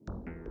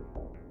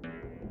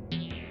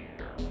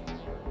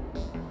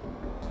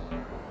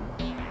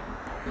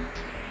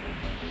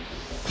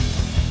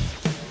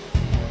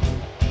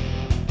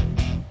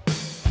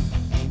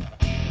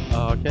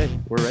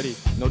we're ready.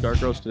 No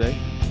dark roast today.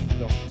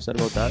 No. Said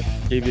about that.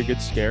 Gave you a good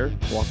scare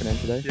walking in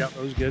today. Yeah, it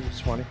was good. It's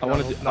funny. I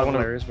want to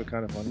hilarious, but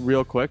kind of funny.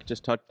 real quick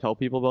just tell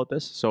people about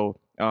this. So,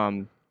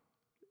 one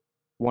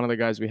of the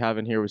guys we have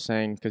in here was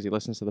saying, because he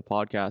listens to the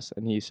podcast,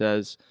 and he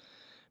says,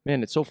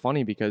 "Man, it's so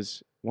funny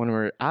because when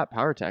we're at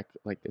PowerTech,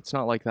 like it's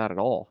not like that at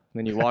all. And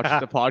then you watch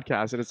the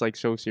podcast, and it's like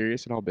so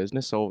serious and all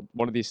business. So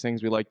one of these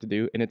things we like to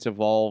do, and it's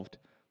evolved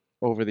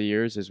over the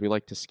years, is we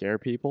like to scare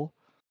people.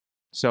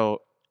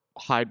 So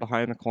hide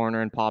behind the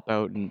corner and pop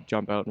out and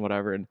jump out and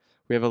whatever. And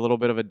we have a little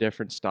bit of a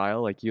different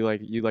style. Like you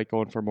like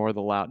going for more of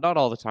the loud. Not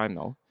all the time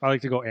though. I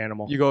like to go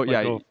animal. You go, Like,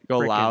 yeah, you go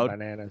freaking loud.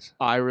 Bananas.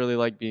 I really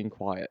like being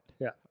quiet.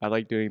 Yeah. I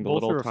like doing the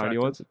Both little are tiny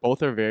effective. ones.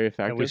 Both are very And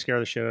effective. we scare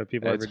the shit out of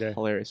people It's every day.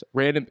 hilarious.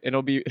 Random,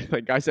 it'll be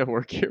like guys that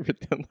work here, but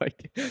then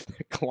like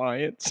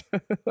clients.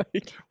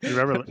 Like, You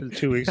remember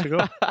 2 weeks ago?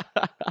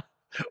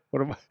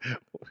 One of my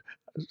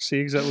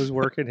Siegs that was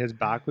working, his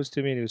back was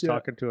to me, and he was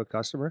talking to a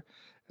customer.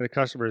 And the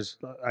customer's,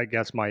 I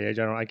guess, my age.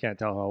 I can't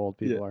tell how old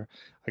people are.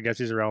 I guess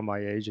he's around my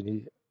age,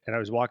 and I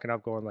was walking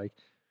up, going like,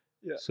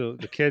 So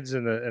the kids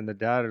and the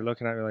dad are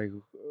looking at me like,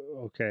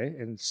 okay.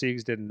 And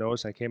Siegs didn't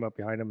notice. I came up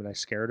behind him and I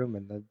scared him,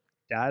 and the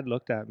dad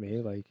looked at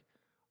me like,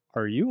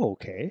 "Are you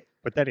okay?"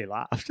 But then he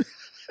laughed.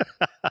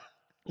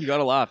 you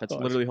gotta laugh. It's Oh,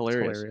 literally it's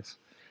hilarious.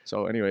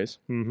 So, anyways,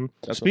 Mm-hmm.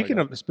 that's Speaking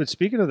what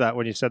I of that,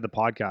 when you said the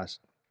podcast,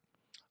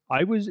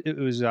 it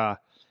was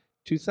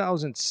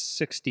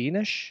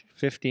 2016ish,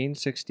 15,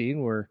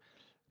 16, where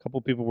a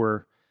couple people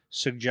were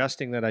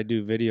suggesting that I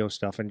do video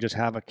stuff and just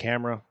have a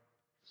camera.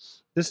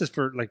 This is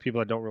for like people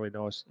that don't really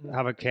know us.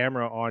 Have a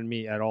camera on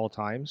me at all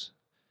times,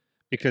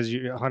 because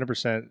you're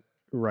 100%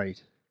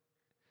 right.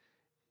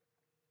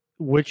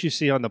 What you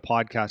see on the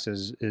podcast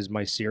is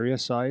my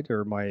serious side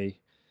or my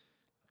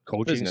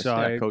coaching Business, yeah,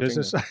 side, coaching,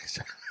 business side.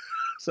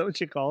 Is that what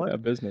you call it? yeah,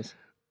 business.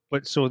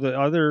 But so the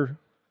other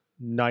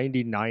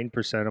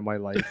 99% of my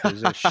life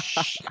is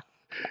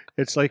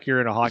it's like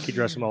you're in a hockey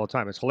dress room all the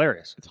time. It's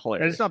hilarious. It's And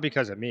hilarious. it's not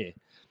because of me.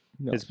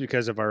 No. It's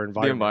because of our The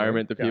environment.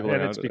 environment, the people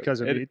and around it's it. because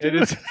of me It too.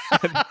 is,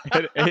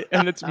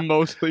 and it's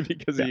mostly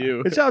because of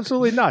you. It's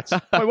absolutely nuts.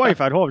 My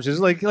wife at home, she's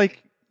like,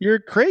 "You're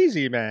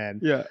crazy, man."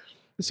 Yeah.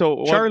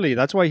 So Charlie,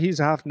 that's why he's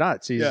half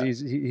nuts. Yeah.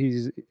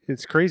 He's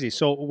it's crazy.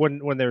 So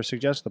when they were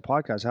suggesting the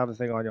podcast, I have the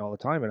thing on you all the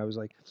time, and I was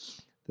like,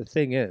 the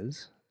thing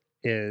is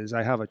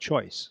I have a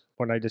choice.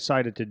 When I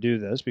decided to do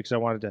this, because I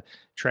wanted to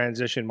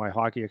transition my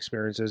hockey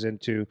experiences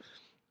into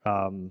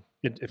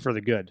for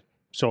the good.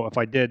 So if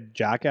I did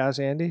Jackass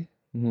Andy,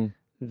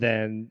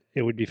 then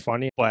it would be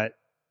funny, but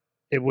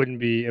it wouldn't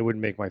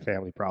make my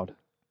family proud.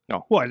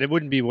 No. Well, it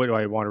wouldn't be what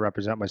I want to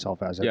represent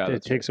myself as. Yeah,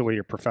 It takes away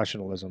your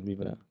professionalism,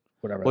 even. Yeah.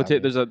 Whatever. Well,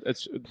 that means.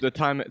 it's the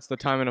time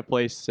and a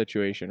place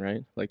situation,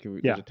 right? Like Yeah.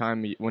 there's a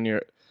time when we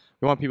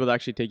want people to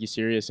actually take you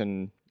serious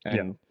and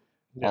Yeah.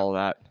 all of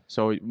that.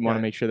 So you want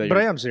to make sure that But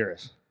you're. I am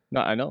serious. No,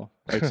 I know,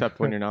 except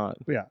when you're not.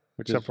 Yeah.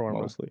 Which Except is for when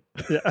I'm mostly.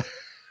 Yeah.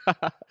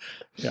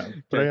 Yeah.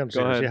 But I am Go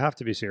serious. ahead. You have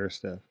to be serious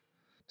to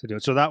do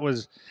it. So that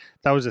was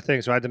the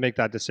thing. So I had to make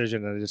that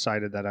decision, and I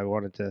decided that I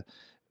wanted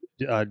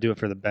to do it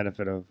for the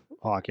benefit of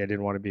hockey. I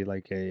didn't want to be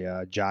like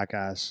a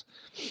jackass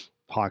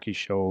hockey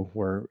show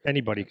where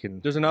anybody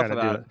can. There's enough kinda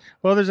of do that. it.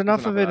 Well, there's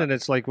enough enough of of it, that. and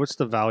it's like, what's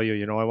the value?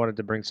 I wanted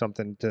to bring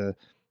something to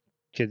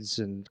kids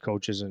and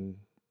coaches and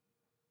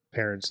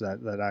parents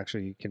that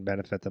actually can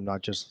benefit them,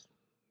 not just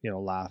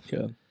laugh.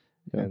 Yeah.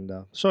 Yeah. And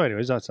so,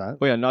 anyways, that's that.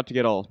 Well, yeah, not to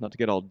get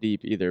all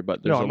deep either,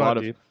 but there's No, a I'm lot not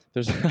of deep.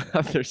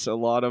 there's a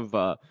lot of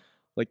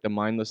like the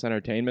mindless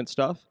entertainment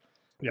stuff.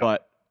 Yeah.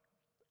 But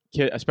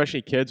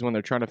especially kids, when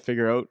they're trying to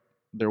figure out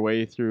their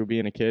way through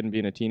being a kid and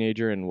being a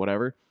teenager and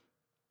whatever,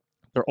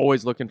 they're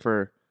always looking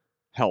for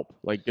help,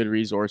 like good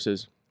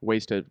resources,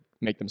 ways to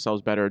make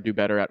themselves better or do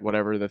better at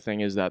whatever the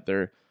thing is that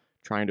they're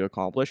trying to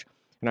accomplish.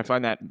 And I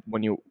find that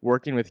when you're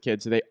working with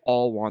kids, they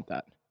all want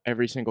that.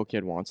 Every single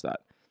kid wants that.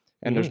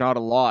 And there's not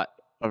a lot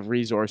of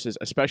resources,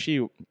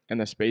 especially in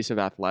the space of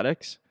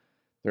athletics.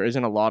 There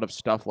isn't a lot of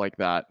stuff like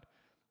that.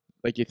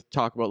 Like you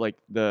talk about like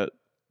the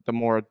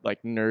more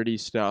like nerdy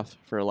stuff,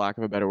 for lack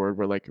of a better word,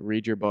 where like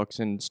read your books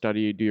and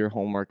study, do your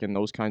homework and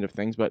those kind of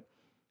things. But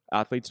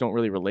athletes don't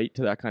really relate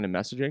to that kind of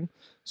messaging.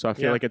 So I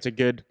feel like it's a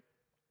good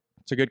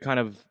kind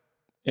of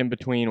in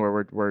between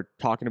where we're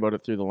talking about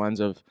it through the lens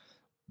of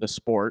the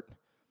sport,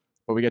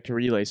 but we get to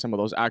relay some of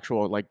those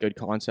actual like good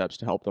concepts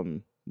to help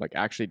them like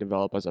actually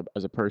develop as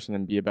a person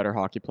and be a better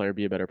hockey player,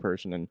 be a better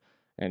person,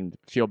 and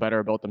feel better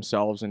about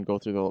themselves and go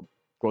through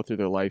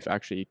their life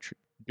actually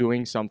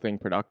doing something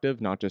productive,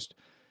 not just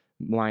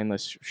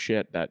mindless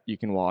shit that you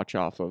can watch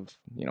off of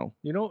all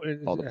the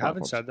Having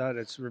platforms. said that,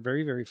 it's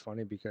very, very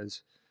funny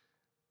because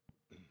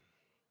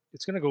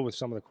it's going to go with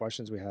some of the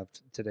questions we have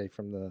today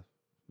from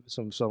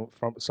some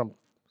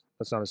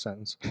that's not a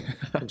sentence,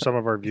 from some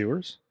of our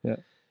viewers. Yeah.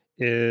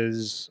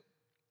 Is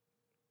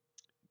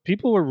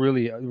people are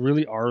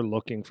really are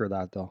looking for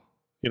that though.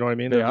 You know what I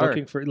mean? They They're are.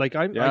 looking for I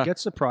get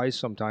surprised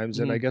sometimes,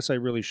 and I Mhm. guess I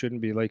really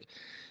shouldn't be. Like,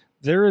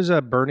 there is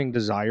a burning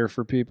desire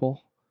for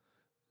people.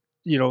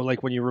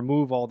 Like when you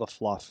remove all the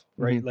fluff,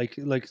 right? Mhm.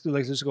 Like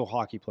let's just go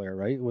hockey player,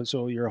 right?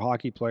 So you're a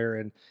hockey player,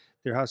 and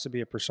there has to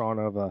be a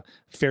persona of a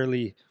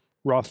fairly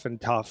rough and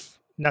tough.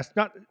 And that's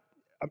not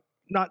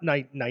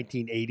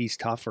 1980s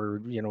tough or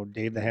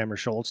Dave the Hammer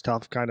Schultz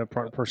tough kind of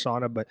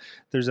persona, but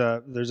there's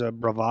a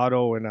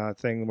bravado and a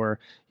thing where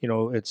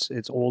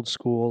it's old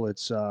school.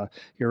 It's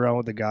you're around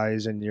with the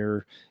guys and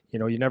you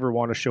never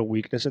want to show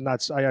weakness, and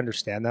I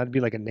understand that. It'd be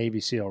like a Navy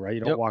SEAL, right?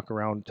 You don't walk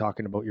around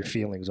talking about your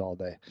feelings all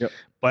day. Yep.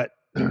 But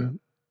and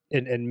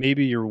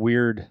maybe you're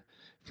weird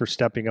for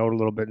stepping out a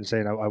little bit and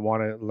saying I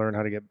want to learn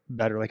how to get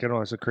better. Like, I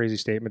know it's a crazy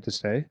statement to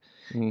say,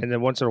 and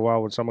then once in a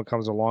while when someone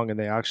comes along and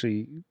they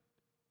actually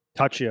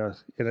touch you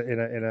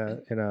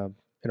in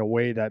a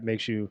way that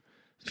makes you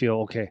feel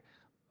okay.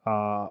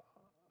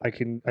 I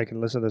can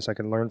listen to this. I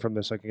can learn from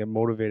this. I can get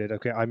motivated.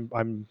 Okay,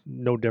 I'm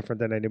no different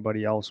than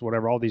anybody else.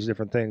 Whatever, all these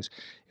different things.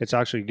 It's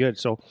actually good.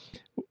 So,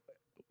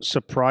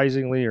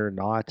 surprisingly or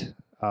not,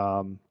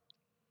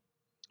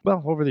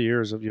 well, over the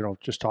years of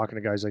just talking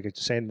to guys, like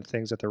it's saying the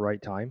things at the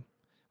right time,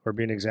 or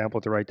being an example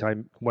at the right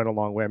time, went a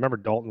long way. I remember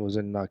Dalton was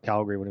in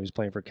Calgary when he was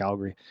playing for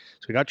Calgary.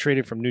 So he got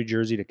traded from New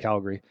Jersey to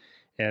Calgary.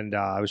 And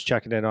I was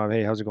checking in on,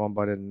 hey, how's it going,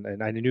 bud?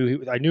 And I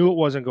knew it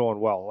wasn't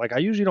going well. Like, I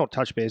usually don't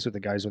touch base with the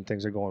guys when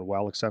things are going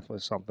well, except for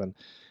something,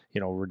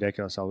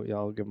 ridiculous.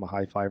 I'll give them a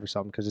high five or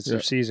something because it's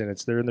their season.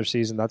 They're in their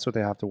season. That's what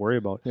they have to worry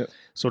about. Yep.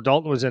 So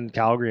Dalton was in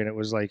Calgary, and it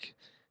was like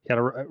he had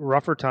a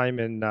rougher time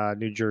in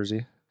New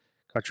Jersey.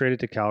 Got traded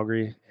to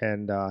Calgary,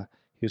 and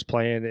he was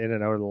playing in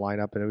and out of the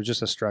lineup, and it was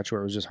just a stretch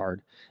where it was just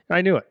hard. And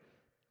I knew it.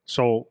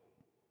 So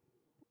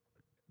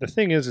the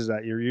thing is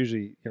that you're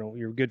usually,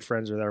 your good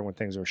friends are there when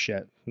things are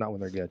shit, not when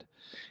they're good.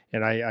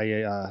 And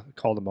I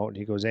called him out, and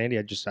he goes, Andy,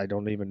 I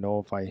don't even know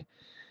if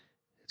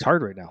it's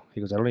hard right now. He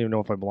goes, I don't even know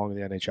if I belong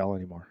in the NHL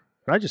anymore.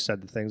 And I just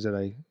said the things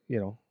that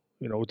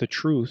with the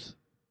truth,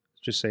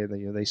 just say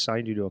that, they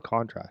signed you to a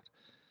contract.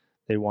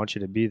 They want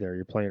you to be there.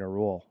 You're playing a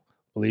role.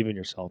 Believe in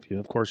yourself.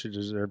 Of course, you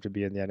deserve to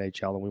be in the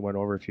NHL. And we went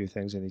over a few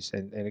things, and he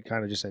said, and it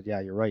kind of just said,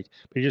 yeah, you're right.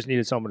 But he just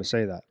needed someone to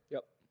say that.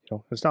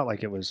 Yep. It's not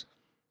like it was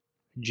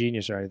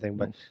genius or anything,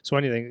 but so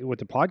anything with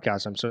the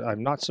podcast,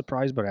 I'm not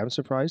surprised, but I'm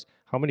surprised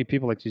how many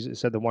people, like you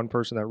said, the one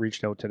person that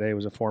reached out today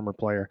was a former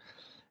player,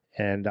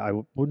 and I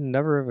would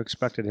never have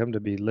expected him to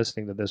be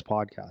listening to this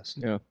podcast.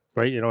 Yeah.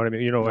 Right. You know what I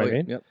mean? You know what I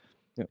mean? Yep.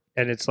 Yep.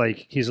 And it's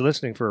like he's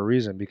listening for a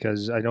reason,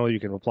 because I know you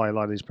can apply a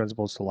lot of these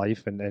principles to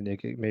life, and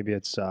maybe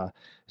it's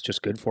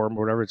just good for him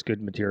or whatever. It's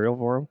good material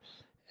for him,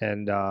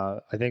 and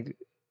I think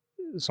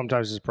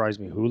sometimes it surprises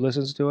me who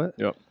listens to it.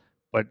 Yep.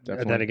 But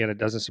then again, it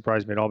doesn't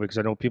surprise me at all, because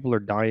I know people are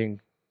dying.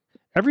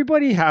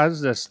 Everybody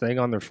has this thing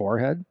on their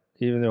forehead,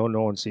 even though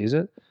no one sees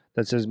it,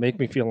 that says, make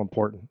me feel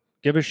important.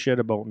 Give a shit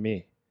about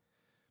me.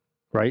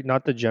 Right?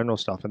 Not the general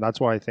stuff. And that's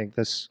why I think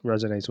this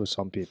resonates with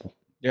some people.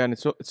 Yeah, and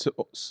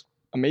it's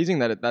amazing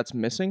that that's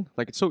missing.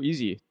 Like, it's so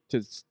easy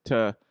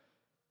to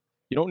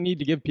you don't need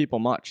to give people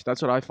much.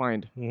 That's what I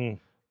find. Mm-hmm.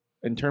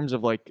 In terms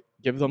of, like,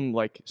 give them,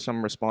 like,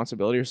 some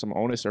responsibility or some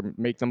onus, or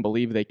make them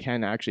believe they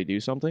can actually do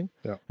something.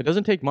 Yeah. It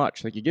doesn't take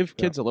much. Like, you give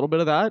kids a little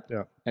bit of that,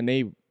 and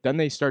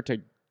they start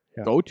to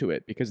go to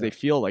it, because they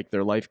feel like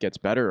their life gets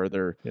better, or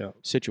their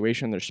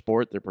situation, their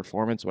sport, their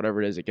performance,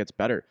 whatever it is, it gets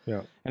better.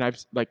 Yeah. And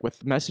I've, like,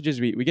 with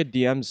messages, we get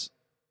DMs,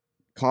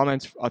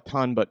 comments a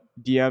ton, but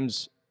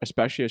DMs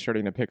especially are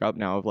starting to pick up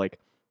now, of, like,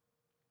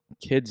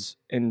 kids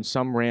in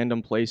some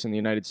random place in the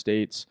United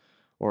States,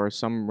 or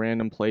some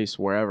random place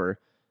wherever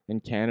in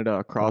Canada,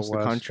 across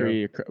the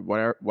country,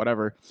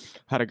 whatever,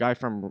 had a guy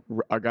from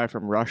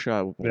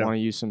Russia want to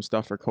use some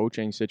stuff for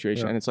coaching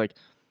situation. And it's like,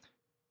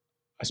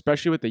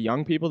 especially with the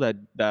young people that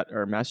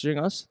are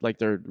messaging us, like,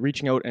 they're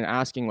reaching out and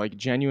asking, like,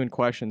 genuine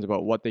questions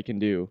about what they can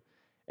do.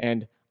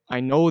 And I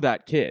know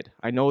that kid.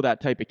 I know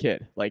that type of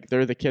kid. Like,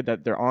 they're the kid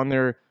that they're on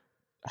their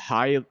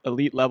high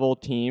elite level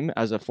team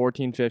as a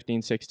 14,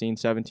 15, 16,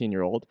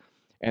 17-year-old.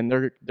 And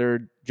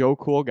they're Joe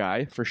Cool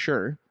guy for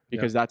sure,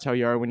 because that's how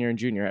you are when you're in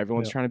junior.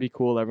 Everyone's trying to be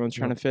cool. Everyone's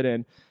trying to fit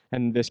in.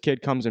 And this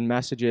kid comes and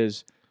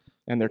messages,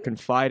 and they're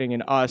confiding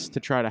in us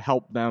to try to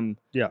help them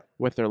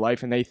with their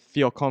life, and they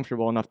feel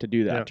comfortable enough to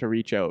do that, to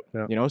reach out.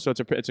 So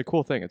it's a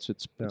cool thing.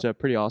 It's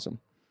pretty awesome.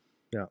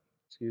 Yeah.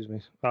 Excuse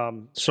me.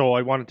 So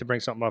I wanted to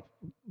bring something up.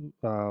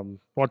 I want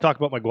to talk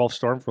about my Guelph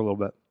Storm for a little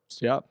bit.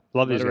 Yeah.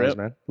 Love these guys,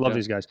 man. Love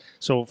these guys.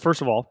 So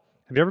first of all,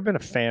 have you ever been a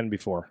fan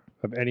before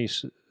of any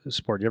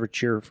sport? You ever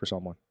cheer for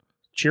someone?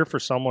 Cheer for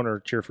someone or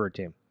cheer for a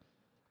team?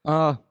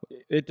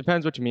 It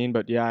depends what you mean,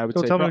 but yeah, I would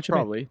say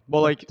probably. Mean.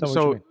 Well, like,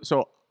 so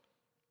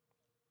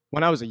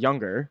when I was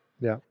younger,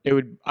 I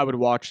would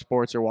watch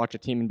sports or watch a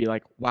team and be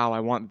like, wow,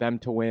 I want them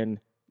to win.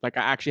 Like,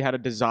 I actually had a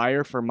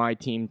desire for my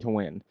team to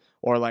win,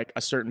 or like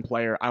a certain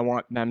player, I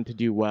want them to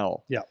do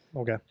well. Yeah.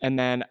 Okay. And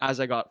then as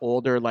I got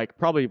older, like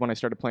probably when I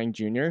started playing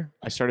junior,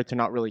 I started to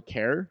not really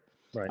care.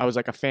 Right. I was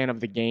like a fan of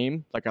the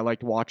game. Like, I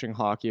liked watching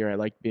hockey, or I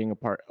liked being a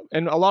part,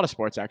 and a lot of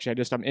sports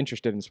actually. I'm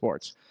interested in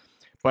sports,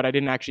 but I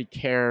didn't actually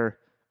care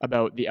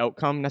about the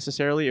outcome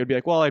necessarily. It would be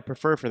like, well, I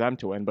prefer for them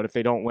to win, but if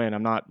they don't win,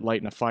 I'm not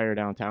lighting a fire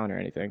downtown or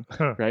anything,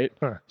 right?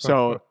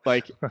 So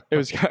like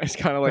it's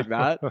kind of like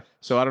that.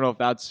 So I don't know if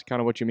that's kind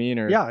of what you mean,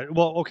 or Yeah,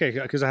 well, okay,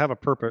 because I have a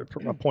point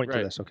to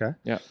Right. this, okay?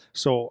 Yeah.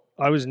 So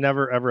I was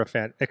never, ever a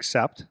fan,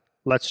 except,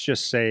 let's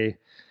just say,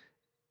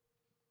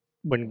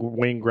 when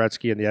Wayne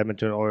Gretzky and the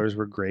Edmonton Oilers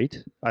were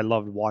great, I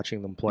loved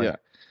watching them play. Yeah.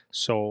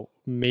 So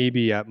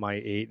maybe at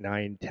my 8,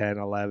 9, 10,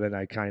 11,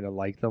 I kind of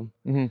liked them.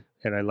 Mhm.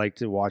 And I liked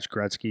to watch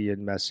Gretzky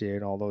and Messier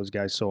and all those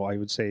guys. So I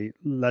would say,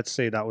 let's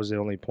say that was the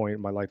only point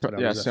in my life that I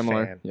was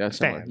similar. a fan. Yeah,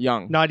 similar. Fan.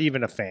 Young. Not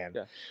even a fan.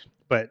 Yeah.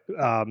 But,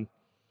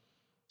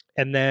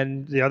 and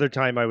then the other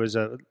time I was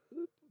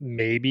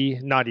maybe,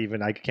 not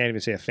even, I can't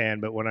even say a fan,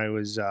 but when I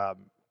was, I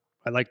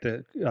liked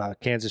the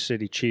Kansas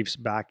City Chiefs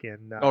back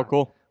in, Oh,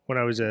 cool. when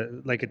I was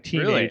a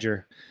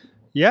teenager.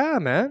 Yeah,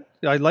 man,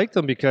 I liked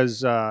them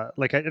because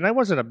and I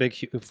wasn't a big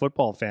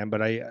football fan,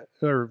 but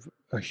or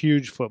a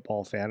huge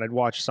football fan. I'd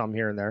watch some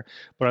here and there,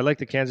 but I liked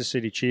the Kansas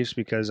City Chiefs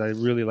because I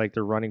really liked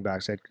their running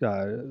backs.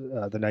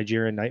 The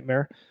Nigerian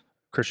Nightmare,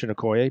 Christian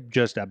Okoye,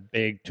 just a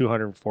big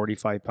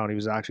 245-pound. He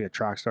was actually a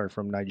track star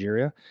from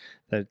Nigeria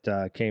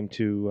that came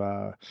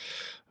to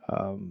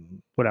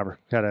whatever,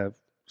 had a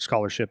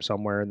scholarship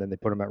somewhere, and then they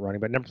put him at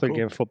running back. Never played a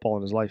game of football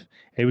in his life.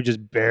 And he would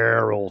just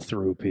barrel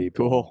through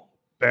people. Cool.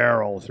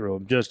 Barrel through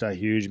him. Just a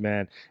huge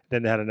man.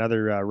 Then they had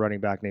another running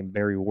back named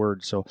Barry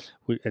Word.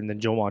 And then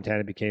Joe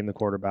Montana became the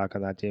quarterback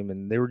on that team,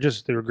 and they were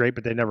great,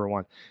 but they never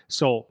won.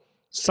 So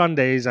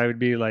Sundays I would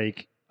be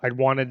like, I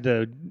wanted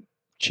the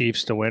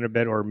Chiefs to win a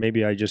bit, or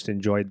maybe I just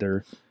enjoyed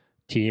their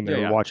team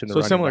and watching the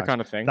running similar backs. kind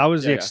of thing. That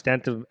was the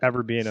extent of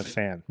ever being a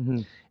fan.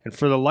 Mm-hmm. And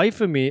for the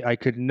life of me, I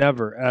could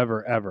never,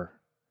 ever, ever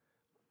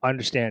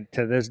understand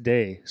to this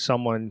day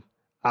someone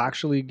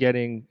actually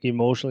getting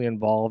emotionally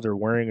involved or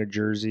wearing a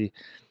jersey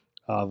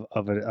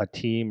of a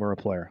team or a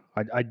player.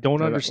 I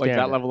don't understand like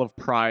that it. level of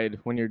pride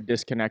when you're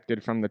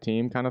disconnected from the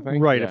team, kind of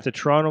thing. Right. Yeah. If the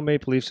Toronto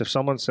Maple Leafs, if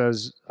someone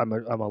says I'm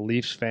a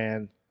Leafs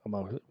fan, I'm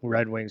a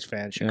Red Wings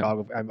fan,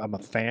 Chicago, I'm a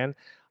fan,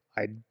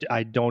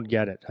 I don't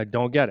get it. I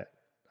don't get it.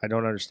 I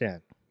don't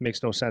understand. It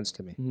makes no sense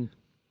to me. Mhm.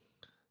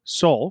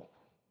 So,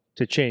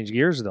 to change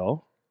gears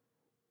though,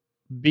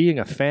 being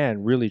a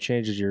fan really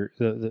changes your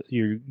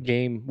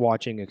game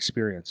watching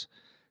experience.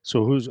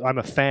 So I'm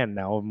a fan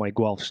now of my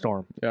Guelph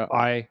Storm. Yeah.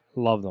 I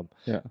love them.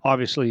 Yeah.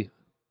 Obviously,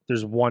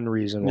 there's one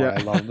reason why I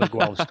love the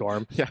Guelph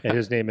Storm, and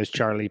his name is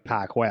Charlie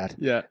Paquette,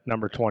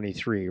 number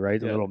 23,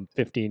 right? The little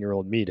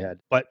 15-year-old meathead.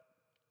 But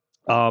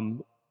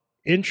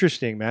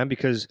interesting, man,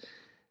 because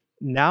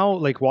now,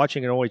 like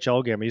watching an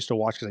OHL game, I used to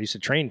watch because I used to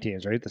train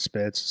teams, right? The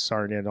Spits,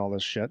 Sarnia, all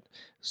this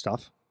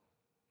stuff.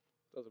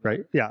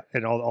 Right? Yeah,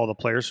 and all the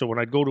players. So when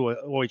I'd go to an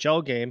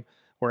OHL game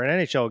or an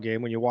NHL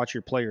game, when you watch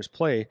your players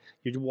play,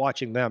 you're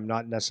watching them,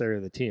 not necessarily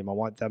the team. I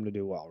want them to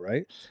do well,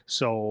 right?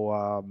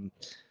 So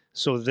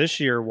so this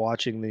year,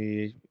 watching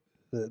the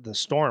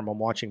Storm, I'm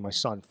watching my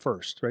son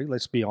first, right?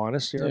 Let's be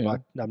honest here. Yeah.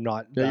 I'm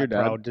not that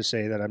proud to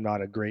say that I'm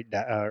not a great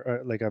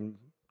dad, like I'm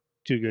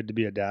too good to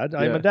be a dad.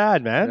 I'm a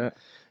dad, man. Yeah.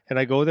 And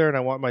I go there and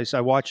I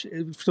watch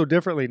so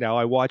differently now.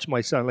 I watch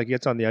my son, like he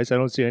gets on the ice. I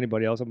don't see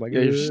anybody else. I'm like,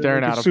 you're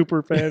staring at him.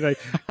 Super fan.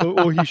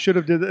 He should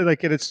have did that.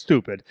 Like, and it's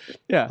stupid.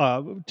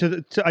 Yeah.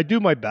 I do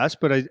my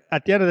best, but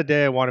at the end of the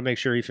day, I want to make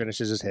sure he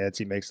finishes his hits,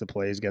 he makes the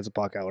plays, gets the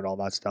puck out, all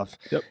that stuff.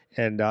 Yep.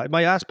 And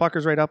my ass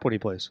puckers right up when he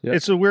plays. Yep.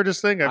 It's the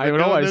weirdest thing. I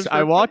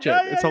watch it.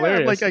 It's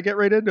hilarious. Like I get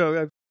right into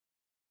it.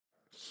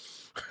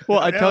 Well,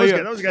 I tell you,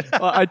 that was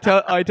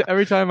good.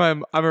 every time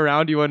I'm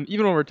around you, and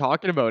even when we're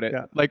talking about it,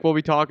 like we'll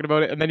be talking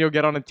about it, and then you'll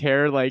get on a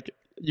tear, like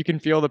you can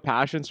feel the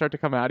passion start to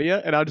come out of you,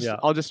 and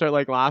I'll just start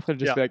like laughing,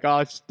 just be like, oh,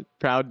 it's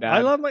proud dad.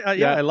 I love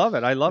I love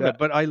it. I love it,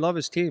 but I love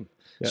his team.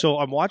 Yeah. So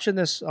I'm watching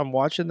this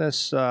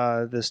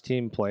this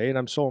team play, and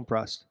I'm so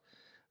impressed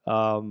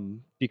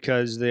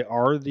because they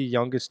are the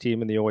youngest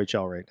team in the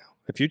OHL right now.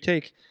 If you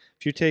take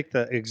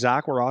the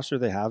exact roster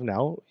they have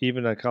now,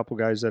 even a couple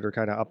guys that are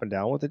kind of up and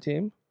down with the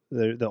team.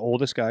 The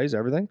oldest guys,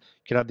 everything,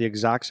 can have the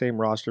exact same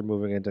roster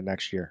moving into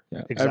next year.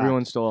 Yeah.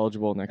 Everyone's still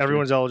eligible next year.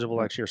 Everyone's eligible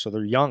next year, so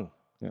they're young.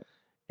 Yeah.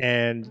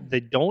 And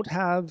they don't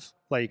have,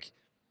 like,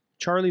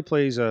 Charlie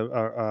plays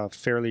a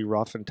fairly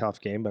rough and tough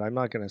game, but I'm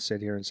not going to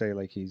sit here and say,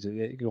 like, he's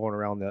going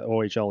around the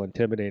OHL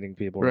intimidating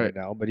people right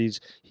now. But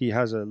he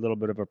has a little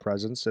bit of a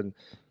presence, and,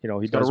 he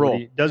does what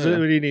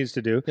he needs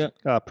to do. Yeah.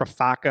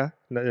 Profaka,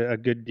 a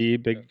good D,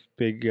 big.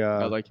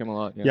 I like him a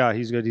lot. Yeah,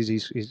 he's good.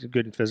 He's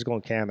good and physical.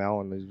 And Cam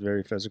Allen is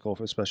very physical,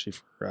 especially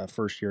for a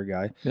first-year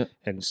guy,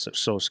 and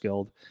so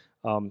skilled.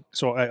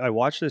 So I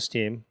watch this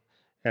team,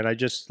 and I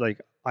just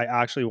I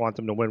actually want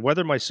them to win.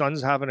 Whether my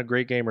son's having a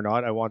great game or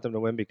not, I want them to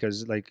win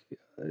because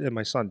and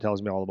my son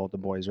tells me all about the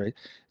boys, right?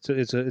 So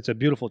it's a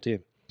beautiful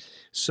team.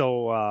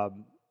 So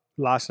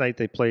last night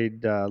they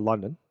played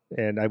London,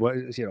 and I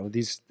was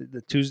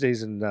the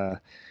Tuesdays and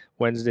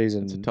Wednesdays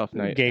and it's a tough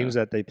night, games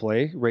that they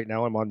play. Right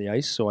now I'm on the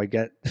ice, so I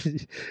get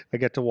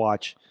to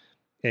watch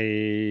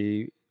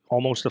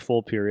almost a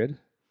full period.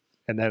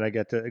 And then I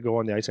get to go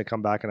on the ice and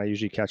come back, and I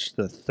usually catch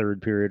the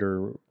third period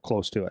or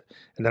close to it.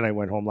 And then I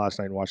went home last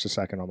night and watched the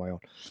second on my own.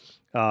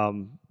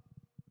 What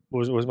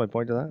was my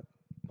point to that?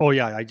 Oh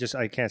yeah,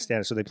 I can't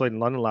stand it. So they played in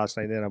London last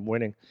night, and then I'm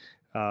winning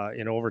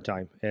in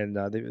overtime, and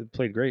they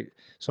played great.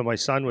 So my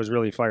son was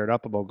really fired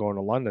up about going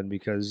to London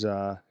because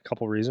a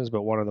couple reasons,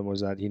 but one of them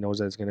was that he knows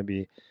that it's going to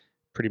be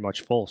pretty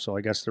much full. So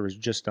I guess there was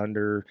just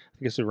under,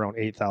 I guess there were around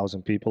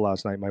 8,000 people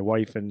last night. My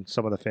wife and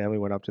some of the family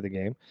went up to the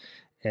game,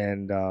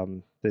 and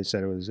they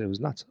said it was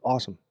nuts,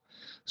 awesome.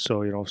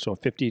 So so a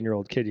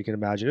 15-year-old kid, you can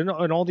imagine,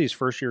 and all these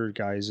first-year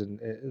guys and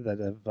that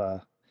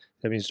have.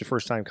 That means the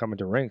first time coming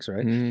to rinks,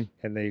 right? Mm-hmm.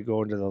 And they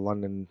go into the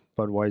London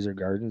Budweiser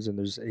Gardens, and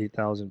there's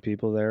 8,000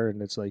 people there,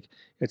 and it's like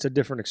it's a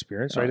different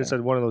experience, right? It's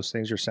one of those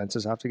things your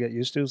senses have to get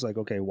used to. It's like,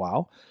 okay,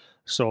 wow.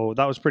 So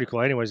that was pretty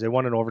cool. Anyways, they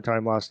won in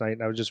overtime last night,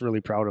 and I was just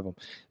really proud of them.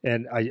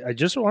 And I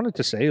just wanted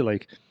to say,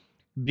 like,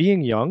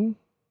 being young,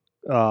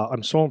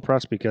 I'm so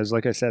impressed because,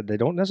 like I said, they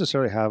don't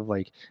necessarily have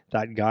like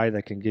that guy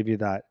that can give you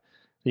that,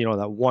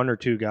 that one or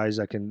two guys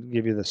that can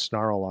give you the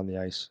snarl on the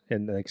ice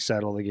and like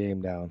settle the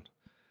game down.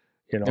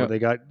 They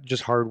got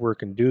just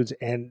hardworking dudes.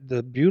 And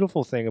the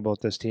beautiful thing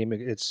about this team,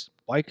 it's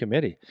by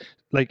committee.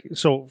 Like,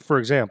 so for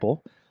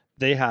example,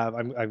 they have,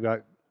 I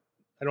don't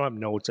have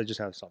notes. I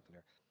just have something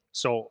here.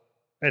 So,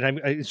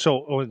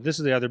 this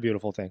is the other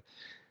beautiful thing.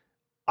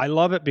 I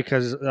love it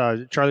because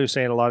Charlie was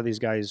saying a lot of these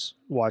guys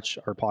watch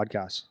our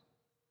podcasts.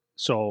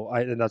 So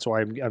and that's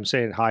why I'm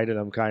saying hi to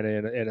them kind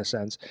of in a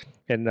sense.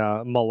 And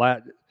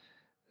Millette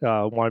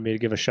wanted me to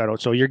give a shout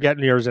out. So you're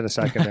getting yours in a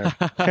second there.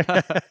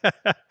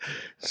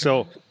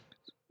 So,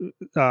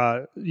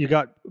 you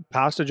got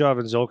Pastajov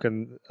and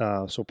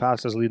Zilkin. So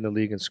Pasta's leading the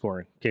league in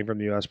scoring. Came from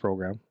the U.S.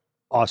 program.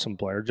 Awesome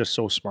player. Just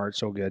so smart,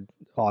 so good.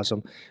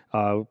 Awesome.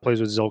 Plays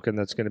with Zilkin.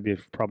 That's going to be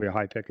probably a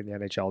high pick in the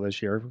NHL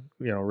this year.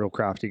 Real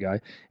crafty guy.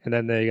 And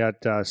then they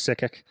got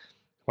Sikic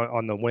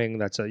on the wing.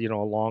 That's a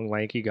long,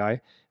 lanky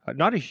guy.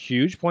 Not a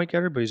huge point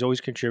getter, but he's always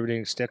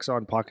contributing, sticks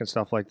on puck and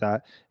stuff like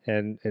that,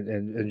 and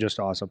just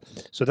awesome.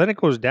 So then it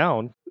goes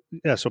down.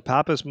 Yeah, so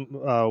Pappas,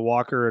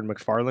 Walker, and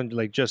McFarland,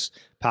 like just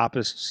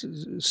Pappas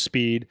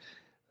speed,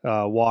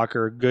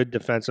 Walker, good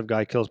defensive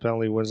guy, kills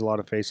penalty, wins a lot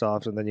of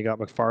faceoffs, and then you got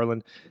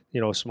McFarland,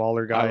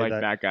 smaller guy. I like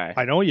that guy.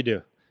 I know you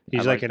do.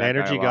 He's like an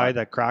energy guy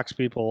that cracks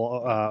people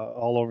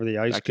all over the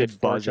ice. Good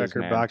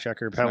forechecker,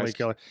 backchecker, penalty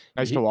killer.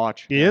 Nice to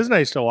watch. He is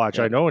nice to watch.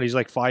 Yeah. I know, and he's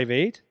like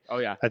 5'8". Oh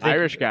yeah, I think,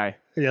 Irish guy.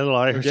 Yeah, little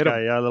Irish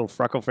guy. Yeah, little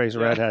freckle face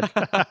redhead.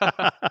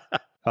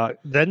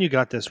 Then you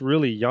got this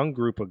really young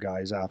group of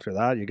guys. After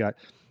that, you got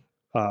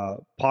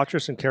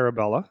Poitras and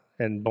Carabella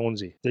and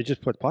Bonesy. They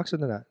just put pucks in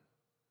the net.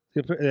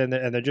 And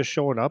they're just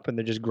showing up and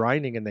they're just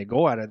grinding and they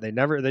go at it. They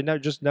never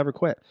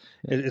quit.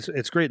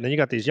 It's great. And then you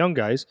got these young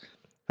guys.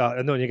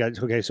 And then you got,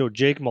 so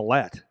Jake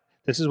Millette.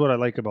 This is what I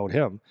like about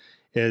him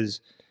is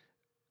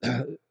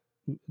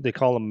they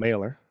call him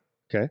Mailer.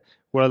 Okay.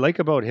 What I like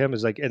about him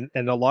is like, and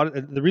a lot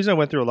of, the reason I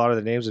went through a lot of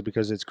the names is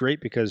because it's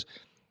great because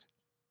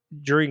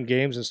during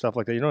games and stuff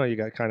like that, you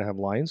got kind of have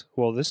lines.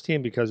 Well, this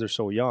team, because they're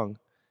so young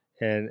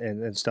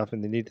and stuff,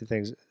 and they need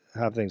to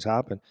have things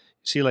happen.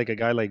 You see like a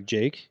guy like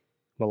Jake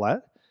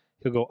Millette,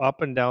 he'll go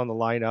up and down the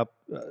lineup,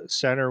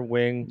 center,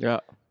 wing,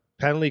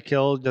 penalty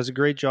kill, does a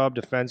great job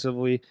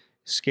defensively,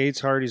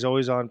 skates hard. He's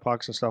always on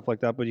pucks and stuff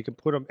like that, but you can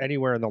put him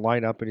anywhere in the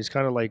lineup, and he's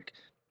kind of like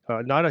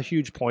not a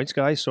huge points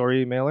guy.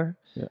 Sorry, Mailer.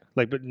 Yeah.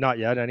 But not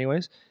yet,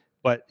 anyways.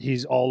 But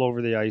he's all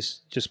over the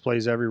ice, just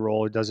plays every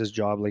role. He does his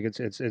job. Like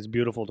it's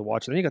beautiful to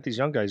watch. And then you got these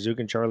young guys, Zook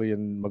and Charlie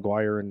and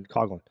McGuire and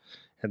Coughlin,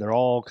 and they're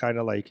all kind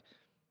of like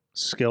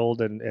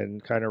skilled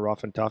and kind of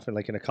rough and tough. And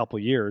like in a couple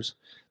years,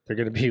 they're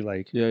going to be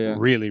like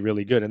really,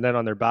 really good. And then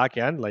on their back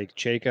end, like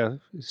Chayka,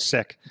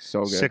 sick,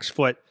 so good.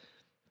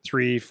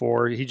 6'3",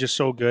 4". He's just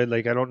so good.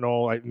 Like I don't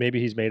know,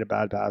 maybe he's made a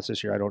bad pass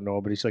this year. I don't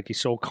know, but he's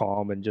so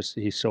calm and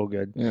he's so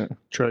good. Yeah.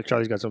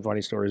 Charlie's got some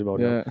funny stories about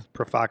him.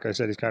 Profaka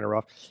said he's kind of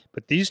rough,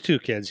 but these two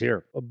kids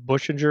here,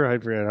 Bushinger, I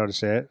forget how to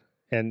say it,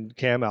 and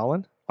Cam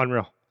Allen,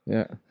 unreal.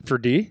 Yeah. For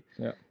D.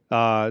 Yeah.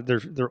 They're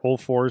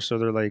 04s, so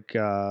they're like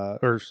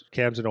or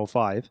Cam's in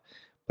 05.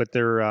 But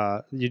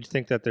they're you'd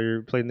think that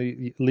they're playing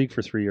the league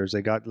for 3 years.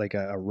 They got like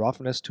a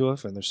roughness to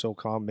it, and they're so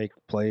calm, make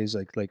plays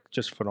like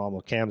just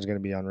phenomenal. Cam's going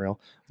to be unreal.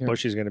 Yeah.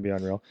 Bushy's going to be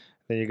unreal.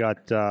 Then you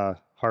got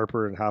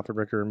Harper and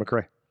Haffenbricker and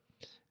McRae,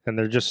 and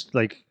they're just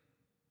like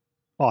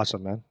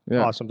awesome, man.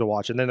 Yeah. Awesome to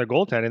watch. And then their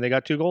goaltending, they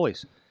got 2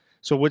 goalies.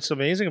 So what's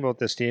amazing about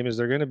this team is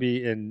they're going to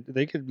be in.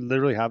 They could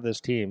literally have this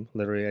team.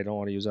 Literally, I don't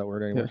want to use that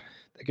word anymore. Yeah.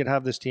 They could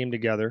have this team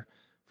together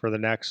for the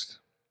next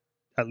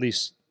at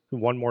least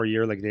one more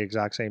year, like the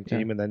exact same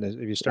team, and then if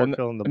you start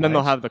filling the blanks, then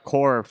they'll have the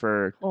core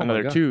for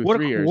another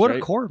 2-3 years. What a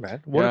core,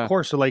 man! What a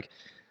core! So like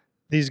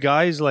these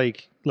guys,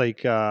 like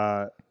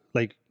Jacob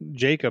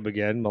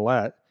again,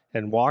 Millette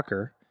and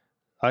Walker.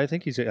 I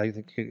think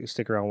he'll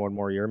stick around one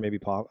more year, maybe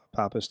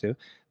Pappas too.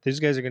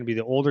 These guys are going to be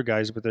the older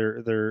guys, but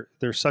they're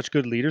such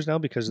good leaders now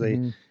because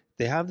they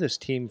have this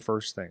team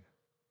first thing,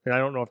 and I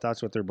don't know if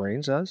that's what their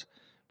brain says,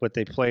 but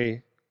they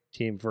play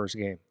team first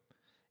game.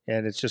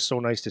 And it's just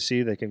so nice to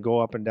see they can go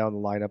up and down the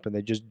lineup and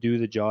they just do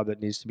the job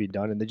that needs to be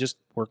done and they just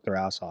work their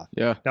ass off.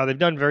 Yeah. Now they've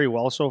done very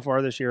well so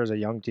far this year as a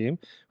young team.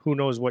 Who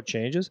knows what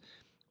changes?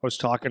 was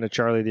talking to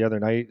Charlie the other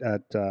night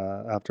at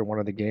after one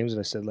of the games, and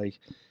I said, like,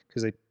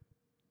 because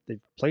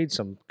they've played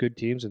some good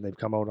teams and they've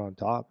come out on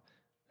top,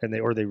 and they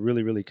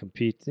really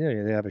compete.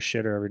 Yeah, they have a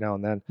shitter every now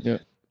and then. Yeah.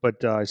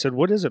 But I said,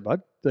 what is it,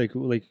 bud?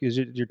 Like is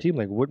it your team?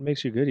 Like, what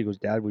makes you good? He goes,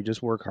 Dad, we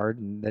just work hard.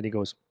 And then he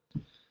goes,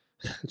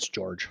 it's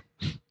George.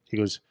 He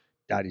goes,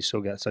 Dad, he's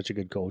such a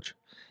good coach.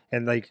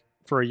 And like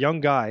for a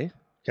young guy,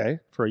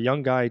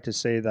 to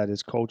say that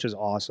his coach is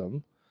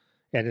awesome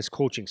and his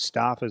coaching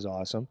staff is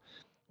awesome,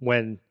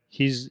 when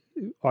he's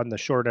on the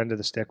short end of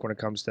the stick when it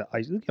comes to,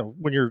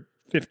 when you're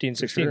 15,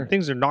 16, sure.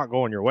 things are not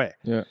going your way.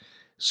 Yeah.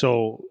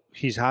 So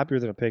he's happier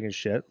than a pig in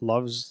shit,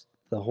 loves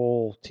the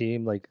whole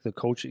team. Like the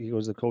coach, he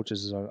goes, the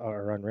coaches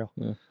are unreal.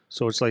 Yeah.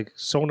 So it's like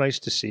so nice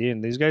to see.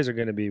 And these guys are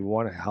going to be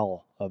one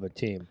hell of a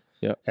team.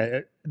 Yeah.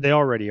 They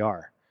already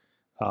are.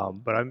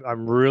 But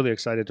I'm really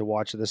excited to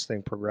watch this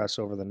thing progress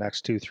over the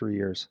next 2-3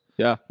 years.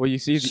 Yeah. Well, you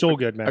see, so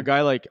good, man. For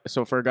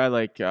a guy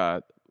like,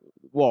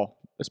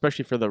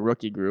 especially for the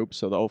rookie group,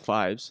 so the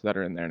 05s that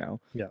are in there now.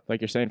 Yeah. Like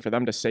you're saying, for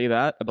them to say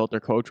that about their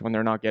coach when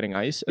they're not getting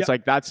ice, it's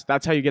like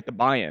that's how you get the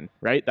buy-in,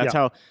 right? That's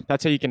how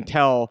you can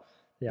tell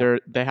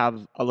they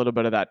have a little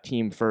bit of that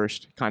team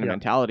first kind of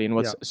mentality. And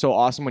what's so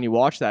awesome when you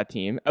watch that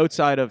team,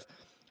 outside of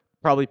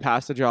probably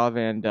Pastajov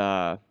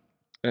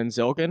and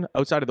Zilkin,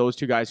 outside of those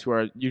two guys who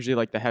are usually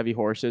like the heavy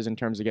horses in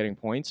terms of getting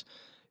points,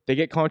 they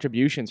get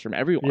contributions from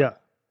everyone. Yeah.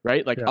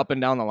 Right? Like up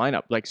and down the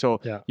lineup. Like, so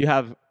you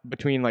have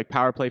between like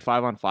power play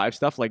 5-on-5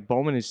 stuff, like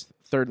Bowman is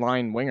third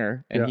line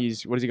winger and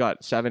he's, what has he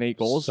got? 7-8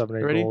 goals? 7-8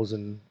 already? goals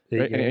and 8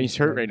 right? games. And he's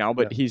hurt right now,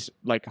 but he's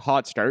like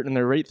hot start and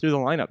they're right through the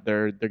lineup.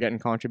 They're getting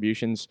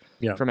contributions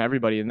from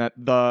everybody. And that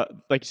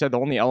like you said, the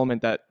only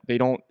element that they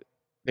don't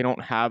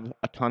have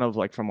a ton of,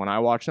 like from when I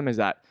watch them, is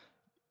that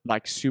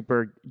like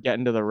super get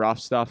into the rough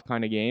stuff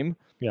kind of game.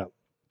 Yeah.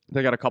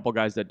 They got a couple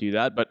guys that do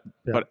that, but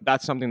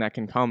that's something that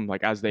can come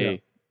like as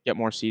they get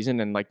more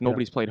seasoned, and like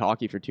nobody's played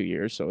hockey for 2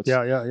 years, so it's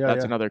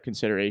that's another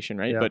consideration,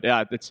 right? But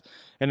it's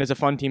a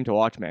fun team to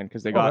watch, man,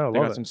 because they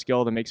got some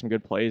skill to make some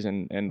good plays,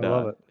 and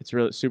it's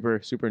really super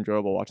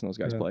enjoyable watching those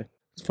guys play.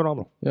 It's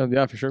phenomenal.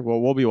 Yeah, for sure.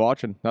 Well, we'll be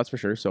watching, that's for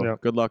sure. So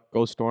good luck,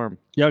 go Storm.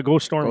 Yeah, go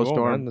Storm. Go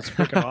Storm. Man. That's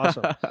freaking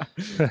awesome.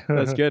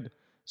 That's good.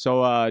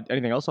 So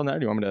anything else on that? Or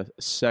do you want me to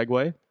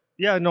segue?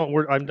 Yeah,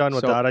 no, I'm done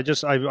with that.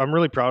 I'm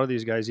really proud of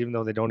these guys, even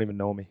though they don't even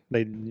know me.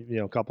 They,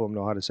 a couple of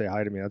them know how to say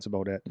hi to me. That's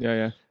about it.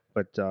 Yeah.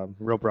 But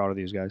real proud of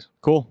these guys.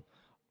 Cool.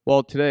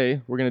 Well,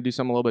 today we're gonna do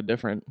something a little bit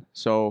different.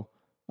 So,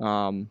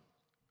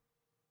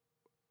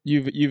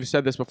 you've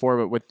said this before,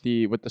 but with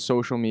the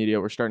social media,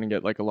 we're starting to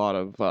get like a lot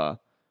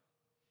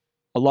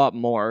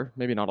more,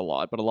 maybe not a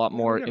lot, but a lot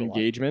more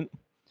engagement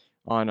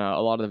on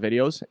a lot of the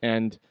videos.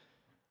 And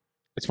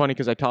it's funny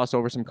because I toss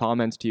over some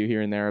comments to you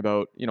here and there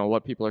about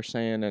what people are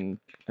saying and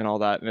all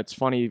that. And it's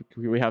funny,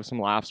 we have some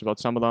laughs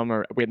about some of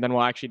them, then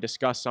we'll actually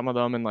discuss some of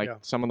them, and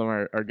some of them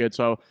are good.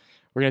 So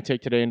we're going to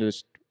take today and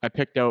just,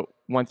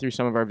 went through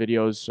some of our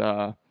videos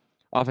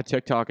off of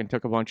TikTok and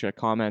took a bunch of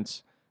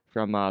comments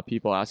from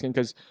people asking,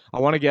 because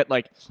I want to get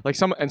like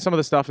some of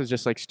the stuff is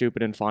just like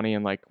stupid and funny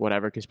and like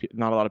whatever, because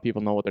not a lot of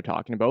people know what they're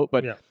talking about.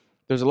 But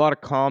there's a lot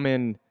of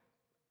common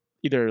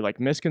either like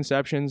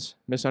misconceptions,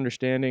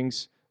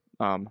 misunderstandings,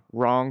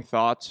 wrong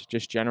thoughts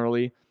just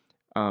generally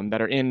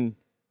that are in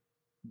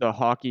the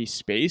hockey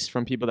space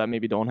from people that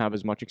maybe don't have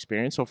as much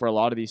experience. So for a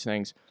lot of these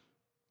things,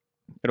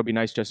 it'll be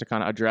nice just to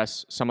kind of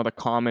address some of the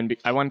common.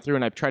 I went through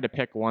and I tried to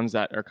pick ones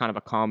that are kind of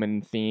a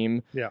common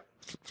theme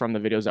from the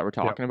videos that we're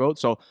talking about.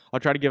 So I'll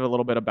try to give a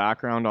little bit of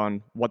background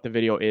on what the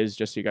video is,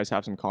 just so you guys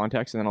have some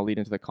context, and then I'll lead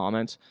into the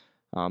comments.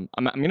 I'm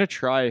going to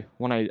try,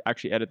 when I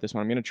actually edit this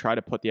one, I'm going to try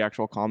to put the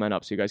actual comment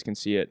up so you guys can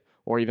see it,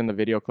 or even the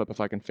video clip if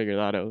I can figure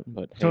that out.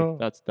 But hey,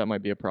 that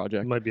might be a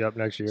project. It might be up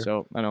next year.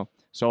 So I know.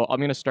 So I'm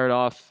going to start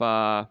off.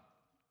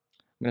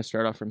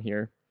 From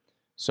here.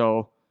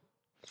 So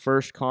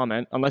first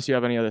comment, unless you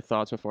have any other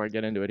thoughts before I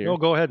get into it here. No,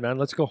 go ahead, man.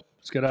 Let's go.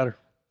 Let's get at her.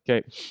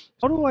 Okay.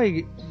 How do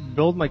I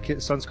build my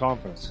son's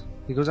confidence?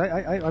 He goes,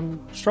 I'm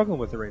struggling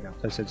with it right now.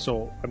 I said,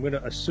 so I'm going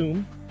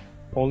to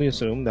only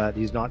assume that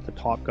he's not the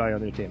top guy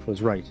on your team. He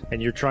was right.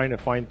 And you're trying to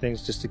find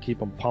things just to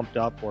keep him pumped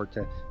up or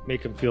to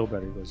make him feel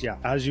better. He goes, yeah,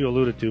 as you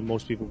alluded to,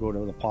 most people go to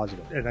the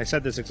positive. And I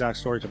said this exact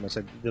story to him. I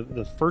said,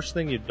 the first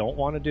thing you don't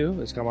want to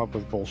do is come up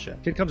with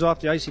bullshit. Kid comes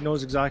off the ice, he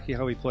knows exactly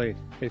how he played.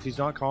 If he's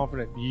not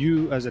confident,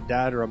 you as a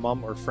dad or a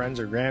mom or friends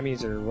or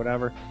Grammys or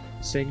whatever,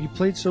 saying, you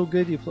played so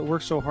good, you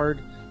worked so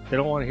hard, they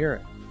don't want to hear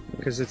it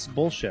because it's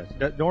bullshit.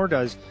 Nor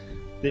does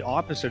the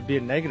opposite,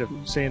 being negative,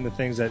 saying the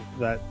things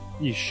that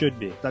you should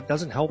be. That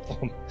doesn't help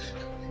them.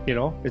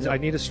 I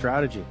need a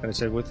strategy. And I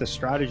said, with the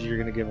strategy, you're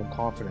going to give them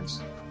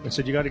confidence. I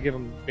said, you got to give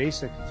him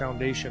basic,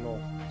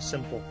 foundational,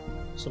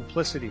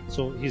 simplicity.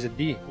 So he's a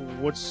D.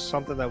 What's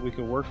something that we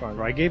could work on?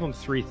 I gave him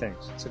 3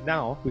 things. I said,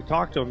 now we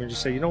talk to him and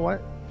just say, you know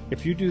what?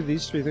 If you do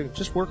these 3 things,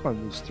 just work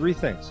on these 3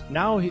 things.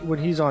 Now, when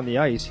he's on the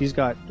ice, he's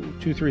got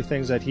 2-3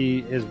 things that he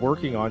is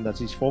working on, that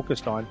he's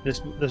focused on.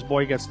 This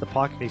boy gets the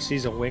puck and he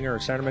sees a winger or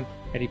centerman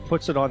and he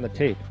puts it on the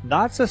tape.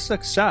 That's a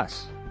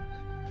success.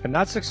 And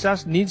that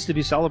success needs to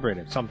be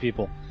celebrated. Some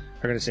people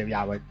are going to say,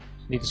 yeah, but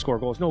need to score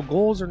goals. No,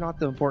 goals are not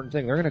the important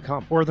thing. They're going to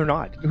come, or they're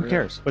not. Who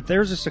cares? But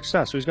there's a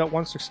success. So he's got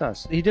one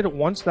success. He did it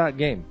once that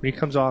game. When he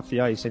comes off the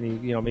ice and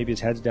he, maybe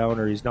his head's down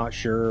or he's not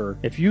sure. Or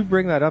if you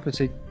bring that up and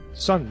say,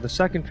 son, the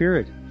second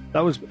period, that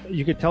was,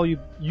 you could tell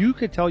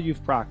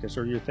you've practiced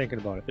or you're thinking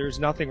about it. There's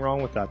nothing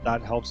wrong with that.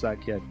 That helps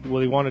that kid.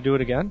 Will he want to do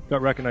it again?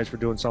 Got recognized for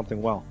doing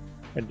something well.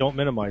 And don't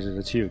minimize it.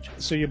 It's huge.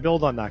 So you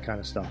build on that kind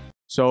of stuff.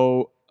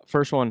 So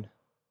first one,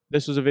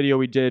 this was a video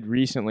we did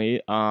recently.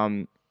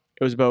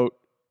 It was about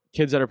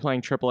kids that are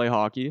playing AAA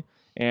hockey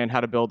and how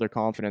to build their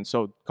confidence.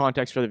 So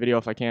context for the video,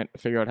 if I can't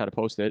figure out how to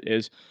post it,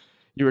 is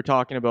you were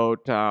talking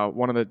about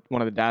one of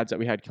the dads that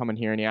we had come in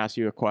here, and he asked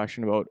you a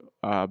question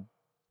about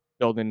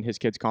building his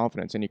kid's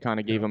confidence, and you kind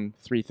of gave him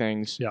three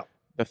things. Yeah.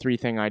 The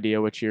 3-thing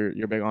idea, which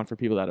you're big on for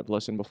people that have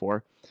listened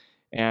before.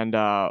 And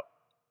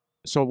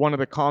so one of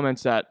the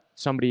comments that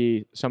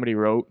somebody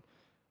wrote,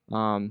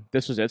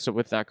 this was it. So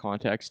with that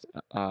context,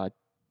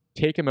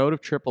 take him out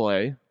of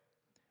AAA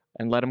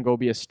and let him go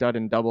be a stud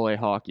in AA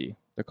hockey.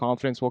 The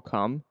confidence will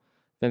come.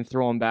 Then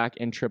throw him back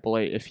in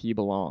AAA if he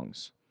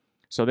belongs.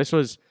 So this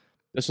was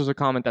a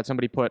comment that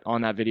somebody put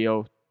on that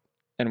video,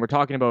 and we're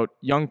talking about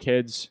young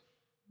kids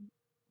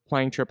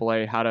playing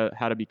AAA,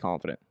 how to be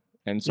confident.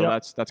 And so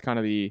that's kind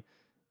of the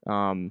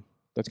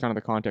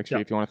context for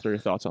you, if you want to throw your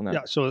thoughts on that.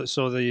 Yeah.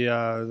 So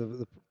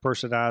the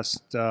person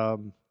asked,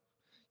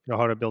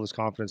 how to build his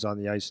confidence on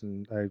the ice,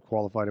 and I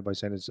qualified it by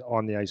saying it's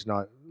on the ice,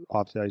 not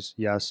off the ice.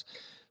 Yes.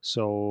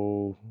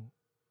 So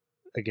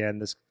again,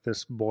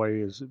 this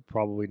boy is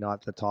probably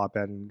not the top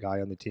end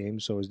guy on the team,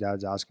 so his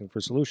dad's asking for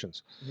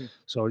solutions. Mm-hmm.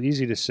 So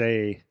easy to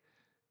say,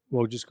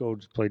 well, just go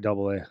play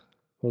AA.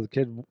 Well,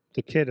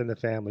 the kid in the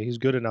family, he's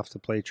good enough to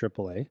play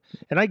AAA.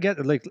 And I get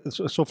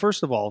so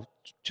first of all,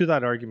 to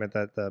that argument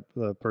that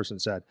the person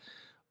said,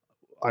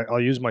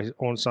 I'll use my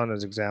own son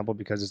as example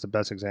because it's the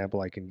best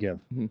example I can give.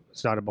 Mm-hmm.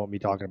 It's not about me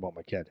talking about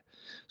my kid.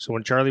 So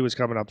when Charlie was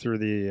coming up through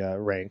the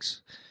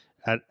ranks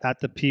at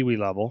the peewee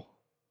level,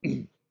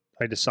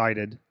 I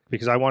decided,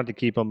 because I wanted to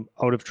keep him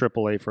out of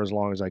AAA for as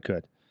long as I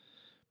could,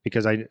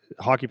 because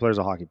hockey player is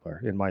a hockey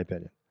player, in my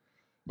opinion.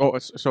 Oh,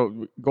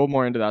 so go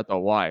more into that though.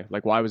 Why?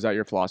 Why was that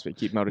your philosophy?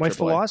 Keep him out of AAA? My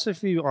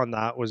philosophy on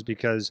that was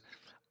because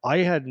I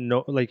had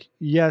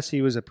yes,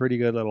 he was a pretty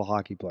good little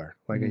hockey player,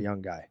 a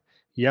young guy.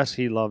 Yes,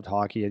 he loved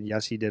hockey, and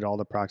yes, he did all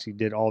the practice, he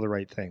did all the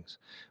right things.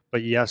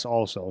 But yes,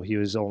 also, he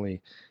was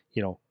only,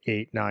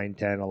 8, 9,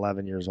 10,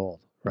 11 years old,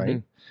 right? Mm-hmm.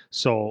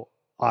 So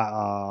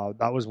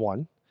that was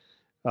one.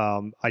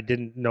 I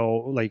didn't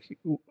know,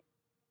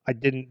 I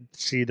didn't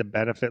see the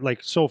benefit,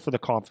 so for the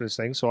confidence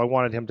thing. So I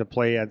wanted him to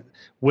play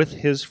with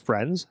his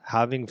friends,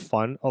 having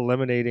fun,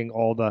 eliminating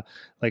all the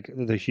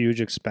huge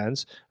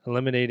expense,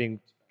 eliminating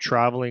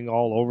traveling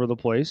all over the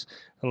place,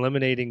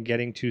 eliminating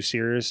getting too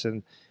serious,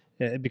 and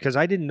because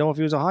I didn't know if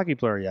he was a hockey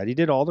player yet. He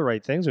did all the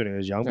right things when he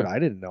was young, but I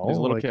didn't know. He's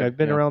a little kid. I've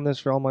been around this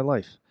for all my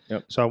life.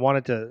 Yep. So I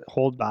wanted to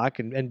hold back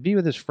and be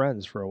with his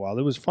friends for a while.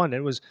 It was fun.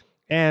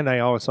 And I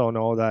also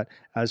know that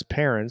as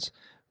parents,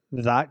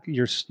 that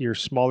your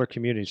smaller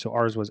community. So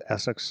ours was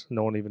Essex.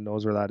 No one even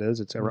knows where that is.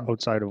 It's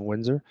outside of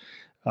Windsor.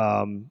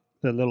 The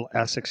little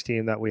Essex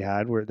team that we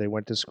had, where they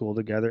went to school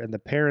together, and the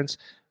parents,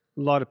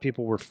 a lot of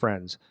people were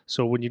friends.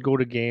 So when you'd go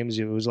to games,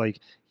 it was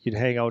you'd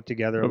hang out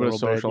together a little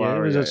bit. Yeah, it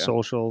was a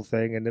social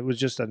thing, and it was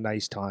just a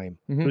nice time.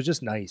 Mm-hmm. It was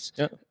just nice.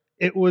 Yeah.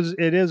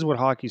 It is what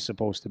hockey's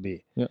supposed to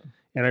be. Yeah.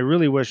 And I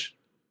really wish,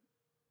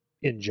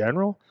 in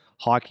general,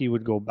 hockey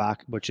would go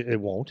back, which it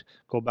won't,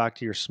 go back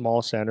to your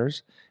small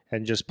centers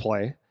and just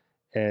play.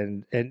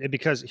 And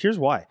because here's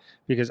why.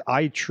 Because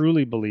I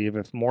truly believe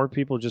if more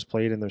people just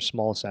played in their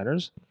small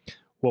centers,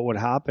 what would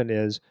happen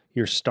is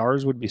your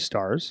stars would be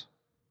stars.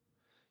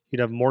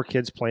 You'd have more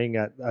kids playing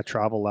at a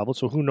travel level.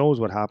 So who knows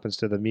what happens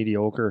to the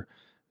mediocre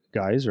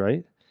guys,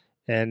 right?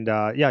 And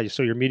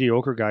so your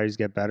mediocre guys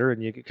get better,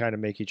 and you can kind of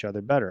make each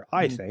other better.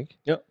 I think.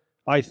 Yep.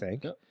 I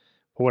think. Yep.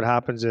 But what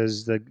happens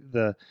is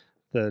the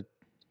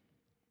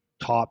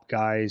top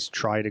guys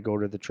try to go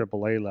to the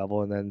AAA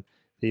level, and then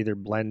they either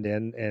blend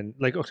in and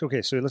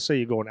okay, so let's say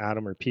you go an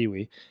Adam or Pee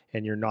Wee,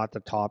 and you're not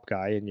the top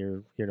guy, and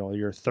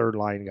you're a third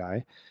line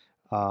guy.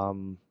 I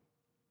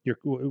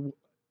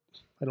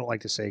don't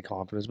like to say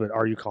confidence, but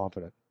are you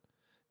confident?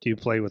 Do you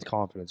play with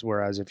confidence?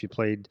 Whereas if you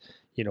played,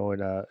 in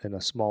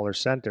a smaller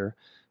center,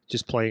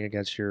 just playing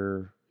against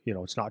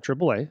it's not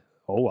AAA.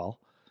 Oh well,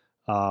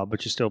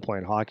 but you're still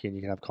playing hockey, and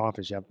you can have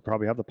confidence. You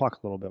probably have the puck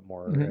a little bit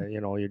more. Mm-hmm.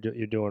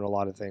 You're doing a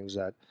lot of things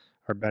that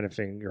are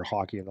benefiting your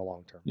hockey in the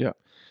long term. Yeah.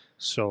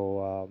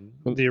 So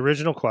the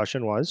original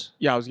question was?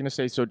 Yeah, I was going to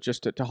say, so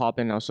just to hop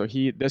in now. So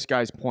this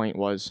guy's point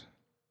was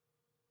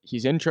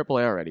he's in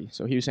AAA already.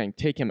 So he was saying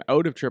take him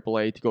out of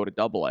AAA to go to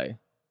AA,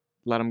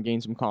 let him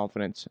gain some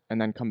confidence, and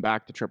then come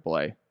back to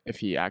AAA if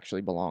he actually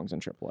belongs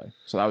in AAA.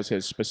 So that was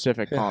his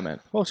specific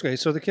comment. Okay,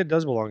 so the kid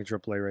does belong in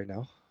AAA right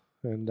now.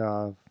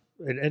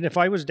 And if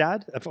I was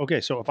dad,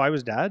 if I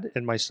was dad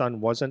and my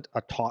son wasn't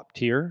a top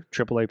tier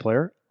AAA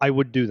player, I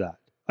would do that.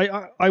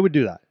 I would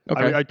do that.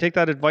 Okay. I'd take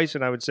that advice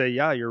and I would say,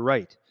 yeah, you're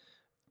right.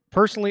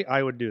 Personally,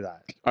 I would do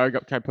that.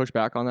 Can I push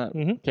back on that?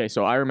 Mm-hmm. Okay,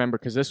 so I remember,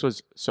 because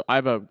I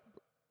have a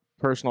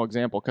personal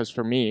example because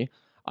for me,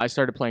 I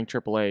started playing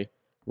AAA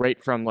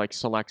right from like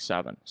Select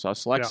 7. So I was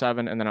Select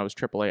 7 and then I was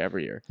AAA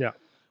every year. Yeah.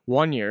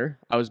 One year,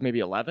 I was maybe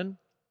 11.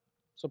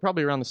 So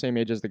probably around the same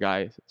age as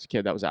the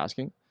kid that was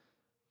asking.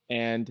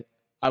 And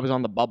I was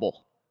on the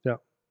bubble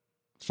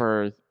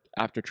for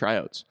after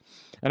tryouts.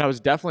 And I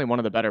was definitely one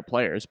of the better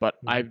players, but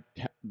I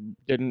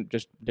didn't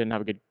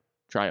have a good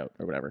tryout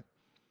or whatever.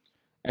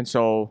 And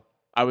so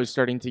I was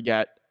starting to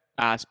get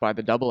asked by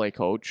the AA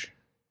coach,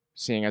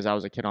 seeing as I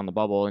was a kid on the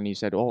bubble, and he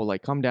said, "Oh,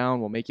 like come down,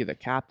 we'll make you the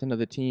captain of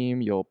the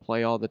team, you'll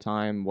play all the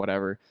time,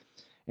 whatever."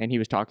 And he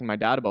was talking to my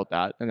dad about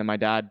that. And then my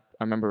dad,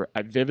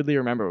 I vividly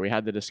remember we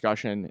had the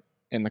discussion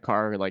in the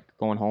car, like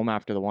going home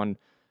after the one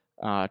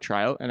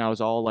tryout, and I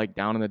was all like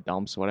down in the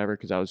dumps, whatever,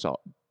 because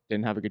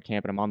didn't have a good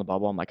camp and I'm on the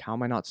bubble. I'm like, how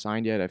am I not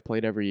signed yet? I've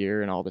played every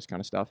year and all this kind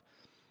of stuff.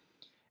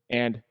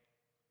 And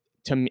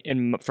to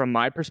me, from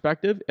my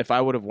perspective, if I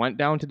would have went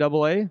down to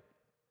AA,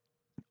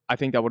 I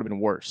think that would have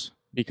been worse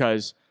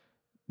because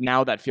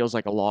now that feels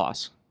like a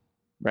loss,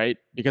 right?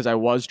 Because I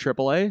was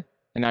AAA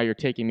and now you're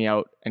taking me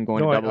out and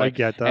going to AA. I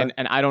get that.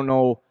 And I don't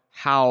know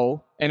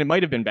how, and it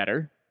might have been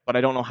better, but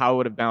I don't know how it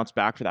would have bounced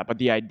back for that. But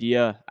the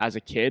idea as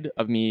a kid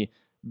of me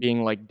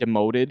being like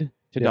demoted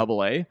to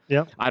AA,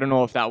 I don't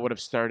know if that would have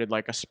started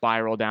like a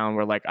spiral down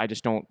where like I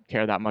just don't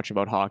care that much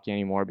about hockey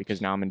anymore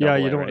because now I'm in AA.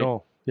 You don't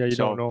know. Yeah, you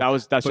don't know.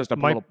 That's just a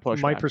little push.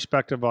 My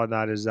perspective on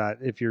that is that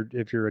if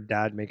you're a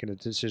dad making a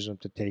decision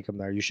to take him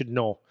there, you should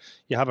know.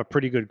 You have a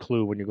pretty good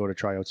clue when you go to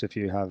tryouts if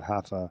you have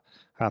half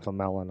a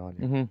melon on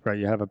you, right?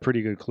 You have a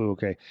pretty good clue.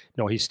 Okay,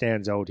 no, he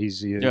stands out.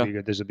 This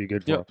would be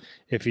good for him.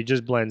 If he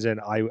just blends in,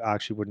 I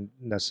actually wouldn't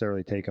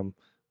necessarily take him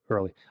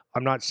early.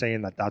 I'm not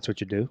saying that that's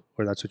what you do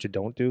or that's what you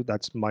don't do.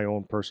 That's my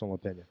own personal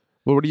opinion.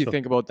 Well, what do you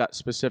think about that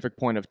specific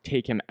point of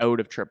take him out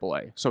of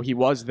AAA? So he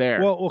was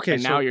there,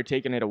 and now you're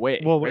taking it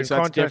away. Well, right? So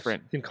that's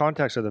different. In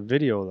context of the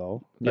video,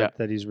 though,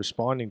 that he's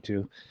responding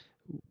to,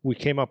 we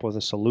came up with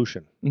a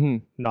solution.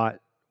 Not,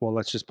 well,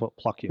 let's just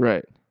pluck you.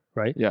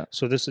 Right? Yeah.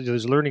 So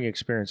there's learning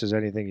experience as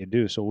anything you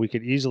do. So we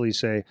could easily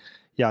say,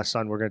 yeah,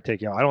 son, we're going to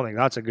take you out. I don't think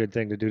that's a good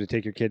thing to do, to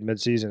take your kid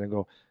mid-season and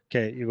go,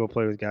 okay, you go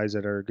play with guys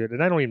that are good.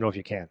 And I don't even know if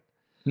you can.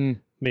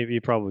 Maybe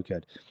you probably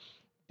could.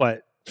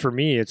 But for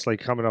me, it's like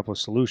coming up with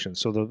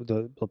solutions. So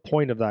the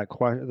point of that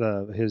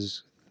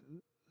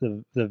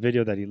the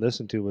video that he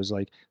listened to was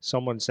like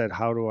someone said,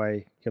 "How do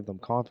I give them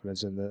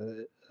confidence?" in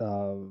the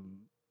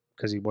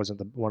because he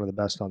wasn't one of the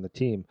best on the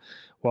team.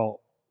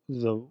 Well,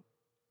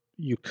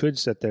 you could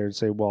sit there and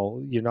say,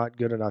 "Well, you're not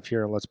good enough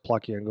here, and let's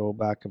pluck you and go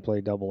back and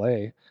play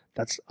AA."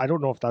 I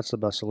don't know if that's the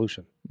best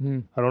solution. I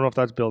don't know if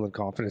that's building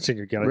confidence in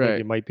your kid. I think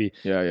you might be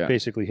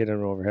basically hitting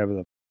it over the head with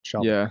a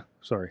shovel. Yeah,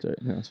 sorry. Yeah,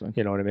 that's fine.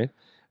 You know what I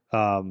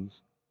mean?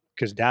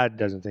 Because dad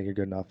doesn't think you're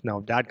good enough. Now,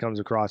 if dad comes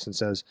across and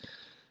says,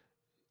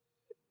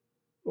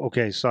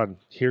 okay, son,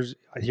 here's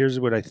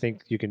what I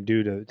think you can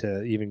do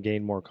to even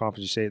gain more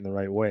confidence. You say it in the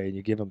right way, and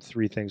you give him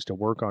 3 things to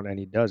work on, and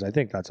he does. I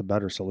think that's a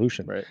better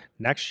solution. Right.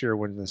 Next year,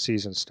 when the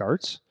season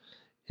starts,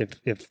 if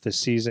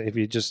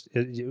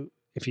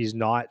he's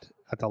not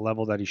at the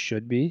level that he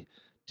should be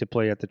to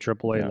play at the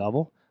AAA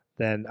level,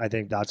 then I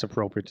think that's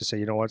appropriate to say,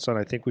 you know what, son,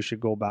 I think we should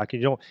go back.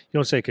 And you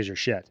don't say because you're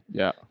shit.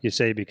 Yeah. You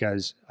say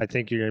because I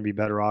think you're going to be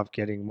better off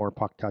getting more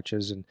puck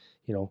touches and,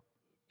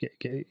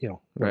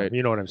 right.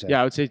 You know what I'm saying?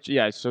 Yeah, I would say,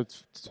 so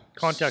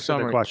context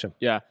of the question.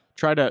 Yeah.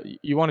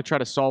 You want to try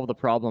to solve the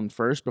problem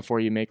first before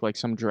you make like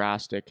some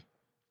drastic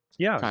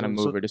kind of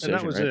move or decision.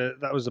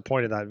 And that was the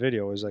point of that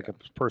video, is like a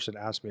person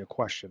asked me a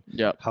question.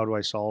 Yeah. How do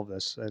I solve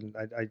this? And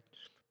I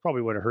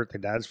probably would have hurt the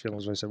dad's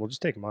feelings when I said, well,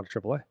 just take him out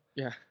of AAA.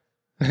 Yeah.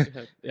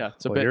 Yeah,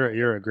 it's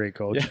you're a great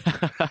coach.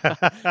 Yeah.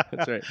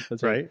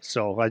 That's right.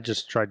 So I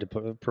just tried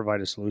to provide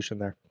a solution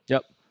there.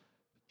 Yep.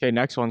 Okay,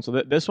 next one.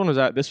 So this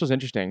was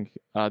interesting.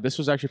 This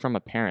was actually from a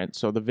parent.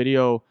 So the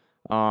video,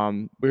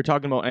 we were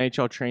talking about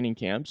NHL training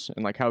camps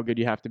and like how good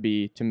you have to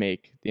be to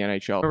make the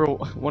NHL.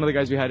 Remember, one of the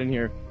guys we had in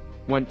here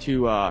went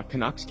to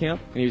Canucks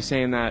camp, and he was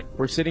saying that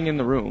we're sitting in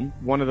the room.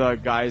 One of the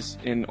guys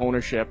in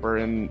ownership or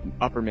in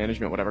upper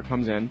management, whatever,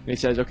 comes in and he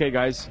says, "Okay,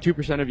 guys,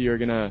 2% of you are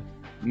gonna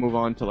move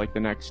on to like the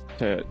next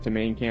to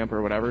main camp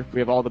or whatever. We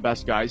have all the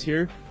best guys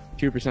here.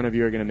 2% of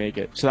you are gonna make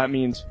it." So that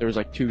means there was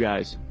like 2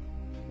 guys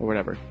or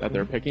whatever that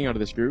they're picking out of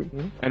this group,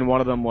 and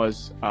one of them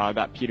was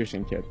that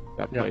Peterson kid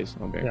that plays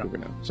on Vancouver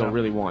now. So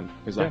really one,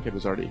 because that kid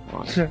was already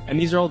on. And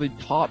these are all the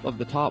top of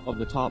the top of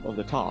the top of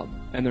the top,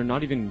 and they're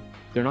not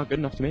good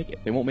enough to make it.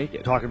 They won't make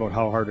it. Talking about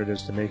how hard it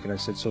is to make it, I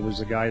said, so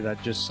there's a guy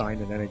that just signed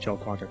an NHL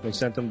contract. They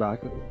sent him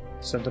back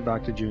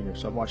to junior.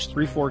 So I've watched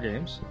 3-4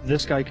 games.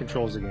 This guy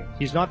controls the game.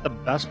 He's not the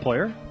best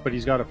player, but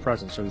he's got a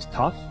presence. So he's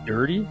tough,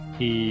 dirty,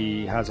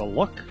 he has a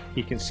look,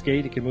 he can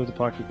skate, he can move the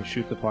puck, he can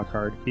shoot the puck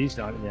hard. He's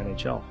not in the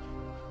NHL.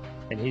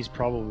 And he's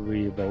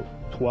probably about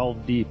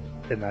 12 deep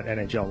in that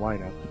NHL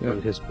lineup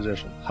for his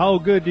position. How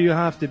good do you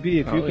have to be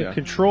if you can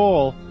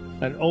control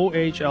an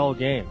OHL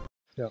game?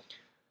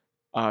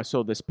 Yeah.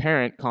 So this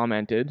parent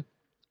commented,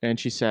 and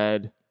she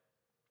said,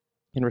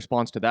 in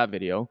response to that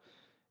video,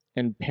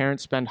 and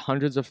parents spend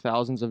hundreds of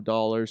thousands of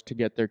dollars to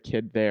get their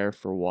kid there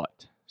for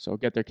what? So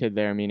get their kid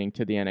there, meaning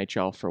to the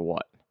NHL for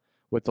what?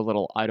 With the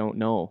little I don't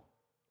know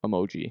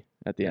emoji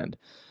at the end.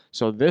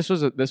 So this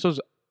was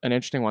an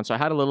interesting one. So I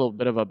had a little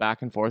bit of a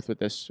back and forth with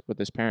this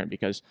parent,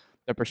 because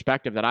the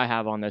perspective that I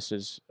have on this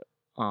is,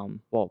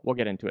 well, we'll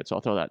get into it. So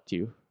I'll throw that to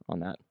you on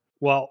that.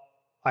 Well,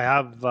 I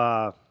have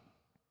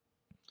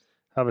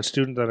a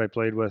student that I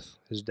played with.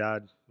 His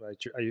dad,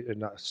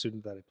 not a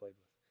student that I played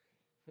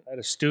with. I had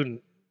a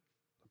student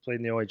who played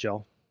in the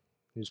OHL.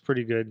 He was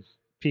pretty good.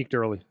 Peaked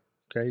early.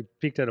 Okay,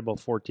 peaked at about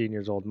 14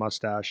 years old.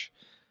 Mustache,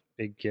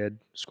 big kid,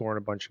 scoring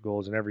a bunch of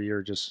goals, and every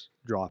year just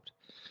dropped.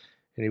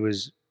 And he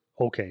was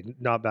okay,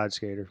 not bad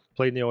skater.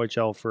 Played in the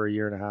OHL for a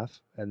year and a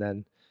half, and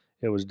then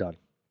it was done.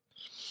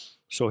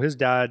 So his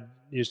dad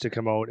used to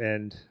come out,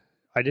 and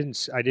I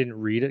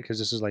didn't read it because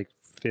this is like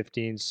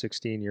 15,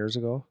 16 years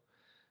ago.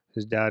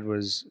 His dad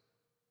was,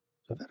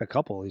 I've had a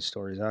couple of these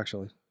stories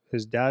actually.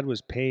 His dad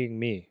was paying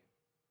me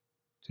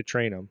to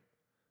train him,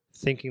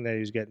 thinking that he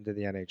was getting to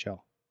the NHL.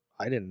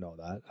 I didn't know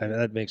that.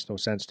 That makes no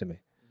sense to me.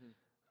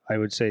 I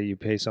would say you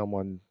pay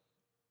someone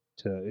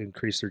to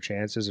increase their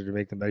chances or to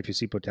make them better. If you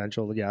see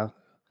potential, yeah,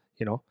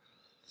 you know.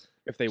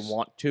 If they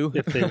want to.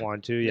 If they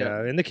want to,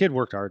 yeah. Yeah. And the kid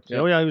worked hard. Yeah.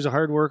 Oh, yeah, he was a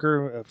hard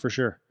worker for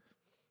sure.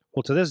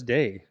 Well, to this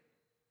day,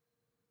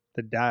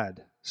 the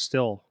dad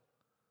still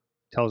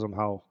tells him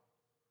how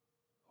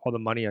all the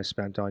money I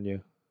spent on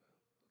you,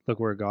 look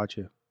where it got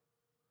you.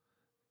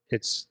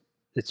 It's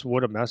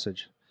what a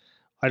message.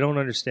 I don't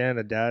understand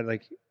a dad.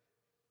 Like,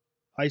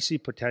 I see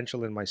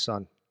potential in my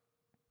son.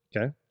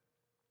 Okay.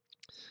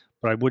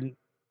 But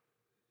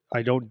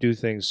I don't do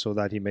things so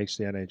that he makes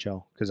the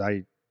NHL, because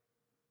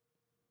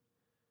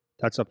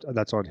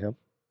that's on him.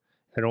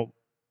 I don't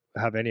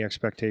have any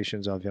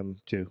expectations of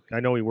him to. I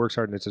know he works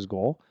hard and it's his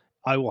goal.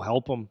 I will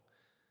help him,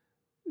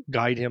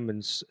 guide him in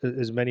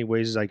as many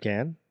ways as I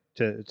can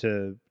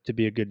to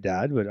be a good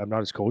dad, but I'm not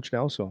his coach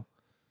now. So,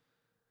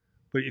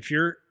 but if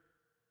you're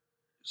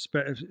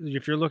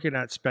looking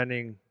at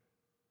spending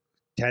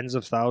tens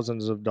of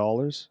thousands of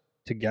dollars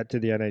to get to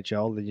the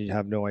NHL, then you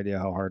have no idea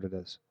how hard it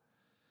is.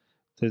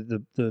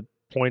 The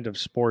point of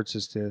sports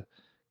is to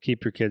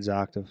keep your kids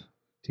active,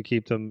 to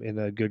keep them in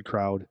a good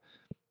crowd,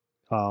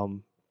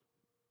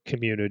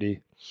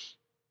 community,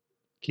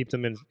 keep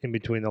them in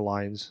between the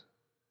lines,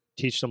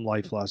 teach them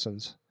life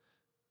lessons,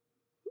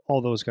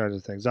 all those kinds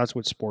of things. That's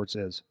what sports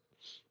is.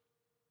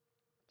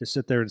 To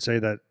sit there and say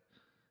that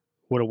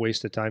what a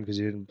waste of time because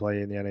you didn't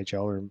play in the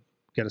NHL or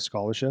get a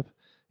scholarship,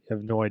 you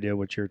have no idea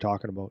what you're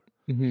talking about.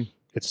 Mm-hmm.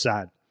 It's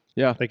sad.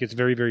 Yeah. Like, it's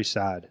very, very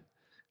sad.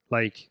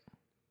 Like,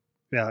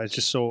 yeah, it's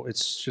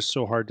just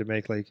so hard to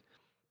make. Like,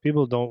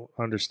 people don't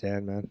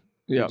understand, man.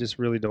 Yeah. They just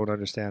really don't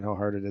understand how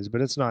hard it is. But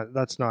that's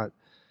not.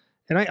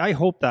 And I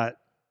hope the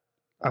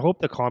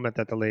comment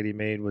that the lady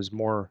made was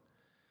more,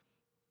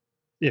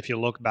 if you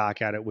look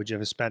back at it, would you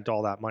have spent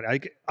all that money?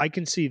 I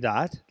can see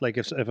that. Like,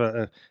 if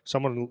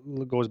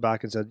someone goes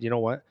back and said, you know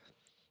what,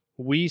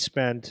 we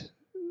spent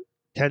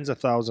tens of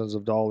thousands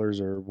of dollars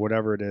or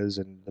whatever it is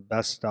and the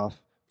best stuff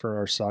for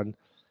our son,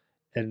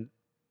 and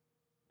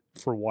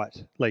for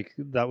what? Like,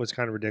 that was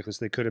kind of ridiculous.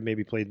 They could have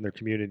maybe played in their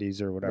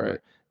communities or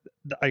whatever.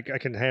 Right. I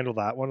can handle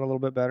that one a little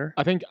bit better.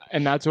 I think,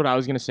 and that's what I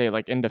was going to say,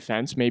 like, in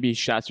defense, maybe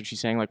that's what she's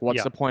saying. Like,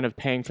 what's the point of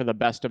paying for the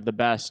best of the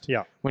best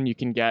when you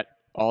can get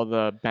all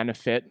the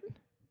benefit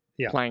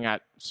playing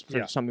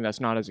for something that's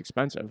not as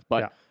expensive?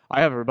 But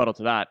I have a rebuttal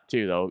to that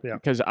too, though,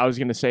 because I was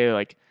going to say,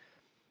 like,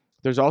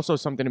 there's also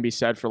something to be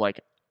said for,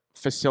 like,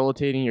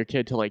 facilitating your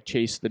kid to, like,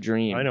 chase the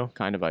dream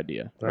kind of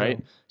idea,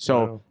 right?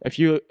 So if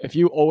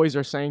you always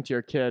are saying to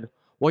your kid,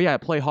 well, yeah,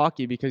 play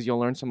hockey because you'll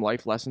learn some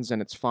life lessons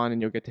and it's fun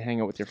and you'll get to hang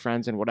out with your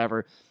friends and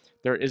whatever,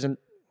 there isn't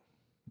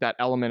that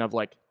element of,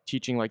 like,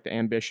 teaching, like, the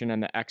ambition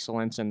and the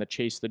excellence and the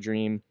chase the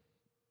dream,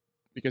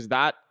 because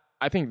that,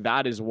 I think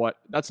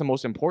that's the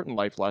most important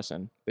life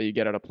lesson that you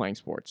get out of playing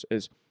sports,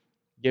 is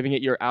giving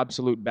it your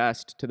absolute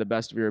best to the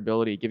best of your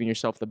ability, giving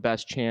yourself the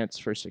best chance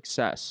for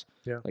success.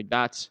 Yeah. Like,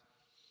 that's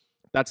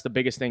the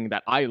biggest thing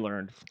that I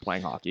learned from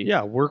playing hockey.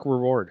 Yeah, work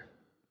reward.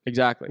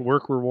 Exactly.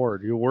 Work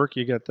reward. You work,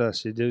 you get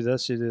this. You do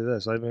this, you do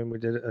this. I mean,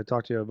 I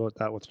talked to you about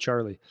that with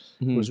Charlie.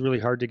 Mm-hmm. It was really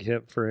hard to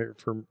get for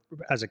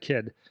as a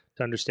kid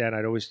to understand.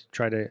 I'd always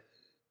try to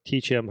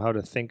teach him how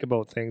to think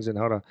about things and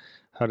how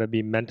to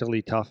be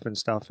mentally tough and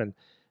stuff. And,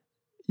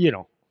 you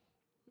know,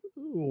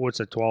 what's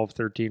a 12,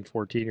 13,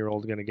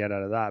 14-year-old going to get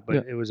out of that?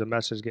 But it was a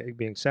message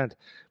being sent.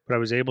 But I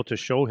was able to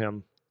show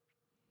him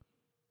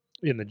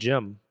in the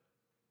gym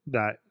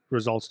that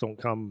results don't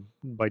come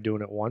by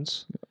doing it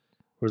once.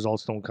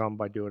 Results don't come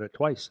by doing it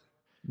twice.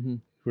 Mm-hmm.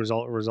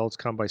 Results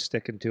come by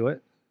sticking to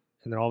it.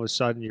 And then all of a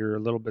sudden you're a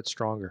little bit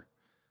stronger.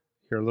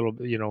 You're a little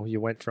bit,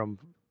 you went from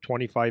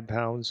 25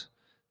 pounds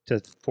to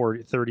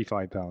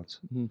 35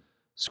 pounds. Mm-hmm.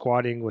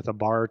 Squatting with a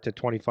bar to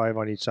 25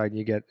 on each side, and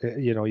you get,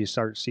 you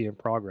start seeing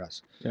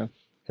progress. Yeah.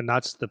 And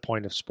that's the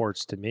point of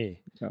sports to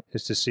me,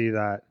 is to see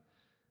that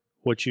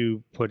what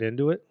you put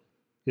into it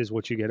is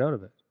what you get out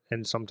of it.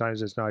 And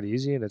sometimes it's not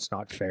easy and it's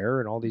not fair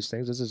and all these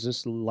things. This is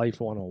just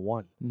life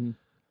 101. Mm-hmm.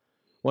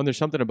 Well, there's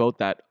something about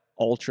that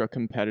ultra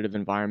competitive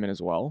environment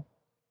as well,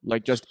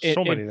 Like just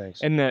so many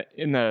things. in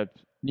the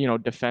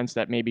defense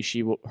that maybe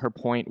her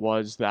point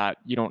was that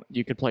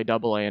you could play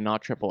AA and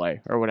not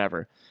AAA or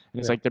whatever. And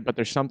it's like, but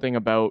there's something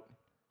about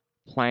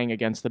playing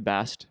against the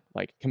best,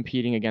 like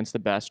competing against the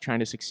best, trying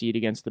to succeed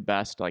against the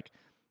best. Like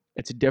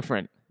it's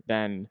different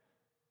than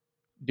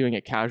doing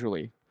it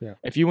casually. Yeah.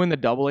 If you win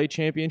the AA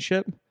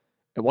championship,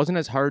 it wasn't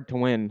as hard to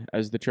win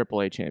as the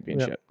AAA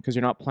championship because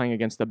you're not playing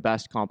against the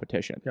best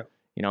competition.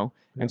 Yeah.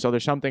 And so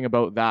there's something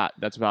about that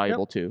that's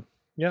valuable too.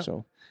 Yeah.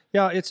 So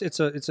yeah, it's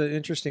an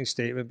interesting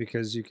statement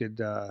because you could,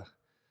 I've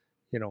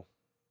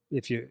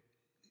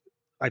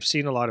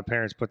seen a lot of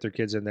parents put their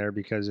kids in there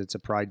because it's a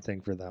pride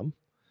thing for them.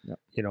 Yeah.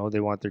 They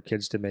want their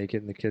kids to make it,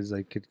 and the kids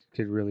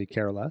could really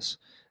care less.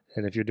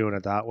 And if you're doing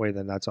it that way,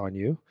 then that's on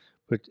you.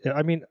 But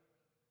I mean,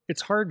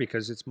 it's hard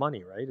because it's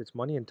money, right? It's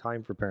money and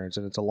time for parents,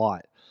 and it's a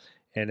lot.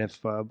 And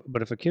if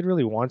a kid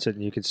really wants it,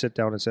 and you could sit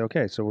down and say,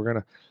 okay, so we're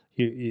gonna,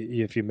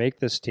 if you make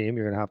this team,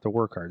 you're gonna have to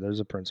work hard. There's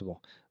a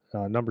principle.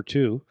 Number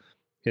two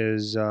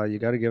is you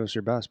got to give us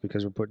your best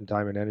because we're putting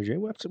time and energy.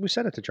 We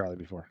said it to Charlie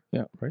before.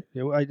 Yeah. Right.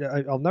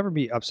 I'll never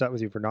be upset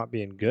with you for not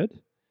being good,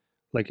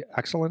 like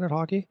excellent at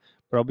hockey,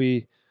 but I'll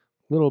be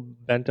a little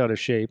bent out of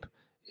shape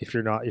if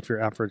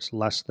your effort's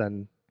less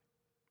than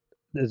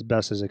as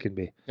best as it can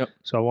be. Yep.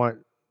 So I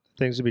want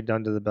things to be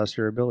done to the best of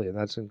your ability, and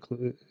that's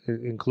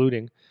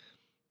including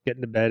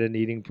getting to bed and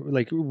eating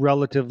like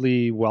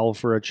relatively well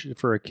for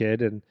a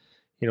kid, and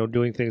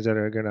doing things that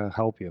are going to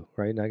help you,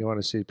 right? And I want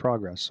to see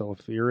progress. So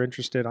if you're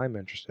interested, I'm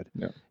interested.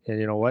 Yeah. And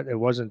you know what?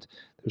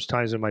 There's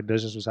times when my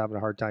business was having a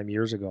hard time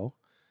years ago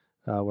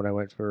when I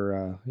went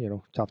for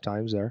tough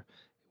times there,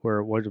 where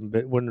it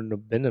wouldn't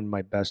have been in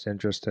my best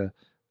interest to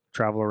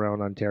travel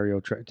around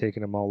Ontario,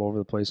 taking them all over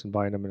the place and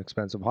buying them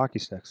expensive hockey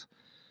sticks.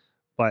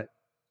 But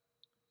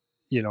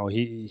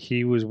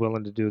he was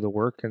willing to do the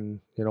work,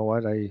 and you know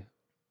what?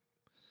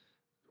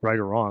 Right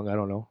or wrong, I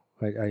don't know.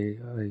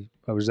 I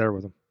was there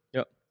with him.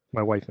 Yep.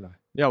 My wife and I.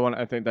 Yeah, well,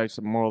 I think that's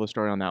the moral of the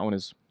story on that one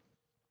is,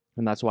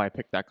 and that's why I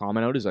picked that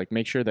comment out, is like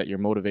make sure that your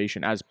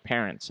motivation as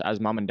parents,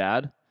 as mom and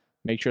dad,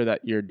 make sure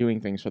that you're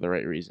doing things for the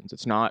right reasons.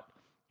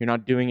 You're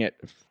not doing it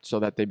so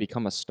that they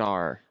become a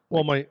star.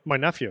 Well, my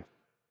nephew,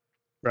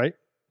 right?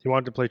 He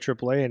wanted to play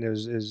AAA, and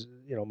his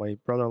my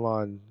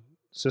brother-in-law and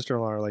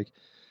sister-in-law are like,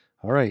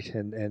 all right,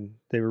 and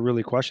they were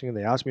really questioning.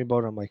 They asked me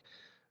about it. I'm like,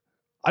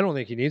 I don't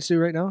think he needs to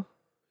right now.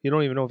 You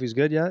don't even know if he's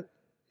good yet.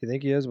 You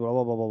think he is? Blah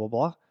blah blah blah blah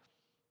blah.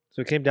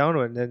 So it came down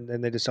to it,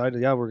 and they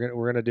decided, yeah, we're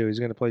gonna do. He's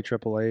gonna play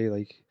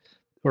AAA,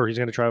 or he's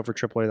gonna try out for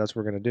AAA. That's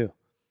what we're gonna do.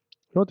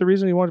 You know what the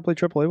reason he wanted to play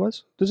AAA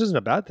was? This isn't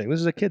a bad thing.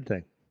 This is a kid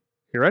thing.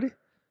 You ready?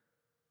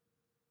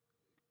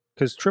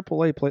 Because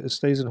AAA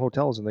stays in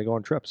hotels and they go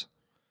on trips.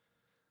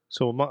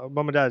 So mom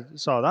and dad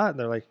saw that, and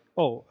they're like,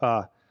 oh,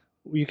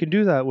 you can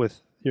do that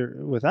with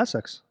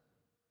Essex.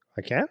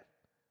 I can.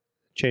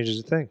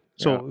 Changes the thing.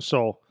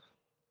 So.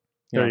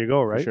 There you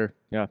go, right? For sure.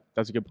 Yeah,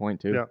 that's a good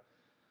point too. Yeah.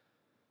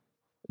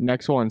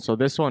 Next one. So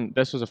this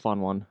was a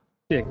fun one.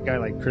 Yeah, a guy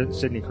like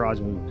Sidney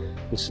Crosby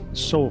was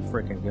so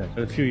freaking good.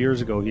 A few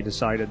years ago, he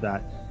decided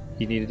that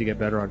he needed to get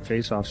better on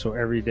face-off. So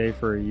every day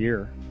for a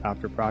year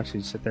after practice,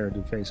 he'd sit there and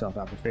do face-off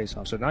after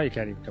face-off. So now you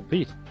can't even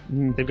compete.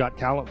 Mm-hmm. They've got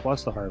talent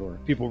plus the hard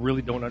work. People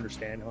really don't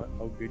understand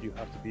how good you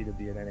have to be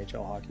an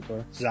NHL hockey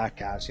player. Zach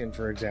Kassian,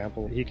 for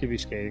example, he could be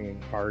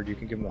skating hard. You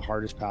can give him the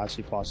hardest pass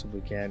he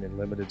possibly can in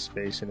limited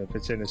space. And if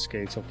it's in his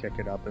skates, he'll kick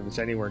it up. If it's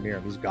anywhere near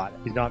him, he's got it.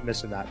 He's not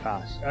missing that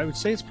pass. I would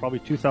say it's probably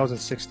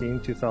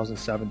 2016,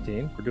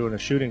 2017. We're doing a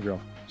shooting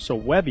drill. So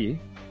Webby,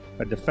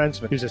 a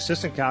defenseman, he's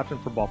assistant captain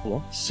for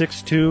Buffalo,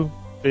 6'2",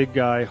 big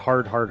guy,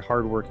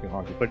 hard-working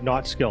hockey, but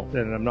not skilled.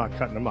 And I'm not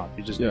cutting him up.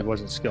 He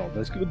wasn't skilled.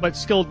 But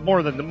skilled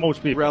more than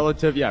most people.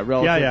 Relative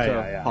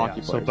to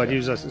hockey players. So, but he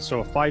was a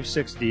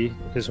 5'6" D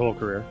his whole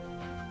career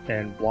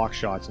and block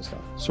shots and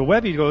stuff. So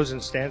Webby goes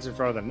and stands in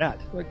front of the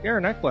net. Like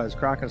Aaron Ekblad is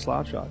cracking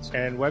slap shots.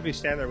 And Webby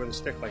stand there with a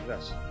stick like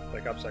this,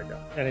 like upside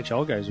down.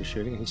 NHL guys are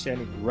shooting, and he's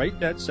standing right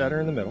dead center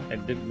in the middle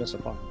and didn't miss a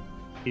puck.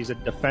 He's a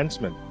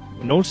defenseman.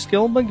 No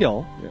skill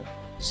McGill. Yeah.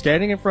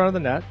 Standing in front of the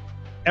net.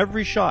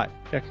 Every shot.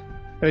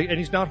 And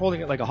he's not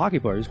holding it like a hockey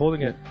player. He's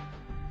holding it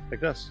like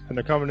this. And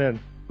they're coming in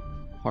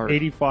hard.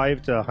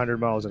 85 to 100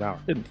 miles an hour.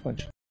 Didn't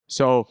flinch.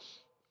 So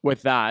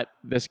with that,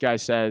 this guy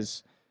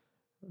says,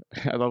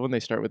 I love when they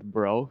start with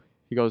bro.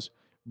 He goes,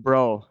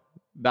 bro,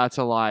 that's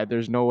a lie.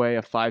 There's no way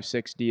a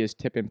 5'6" D is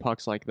tipping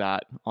pucks like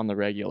that on the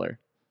regular,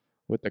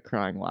 with the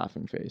crying,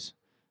 laughing face.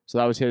 So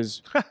that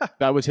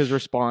was his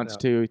response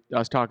to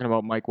us talking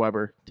about Mike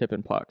Weber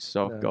tipping pucks.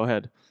 So go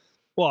ahead.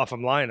 Well, if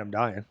I'm lying, I'm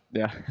dying.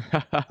 Yeah.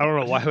 I don't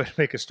know why I would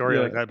make a story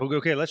like that. But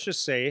okay, let's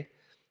just say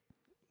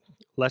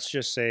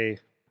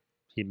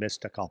he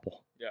missed a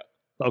couple. Yeah.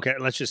 Okay,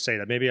 let's just say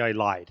that. Maybe I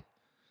lied.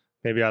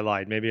 Maybe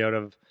out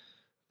of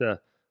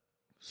the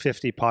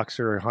 50 pucks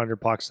or 100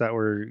 pucks that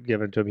were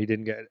given to him, he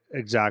didn't get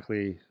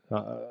exactly.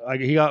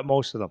 He got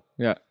most of them.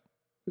 Yeah.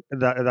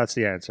 That's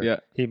the answer. Yeah.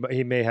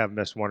 He may have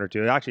missed one or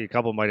two. Actually, a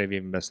couple might have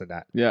even missed the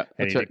net. Yeah.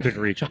 And he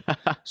couldn't reach him.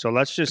 So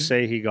let's just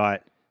say he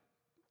got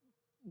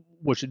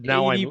which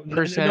now I'm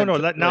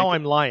 80%, now like-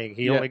 I'm lying.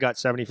 He Yeah. only got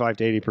 75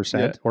 to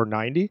 80% or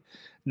 90.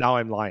 Now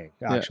I'm lying,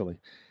 actually.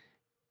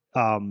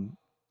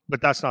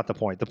 But that's not the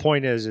point. The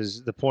point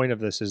is the point of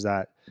this is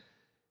that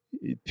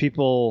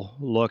people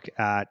look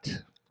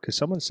at, because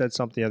someone said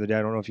something the other day.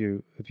 I don't know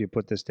if you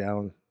put this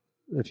down,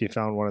 if you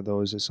found one of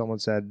those. Is someone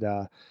said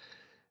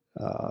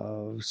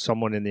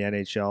someone in the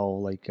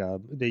NHL, like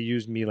they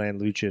used Milan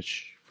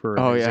Lucic for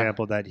an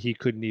example, that he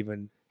couldn't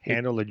even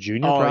handle a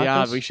junior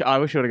practice. Yeah, I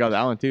wish we would have got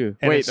that one too.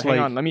 And Wait, it's hang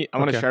like- on. I want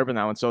to okay. sharpen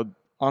that one. So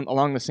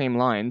along the same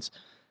lines,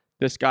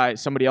 this guy,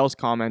 somebody else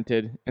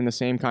commented in the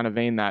same kind of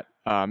vein that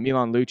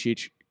Milan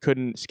Lucic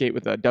couldn't skate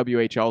with a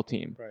WHL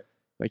team. Right.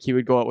 Like he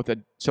would go out with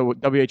so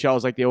WHL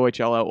is like the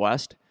OHL out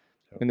west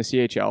in the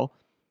CHL.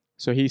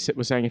 So he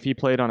was saying if he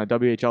played on a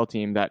WHL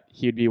team that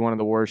he'd be one of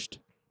the worst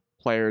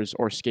players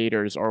or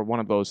skaters or one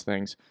of those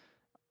things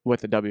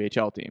with the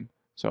WHL team.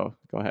 So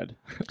go ahead.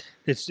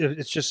 It's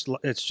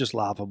just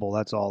laughable.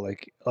 That's all.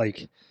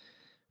 Like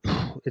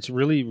it's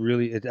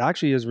really it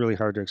actually is really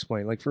hard to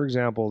explain. Like for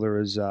example, there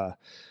was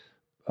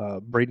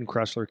Braden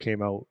Kressler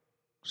came out,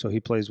 so he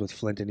plays with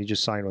Flint and he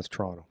just signed with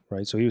Toronto,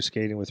 right? So he was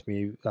skating with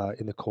me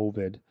in the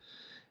COVID,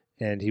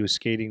 and he was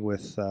skating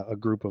with a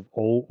group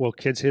of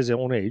kids his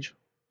own age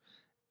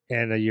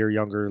and a year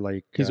younger.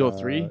 Like He's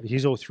 03?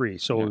 He's 03.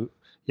 So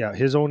yeah,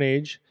 his own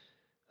age,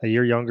 a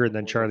year younger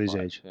than Charlie's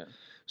age. Yeah.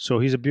 So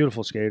he's a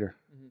beautiful skater,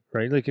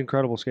 right? Like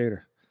incredible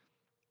skater.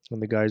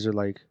 And the guys are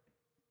like,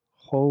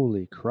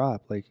 holy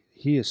crap, like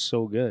he is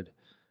so good.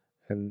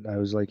 And I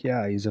was like,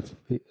 yeah,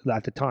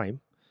 at the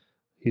time,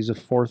 he's a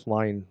fourth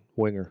line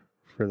winger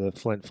for the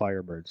Flint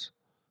Firebirds.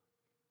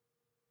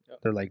 Yep.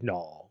 They're like,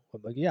 no.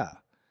 I'm like, yeah.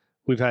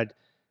 We've had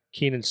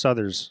Keenan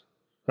Suthers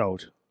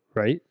out,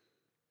 right?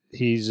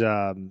 He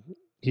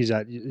plays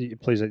at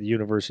the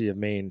University of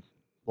Maine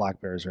Black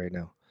Bears right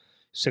now.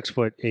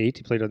 6'8".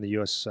 He played on the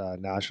U.S.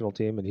 national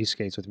team, and he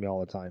skates with me all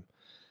the time.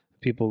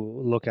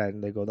 People look at it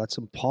and they go, "That's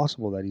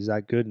impossible that he's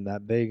that good and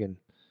that big." And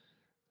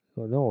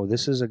no,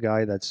 this is a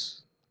guy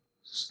that's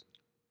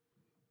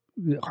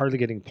hardly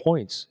getting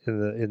points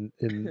in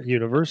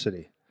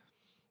university.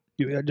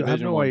 You have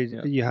no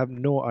idea. You have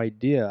no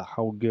idea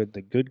how good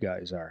the good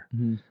guys are.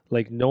 Mm-hmm.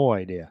 Like no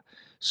idea.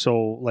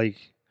 So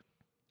like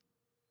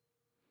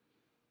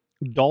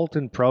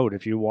Dalton Prout,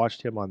 if you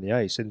watched him on the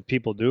ice, and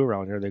people do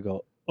around here, they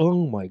go,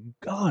 "Oh my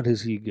God,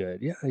 is he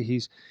good?" Yeah,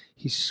 he's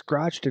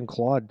scratched and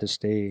clawed to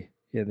stay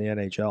in the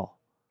NHL.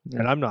 Yeah.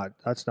 And I'm not.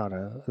 That's not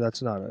a.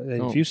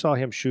 No. If you saw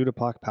him shoot a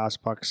puck, pass a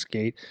puck,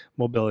 skate,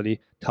 mobility,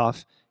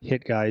 tough,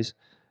 hit guys,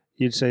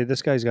 you'd say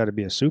this guy's got to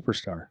be a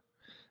superstar.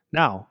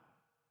 Now,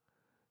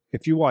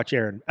 if you watch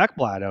Aaron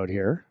Ekblad out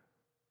here,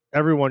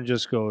 everyone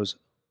just goes,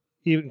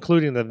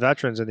 including the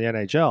veterans in the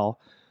NHL,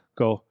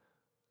 go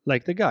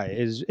like the guy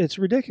is. It's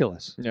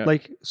ridiculous. Yeah.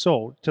 Like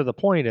so. To the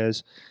point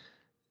is,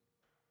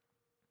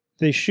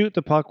 they shoot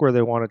the puck where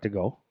they want it to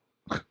go.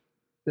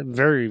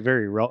 Very,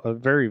 very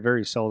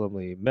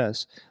seldomly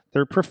miss.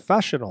 They're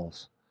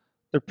professionals.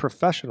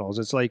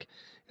 It's like,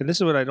 and this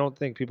is what I don't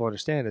think people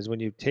understand, is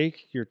when you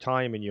take your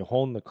time and you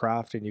hone the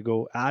craft and you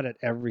go at it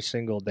every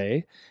single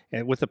day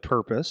and with a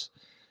purpose,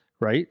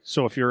 right?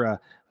 So if you're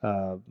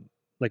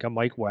like a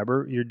Mike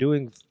Weber, you're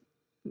doing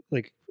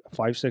like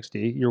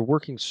 560, you're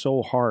working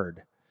so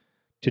hard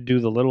to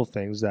do the little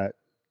things that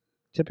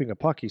tipping a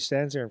puck, he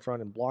stands there in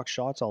front and blocks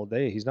shots all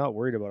day. He's not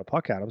worried about a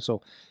puck at him.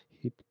 So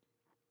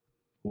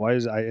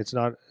it's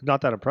not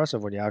that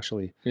impressive when you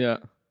actually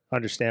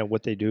understand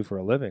what they do for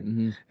a living.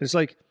 Mm-hmm. It's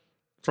like,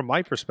 from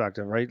my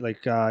perspective, right?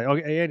 Like,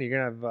 okay, Andy, you're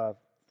going to have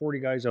 40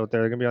 guys out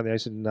there. They're going to be on the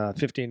ice in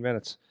 15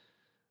 minutes.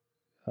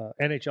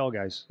 NHL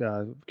guys,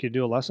 can you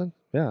do a lesson?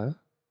 Yeah.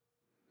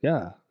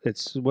 Yeah.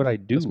 It's what I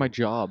do. It's my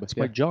job. It's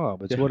my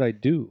job. It's what I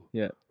do.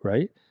 Yeah.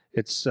 Right?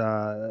 It's,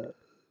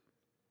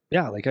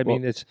 like, I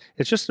mean, it's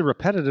just the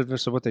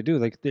repetitiveness of what they do.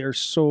 Like, they're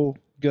so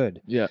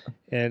good. Yeah.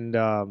 And,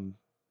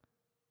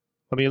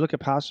 I mean, you look at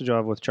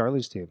Passagov with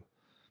Charlie's team,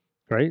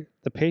 right?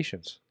 The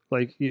patience.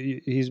 Like,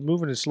 he's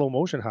moving in slow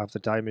motion half the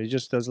time, and he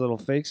just does little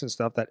fakes and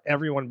stuff that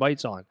everyone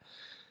bites on.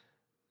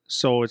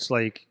 So it's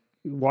like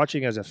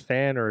watching as a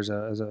fan or as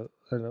a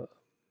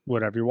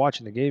whatever, you're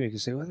watching the game, you can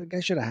say, well, the guy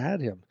should have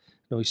had him.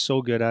 No, he's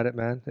so good at it,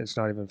 man. It's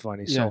not even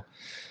funny. Yeah.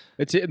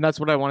 So and that's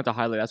what I wanted to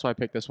highlight. That's why I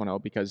picked this one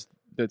out, because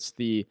that's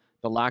the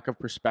lack of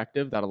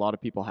perspective that a lot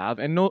of people have.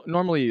 And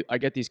normally I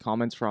get these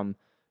comments from,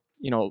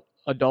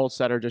 adults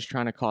that are just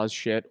trying to cause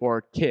shit,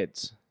 or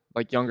kids,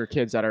 like younger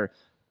kids that are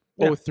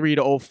 03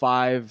 to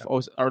 05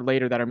 or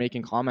later that are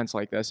making comments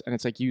like this. And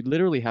it's like, you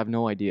literally have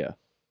no idea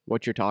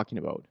what you're talking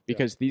about,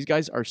 because these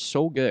guys are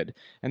so good.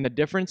 And the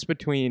difference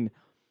between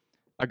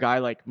a guy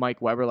like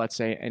Mike Weber, let's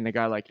say, and a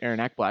guy like Aaron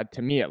Ekblad,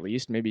 to me at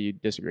least, maybe you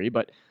disagree,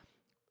 but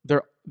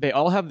they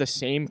all have the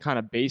same kind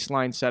of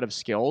baseline set of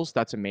skills.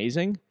 That's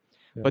amazing.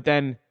 Yeah. But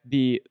then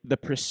the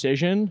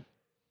precision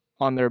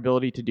on their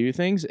ability to do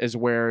things is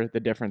where the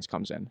difference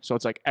comes in. So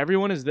it's like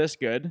everyone is this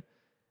good,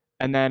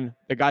 and then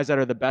the guys that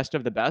are the best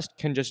of the best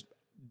can just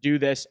do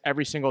this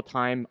every single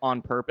time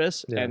on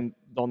purpose, and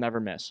they'll never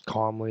miss.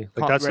 Calmly.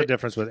 Like that's the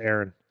difference with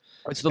Aaron.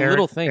 It's the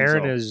little things.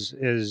 Aaron though.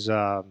 is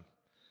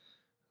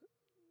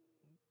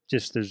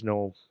just there's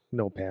no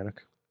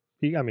panic.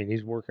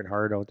 He's working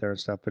hard out there and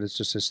stuff, but it's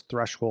just his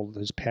threshold,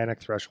 his panic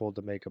threshold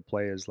to make a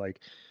play is like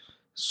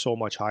so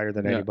much higher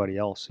than anybody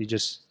else. He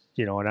just,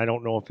 and I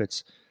don't know if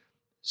it's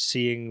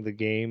seeing the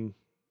game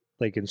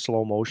like in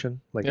slow motion,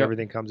 like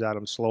everything comes at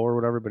him slow or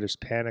whatever, but his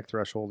panic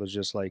threshold is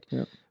just like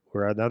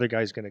where another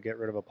guy's going to get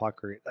rid of a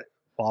puck or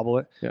bobble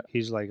it. Yeah.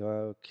 He's like,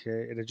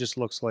 okay. And it just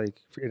looks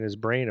like in his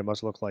brain, it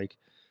must look like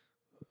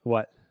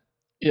what?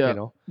 Yeah.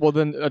 Well,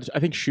 then I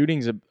think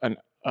shooting's an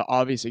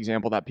obvious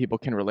example that people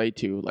can relate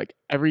to. Like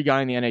every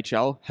guy in the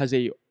NHL has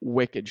a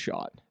wicked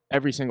shot.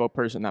 Every single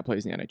person that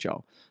plays in the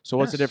NHL. So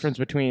what's the difference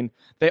between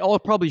they all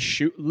probably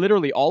shoot?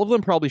 Literally, all of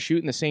them probably shoot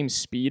in the same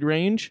speed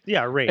range.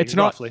 Yeah, range. It's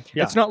not. Roughly.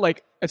 Yeah. It's not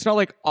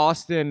like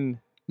Austin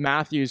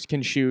Matthews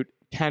can shoot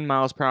 10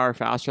 miles per hour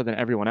faster than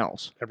everyone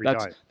else.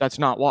 That's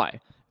not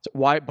why.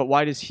 Why? But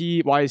why does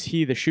he? Why is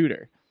he the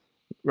shooter?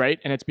 Right,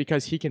 and it's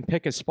because he can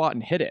pick a spot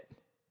and hit it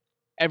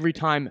every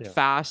time,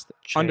 fast,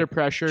 under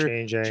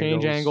pressure,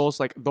 change angles,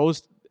 like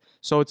those.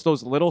 So it's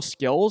those little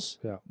skills,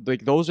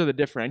 like those are the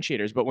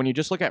differentiators. But when you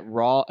just look at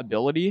raw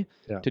ability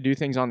to do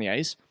things on the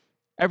ice,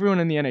 everyone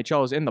in the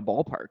NHL is in the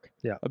ballpark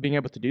of being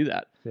able to do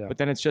that. Yeah. But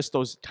then it's just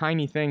those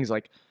tiny things,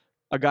 like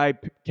a guy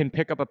can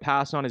pick up a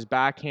pass on his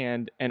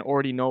backhand and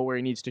already know where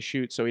he needs to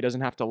shoot, so he doesn't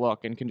have to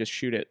look and can just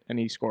shoot it and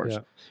he scores.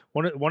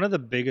 Yeah. One of the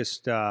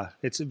biggest,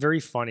 it's very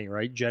funny,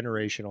 right?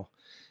 Generational,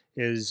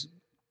 is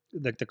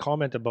like the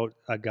comment about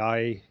a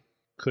guy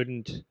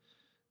couldn't.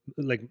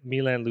 Like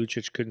Milan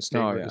Lucic couldn't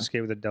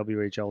skate with the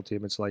WHL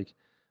team. It's like,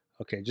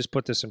 okay, just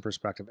put this in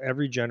perspective.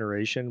 Every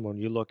generation, when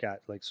you look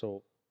at I'm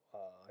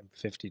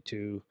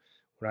 52.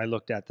 When I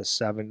looked at the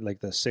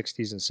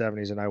 60s and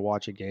 70s, and I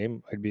watch a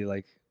game, I'd be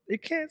like, they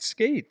can't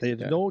skate. They have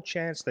no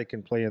chance they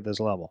can play at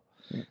this level.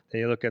 Yeah.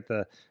 Then you look at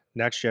the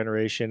next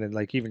generation, and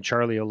like even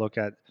Charlie will look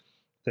at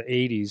the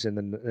 80s and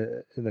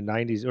then in the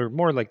 90s, or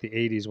more like the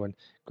 80s, when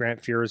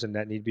Grant Fuhr's in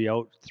net and he'd be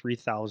out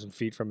 3,000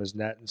 feet from his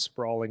net and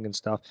sprawling and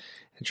stuff.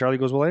 And Charlie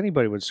goes, well,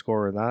 anybody would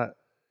score in that.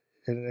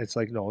 And it's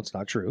like, no, it's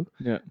not true.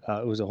 Yeah.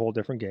 It was a whole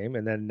different game.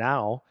 And then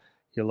now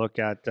you look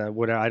at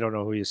what I don't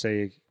know who you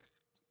say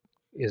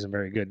isn't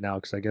very good now,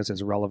 because I guess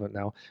it's relevant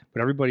now.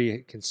 But everybody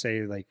can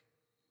say, like,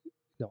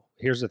 no,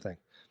 here's the thing.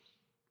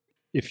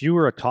 If you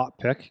were a top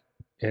pick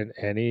in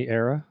any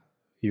era,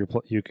 you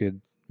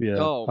could... Yeah,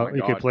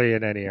 you could play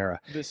in any era.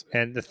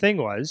 And the thing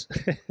was,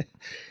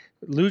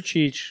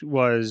 Lucic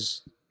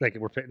was like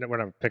we're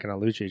not picking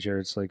on Lucic here.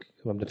 It's like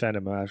I'm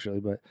defending him actually,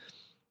 but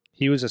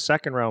he was a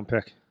second round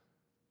pick.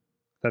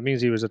 That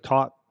means he was a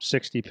top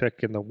 60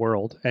 pick in the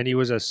world, and he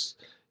was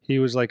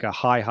like a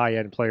high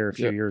end player a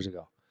few years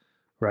ago,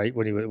 right?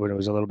 When it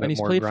was a little bit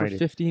more grindy. And he's played for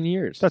 15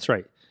 years. That's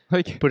right.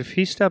 But if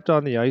he stepped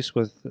on the ice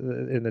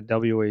in the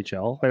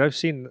WHL, like I've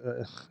seen,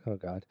 oh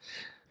God.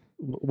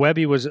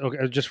 Webby was,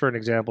 just for an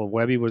example,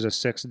 Webby was a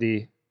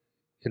 6D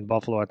in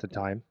Buffalo at the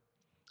time,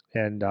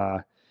 and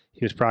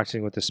he was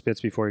practicing with the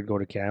Spits before he'd go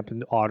to camp,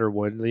 and Otter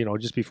would,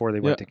 just before they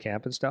went to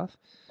camp and stuff.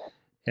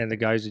 And the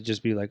guys would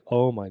just be like,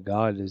 "Oh my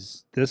God,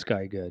 is this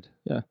guy good?"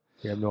 Yeah,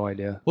 you have no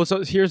idea. Well, so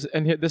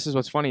this is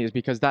what's funny, is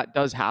because that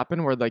does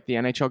happen where like the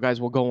NHL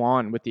guys will go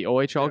on with the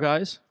OHL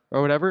guys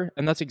or whatever,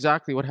 and that's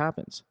exactly what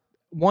happens.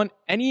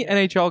 Any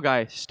NHL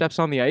guy steps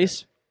on the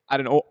ice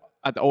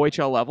at the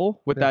OHL level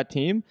with that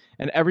team,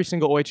 and every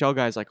single OHL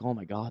guy is like, oh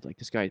my God, like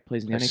this guy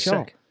plays in the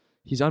NHL. Sick.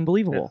 He's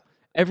unbelievable.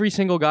 Yeah. Every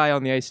single guy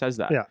on the ice says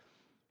that. Yeah.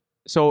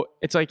 So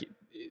it's like,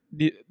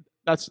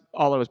 that's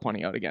all I was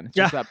pointing out again.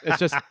 It's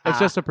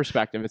just a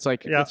perspective. It's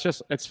like,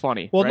 it's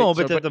funny. Well, right? no,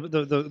 but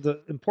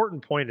the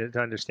important point to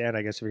understand,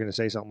 I guess, if you're going to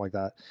say something like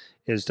that,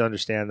 is to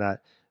understand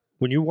that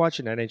when you watch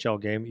an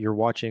NHL game, you're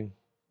watching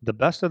the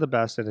best of the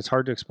best, and it's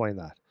hard to explain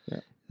that. Yeah.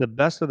 The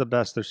best of the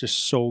best, they're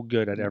just so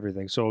good at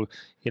everything. So,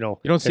 you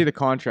don't see the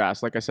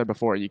contrast. Like I said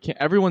before, you can't.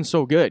 Everyone's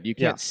so good, you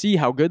can't see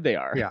how good they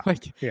are.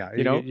 Yeah,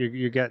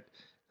 you get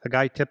a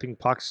guy tipping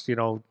pucks, 10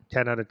 out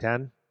of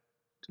 10,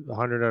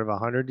 100 out of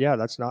 100. Yeah,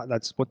 that's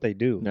what they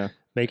do. Yeah.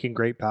 Making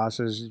great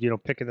passes,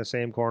 picking the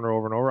same corner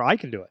over and over. I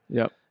can do it.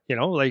 Yep.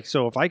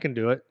 So if I can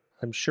do it,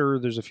 I'm sure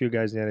there's a few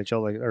guys in the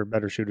NHL are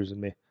better shooters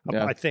than me.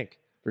 Yeah, I think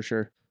for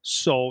sure.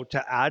 So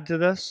to add to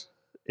this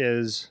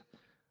is,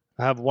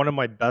 I have one of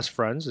my best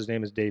friends. His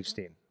name is Dave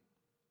Steen.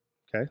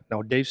 Okay.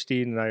 Now, Dave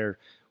Steen and I are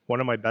one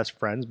of my best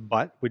friends,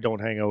 but we don't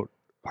hang out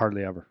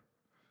hardly ever.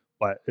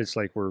 But it's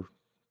like we're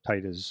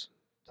tight as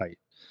tight.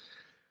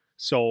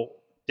 So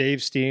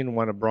Dave Steen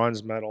won a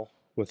bronze medal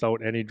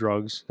without any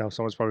drugs. Now,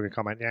 someone's probably going to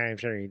comment, yeah, I'm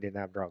sure he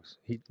didn't have drugs.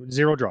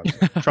 Zero drugs.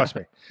 Trust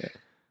me. Yeah.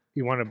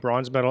 He won a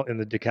bronze medal in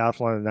the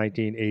decathlon in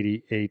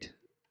 1988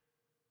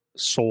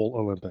 Seoul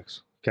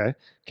Olympics. Okay.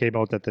 Came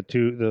out that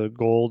the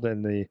gold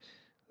and the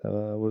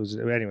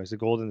the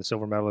gold and the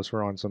silver medalists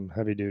were on some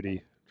heavy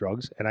duty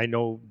drugs, and I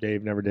know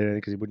Dave never did anything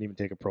because he wouldn't even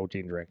take a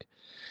protein drink.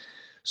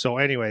 So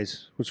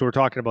anyways, so we're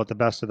talking about the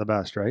best of the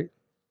best, right?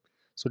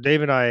 So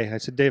Dave and I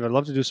said, Dave, I'd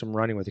love to do some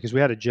running with you, because we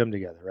had a gym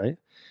together, right?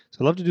 So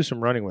I'd love to do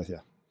some running with you.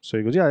 So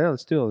he goes, yeah,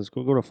 let's do it. Let's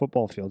go to a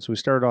football field. So we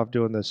started off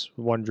doing this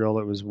one drill.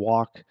 It was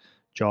walk,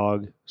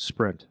 jog,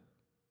 sprint,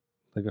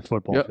 like a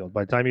football field.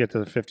 By the time you get to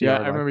the 50-yard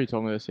line. I remember you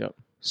told me this. Yep.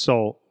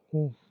 So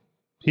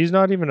he's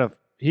not even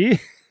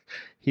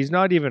he's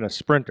not even a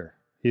sprinter.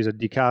 He's a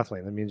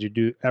decathlete. That means you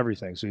do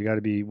everything. So you got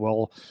to be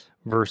well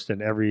versed in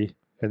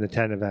the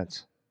 10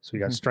 events. So you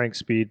got strength,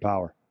 speed,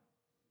 power,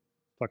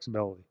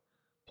 flexibility,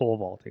 pole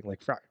vaulting.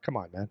 Like, come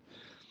on, man.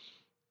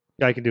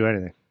 Guy can do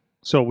anything.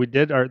 So we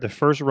did the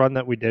first run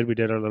that we did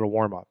our little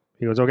warm up.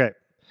 He goes, okay.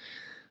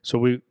 So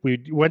we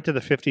went to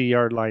the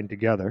 50-yard line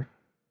together,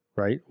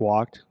 right?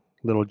 Walked,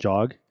 little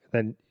jog.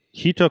 Then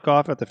he took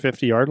off at the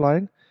 50-yard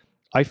line.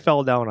 I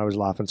fell down. I was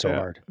laughing so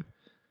hard.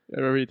 I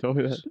remember you told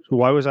me that.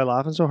 Why was I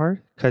laughing so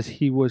hard? Because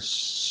he was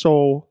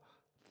so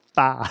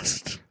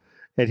fast,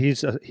 and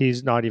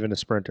he's not even a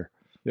sprinter.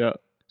 Yeah.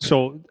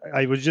 So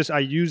I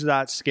use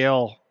that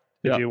scale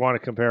if you want to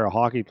compare a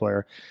hockey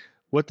player.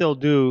 What they'll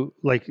do,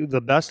 like the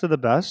best of the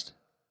best,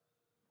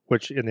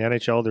 which in the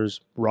NHL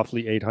there's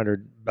roughly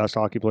 800 best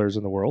hockey players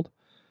in the world.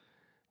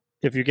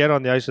 If you get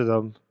on the ice with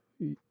them,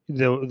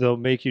 they'll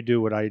make you do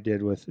what I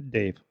did with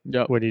Dave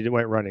when he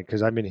went running,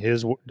 because I'm in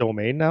his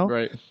domain now.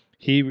 Right.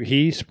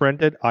 He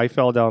sprinted. I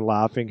fell down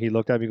laughing. He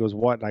looked at me, goes,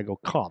 "What?" And I go,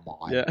 "Come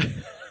on." Yeah.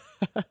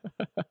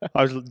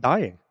 I was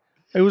dying.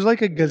 It was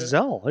like a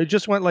gazelle. It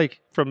just went like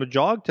from a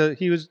jog to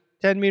he was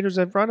 10 meters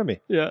in front of me.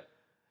 Yeah.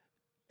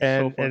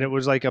 And it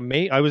was like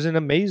I was in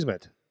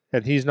amazement.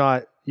 And he's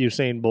not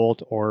Usain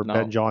Bolt or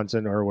Ben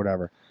Johnson or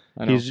whatever.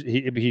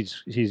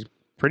 He's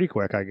pretty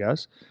quick, I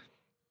guess.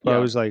 But I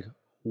was like,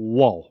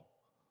 whoa.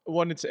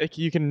 When it's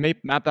you can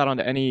map that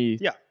onto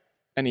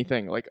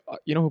anything. Like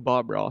you know who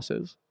Bob Ross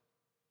is?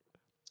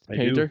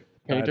 Painter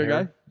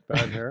guy.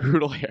 Bad hair.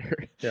 Brutal hair.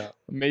 Yeah.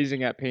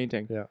 Amazing at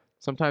painting. Yeah.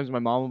 Sometimes my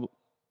mom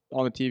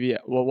on the TV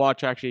will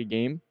watch actually a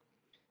game,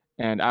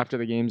 and after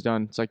the game's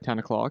done, it's like 10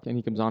 o'clock, and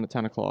he comes on at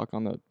 10 o'clock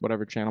on the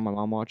whatever channel my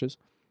mom watches.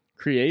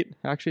 Create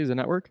actually is a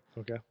network.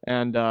 Okay.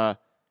 And I'm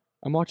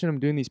watching him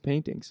doing these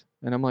paintings,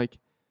 and I'm like,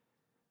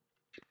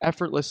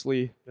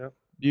 effortlessly,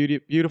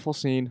 beautiful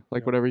scene,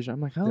 like whatever he's.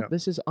 I'm like,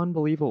 this is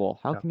unbelievable.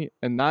 How can you?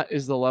 And that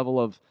is the level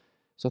of.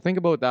 So think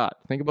about that.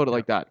 Think about it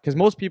like that, because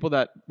most people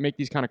that make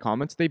these kind of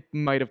comments, they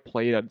might have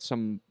played at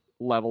some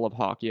level of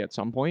hockey at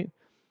some point.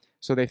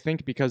 So they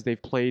think because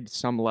they've played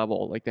some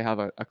level, like they have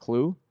a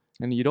clue,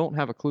 and you don't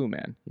have a clue,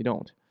 man. You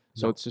don't.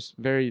 So it's just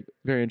very,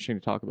 very interesting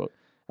to talk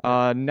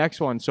about. Next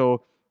one.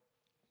 So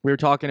we were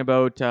talking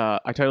about,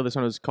 I titled this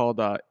one, was called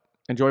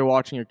Enjoy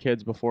Watching Your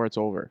Kids Before It's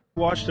Over.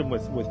 Watched him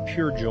with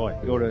pure joy.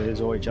 Go to his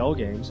OHL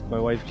games. My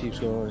wife keeps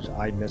going,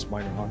 I miss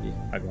minor hockey.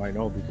 I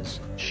know, because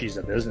she's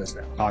a business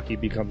now. Hockey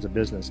becomes a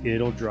business.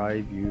 It'll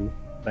drive you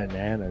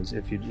bananas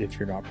if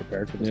you're not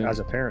prepared for this as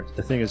a parent.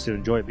 The thing is to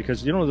enjoy it,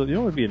 because you know it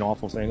would be an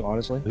awful thing,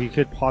 honestly. He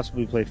could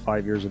possibly play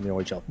 5 years in the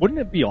OHL. Wouldn't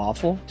it be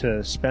awful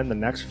to spend the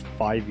next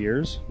 5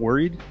 years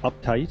worried,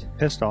 uptight,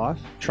 pissed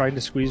off, trying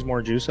to squeeze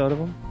more juice out of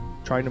him,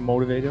 trying to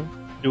motivate him,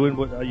 doing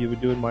what you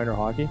would do in minor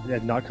hockey,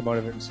 and not come out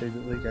of it and say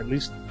that, like, at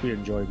least we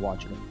enjoyed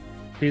watching him.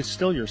 He's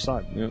still your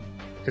son. Yeah.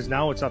 Because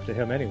now it's up to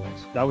him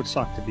anyways. That would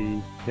suck to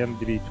be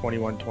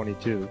 21,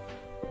 22,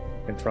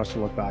 and for us to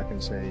look back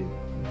and say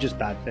just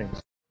bad things.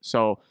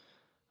 So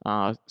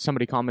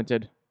somebody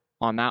commented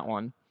on that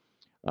one.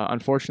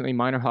 Unfortunately,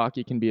 minor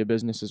hockey can be a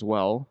business as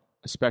well,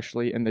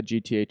 especially in the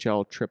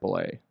GTHL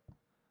AAA.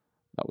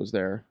 That was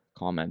their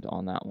comment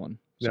on that one.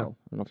 So I don't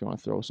know if you want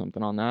to throw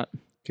something on that.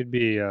 Could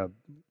be, I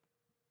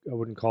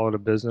wouldn't call it a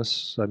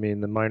business. I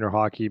mean, the minor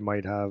hockey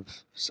might have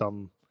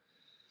some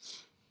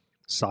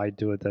side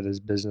to it that is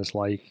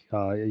business-like.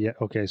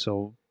 Okay,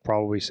 so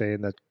probably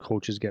saying that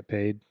coaches get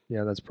paid.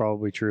 Yeah, that's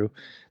probably true.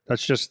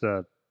 That's just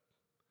I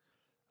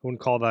wouldn't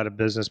call that a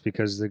business,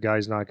 because the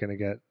guy's not going to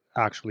get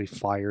actually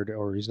fired,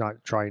 or he's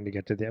not trying to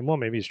get to the end. Well,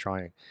 maybe he's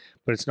trying,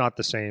 but it's not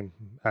the same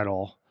at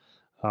all.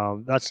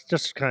 That's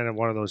just kind of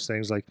one of those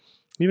things. Like,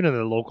 even in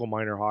the local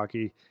minor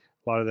hockey,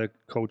 a lot of the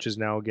coaches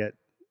now get,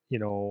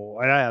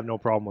 and I have no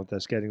problem with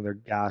this, getting their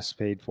gas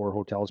paid for,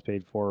 hotels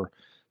paid for,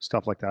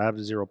 stuff like that. I have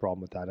zero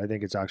problem with that. I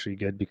think it's actually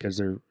good,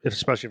 because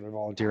especially if they're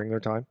volunteering their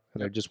time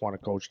and they just want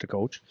to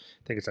coach.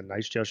 I think it's a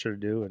nice gesture to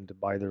do, and to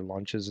buy their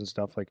lunches and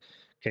stuff. Like,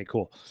 okay,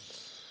 cool.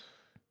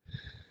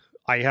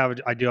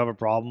 I do have a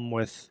problem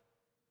with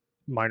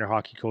minor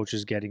hockey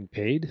coaches getting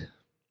paid.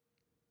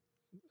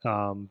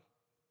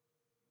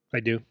 I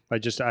do.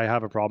 I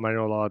have a problem. I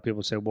know a lot of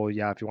people say, well,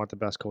 yeah, if you want the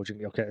best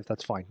coaching, okay,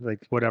 that's fine.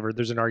 Like, whatever.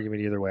 There's an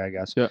argument either way, I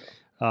guess. Yeah.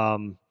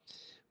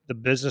 The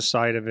business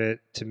side of it,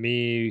 to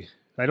me,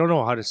 I don't really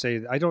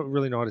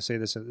know how to say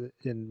this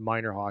in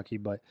minor hockey,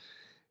 but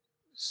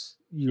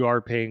you are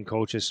paying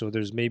coaches. So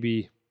there's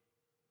maybe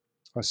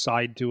a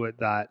side to it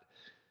that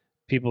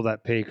people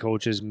that pay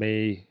coaches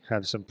may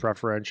have some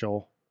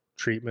preferential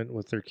treatment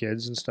with their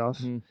kids and stuff.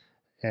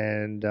 Mm-hmm.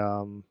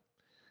 And,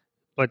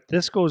 but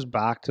this goes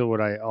back to what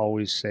I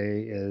always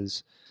say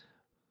is,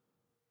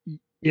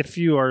 if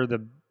you are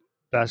the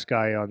best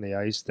guy on the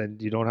ice, then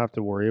you don't have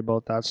to worry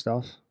about that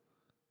stuff.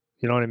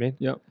 You know what I mean?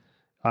 Yep.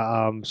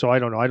 So I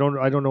don't know. I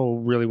don't know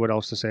really what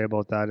else to say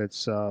about that.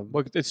 It's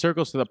Well, it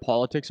circles to the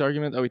politics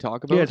argument that we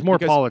talk about. yeah, it's more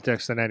because-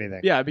 politics than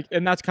anything. Yeah,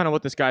 and that's kind of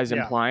what this guy's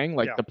Yeah, implying,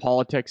 like yeah. the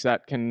politics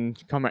that can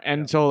come.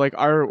 And Yeah. so, like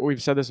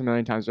we've said this a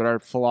million times, but our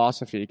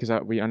philosophy, because I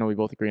know we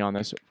both agree on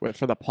this,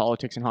 for the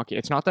politics in hockey,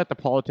 it's not that the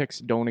politics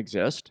don't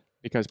exist,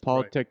 because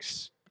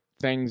politics,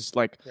 things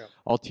like Yeah.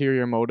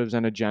 ulterior motives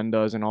and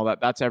agendas and all that,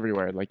 that's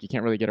everywhere. Like you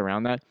can't really get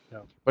around that.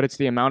 Yeah. But it's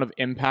the amount of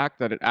impact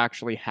that it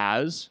actually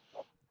has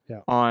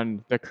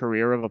on the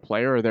career of a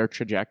player or their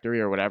trajectory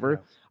or whatever. Yeah.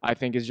 I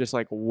think is just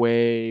like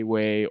way,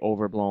 way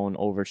overblown,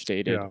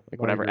 overstated. Yeah, Like I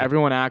whatever. agree.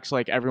 Everyone acts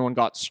like everyone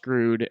got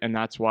screwed and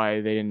that's why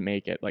they didn't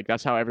make it. Like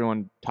that's how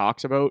everyone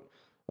talks about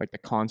like the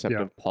concept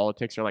Yeah. of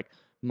politics or like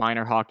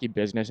minor hockey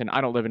business. And I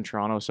don't live in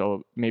Toronto,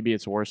 so maybe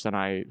it's worse than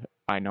I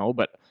know,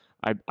 but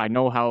I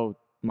know how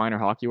minor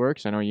hockey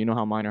works. I know you know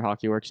how minor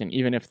hockey works. And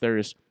even if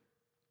there's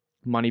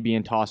money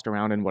being tossed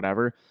around and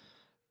whatever,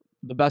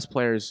 the best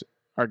players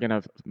are going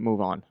to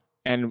move on.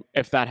 And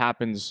if that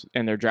happens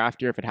in their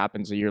draft year, if it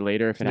happens a year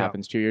later, if it Yeah.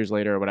 happens 2 years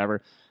later or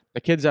whatever, the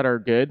kids that are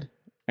good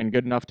and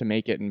good enough to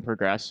make it and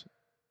progress,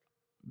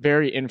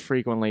 very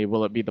infrequently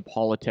will it be the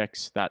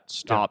politics that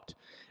stopped.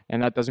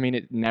 And that doesn't mean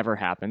it never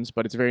happens,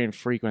 but it's very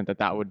infrequent that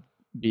that would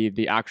be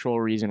the actual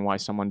reason why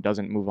someone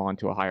doesn't move on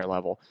to a higher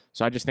level.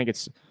 So I just think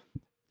it's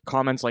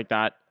comments like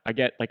that. I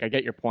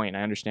get your point.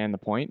 I understand the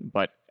point,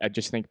 but I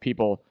just think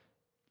people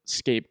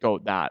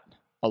scapegoat that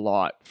a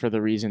lot for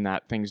the reason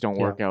that things don't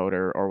work out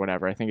or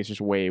whatever. I think it's just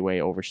way, way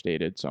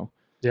overstated. So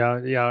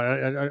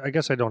Yeah. I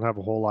guess I don't have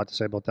a whole lot to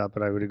say about that,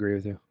 but I would agree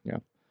with you.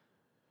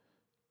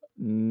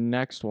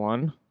 next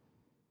one.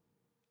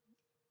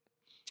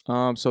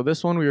 So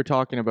this one we were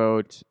talking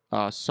about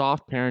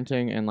soft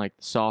parenting and like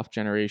soft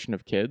generation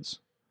of kids.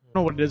 I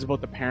don't know what it is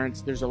about the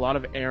parents. There's a lot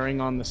of erring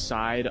on the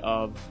side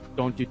of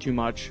don't do too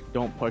much,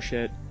 don't push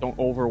it, don't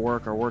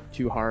overwork or work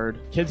too hard.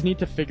 Kids need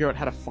to figure out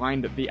how to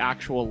find the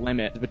actual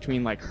limit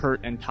between like hurt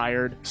and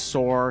tired,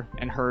 sore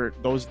and hurt,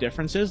 those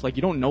differences. Like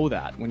you don't know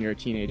that when you're a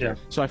teenager.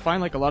 Yeah. So I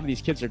find like a lot of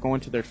these kids are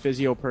going to their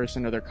physio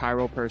person or their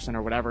chiro person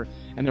or whatever,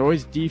 and they're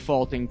always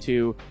defaulting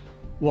to,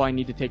 well, I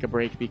need to take a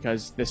break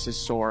because this is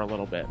sore a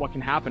little bit. What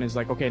can happen is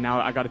like, okay, now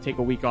I got to take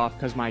a week off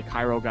because my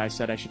chiro guy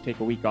said I should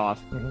take a week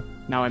off.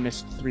 Now I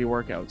missed 3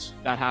 workouts.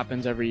 That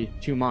happens every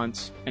 2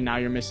 months, and now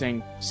you're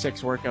missing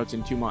 6 workouts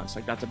in 2 months.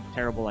 Like that's a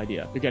terrible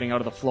idea. You're getting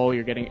out of the flow.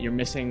 You're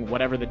missing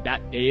whatever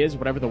that day is,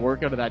 whatever the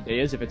workout of that day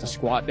is. If it's a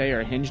squat day or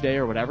a hinge day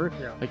or whatever,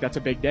 like that's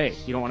a big day.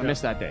 You don't want to miss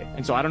that day.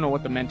 And so I don't know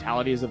what the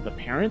mentality is of the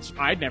parents.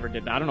 I never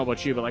did that. I don't know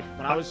about you, but like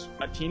when I was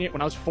a teenager,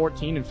 when I was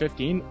 14 and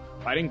 15,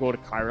 I didn't go to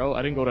chiro.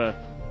 I didn't go to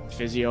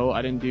physio.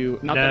 I didn't do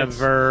not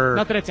Never.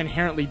 that it's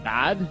inherently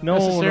bad No,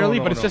 necessarily,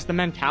 no, but it's no. just the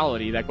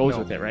mentality that goes No.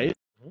 with it, right?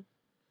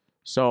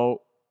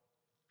 So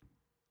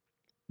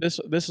this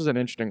is an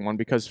interesting one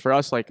because for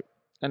us, like,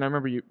 and I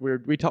remember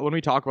when we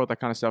talk about that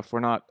kind of stuff, we're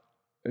not,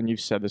 and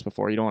you've said this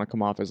before, you don't want to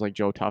come off as like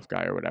Joe Tough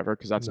Guy or whatever,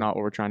 because that's No. not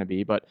what we're trying to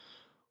be, but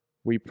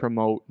we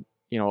promote,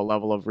 a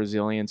level of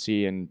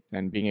resiliency and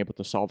being able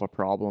to solve a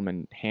problem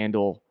and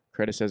handle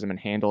criticism and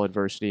handle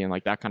adversity and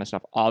like that kind of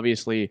stuff.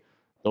 Obviously,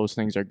 those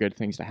things are good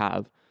things to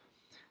have.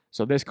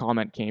 So this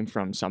comment came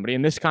from somebody,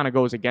 and this kind of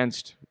goes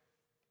against,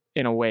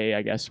 in a way,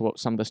 I guess, what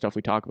some of the stuff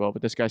we talk about.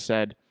 But this guy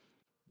said,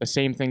 the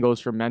same thing goes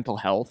for mental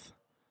health.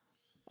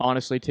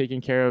 Honestly,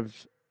 taking care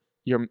of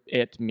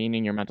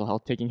meaning your mental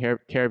health, taking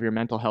care of your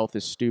mental health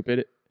is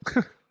stupid.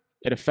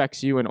 It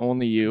affects you and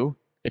only you.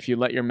 If you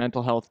let your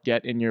mental health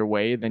get in your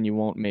way, then you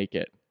won't make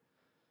it.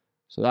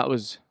 So that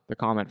was the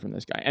comment from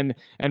this guy.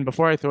 And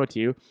before I throw it to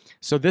you,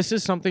 so this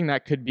is something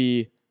that could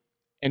be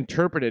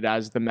interpreted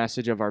as the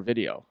message of our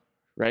video,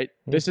 right?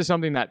 This is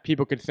something that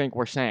people could think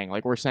we're saying.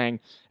 Like we're saying,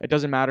 it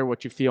doesn't matter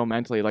what you feel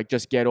mentally, like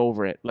just get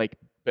over it. Like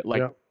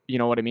you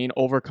know what I mean?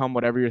 Overcome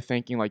whatever you're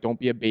thinking, like don't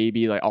be a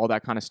baby, like all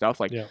that kind of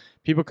stuff. Like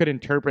people could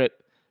interpret,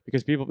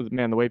 because people,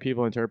 man, the way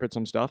people interpret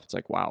some stuff, it's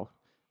like, wow.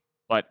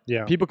 But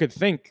people could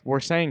think we're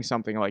saying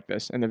something like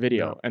this in the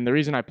video. Yeah. And the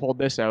reason I pulled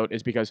this out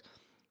is because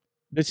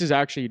this is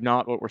actually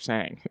not what we're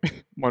saying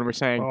when we're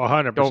saying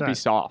 100%. don't be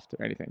soft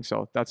or anything.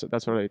 So that's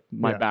what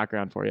my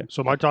background for you.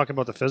 So am I talking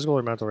about the physical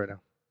or mental right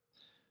now?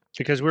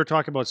 Because we were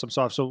talking about some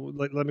soft. So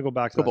let me go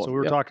back to that. Cool. So we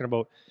were talking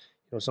about,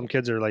 some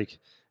kids are like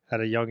at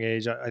a young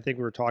age. I think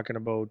we were talking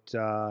about.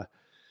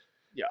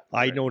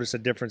 I noticed a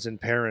difference in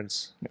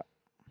parents.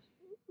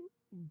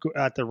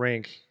 At the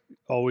rink,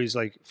 always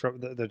like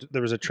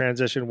there was a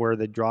transition where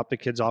they'd drop the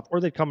kids off, or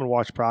they'd come and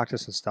watch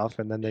practice and stuff,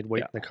 and then they'd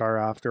wait in the car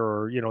after,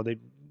 or they'd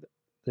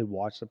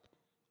watch the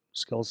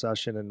skill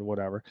session and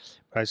whatever.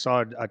 But I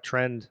saw a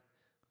trend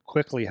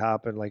quickly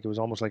happen, like it was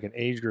almost like an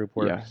age group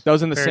where that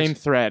was in the parents- same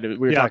thread. We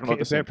were talking about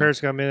the same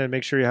parents come in and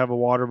make sure you have a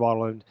water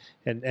bottle,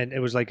 and it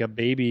was like a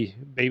baby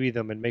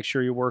them and make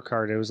sure you work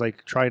hard. It was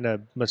like trying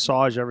to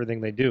massage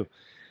everything they do,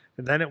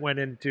 and then it went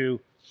into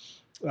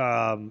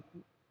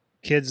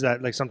kids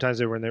that like sometimes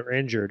when they're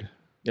injured,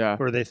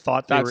 or they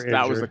thought they were injured.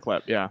 That was the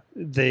clip. Yeah,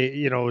 they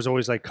it was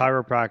always like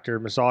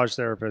chiropractor, massage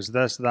therapist,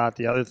 this, that,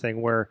 the other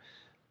thing. Where,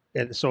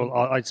 and so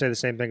I'd say the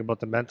same thing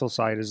about the mental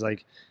side is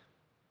like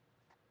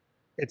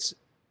it's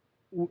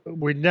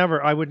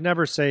I would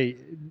never say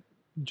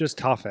just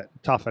tough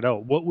it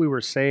out. What we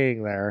were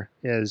saying there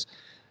is,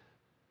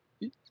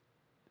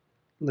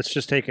 let's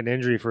just take an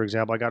injury, for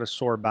example. I got a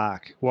sore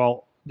back.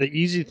 Well, the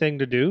easy thing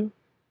to do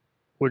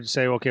would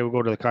say, okay, we'll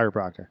go to the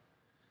chiropractor.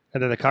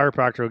 And then the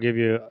chiropractor will give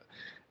you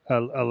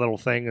a little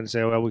thing and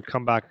say, well, we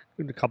come back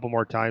a couple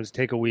more times,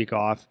 take a week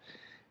off.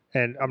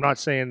 And I'm not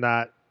saying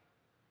that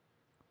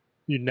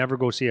you never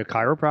go see a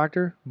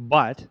chiropractor,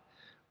 but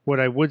what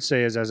I would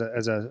say is, as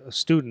a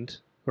student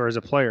or as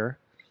a player,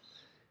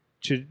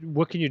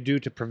 what can you do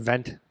to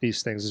prevent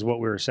these things is what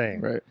we were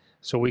saying. Right.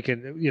 So we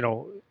can,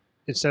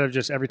 instead of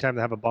just every time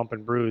they have a bump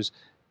and bruise,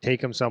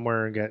 take them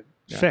somewhere and get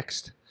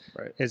fixed.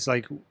 Right. It's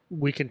like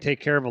we can take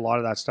care of a lot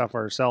of that stuff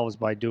ourselves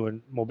by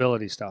doing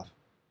mobility stuff.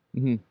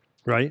 Mm-hmm.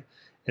 Right?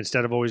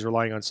 Instead of always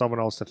relying on someone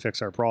else to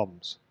fix our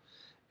problems.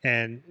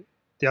 And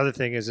the other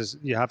thing is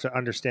you have to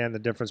understand the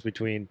difference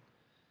between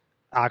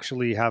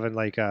actually having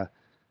I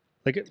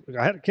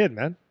had a kid,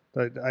 man.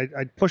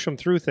 I'd push him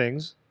through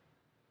things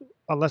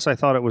unless I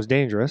thought it was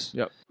dangerous.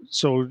 Yep.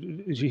 So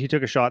he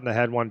took a shot in the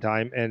head one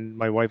time, and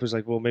my wife was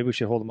like, well, maybe we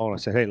should hold him out. I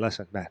said, hey,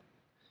 listen, man,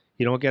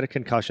 you don't get a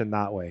concussion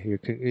that way.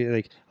 You're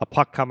like a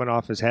puck coming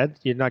off his head,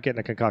 you're not getting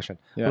a concussion.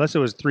 Yeah. Unless it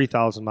was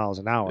 3,000 miles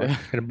an hour and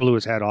it blew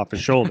his head off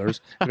his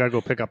shoulders. You got to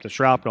go pick up the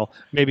shrapnel.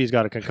 Maybe he's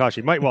got a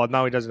concussion.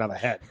 Now he doesn't have a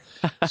head.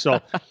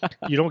 So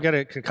you don't get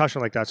a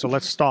concussion like that. So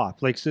let's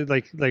stop. Like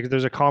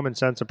there's a common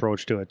sense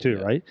approach to it too,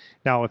 right?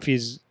 Now,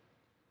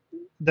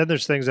 then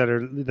there's things they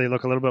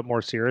look a little bit more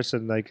serious,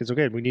 and it's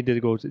okay. We need to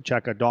go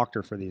check a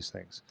doctor for these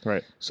things.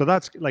 Right. So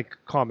that's like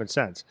common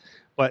sense.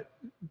 But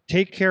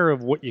take care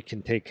of what you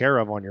can take care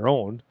of on your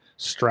own.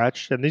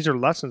 Stretch, and these are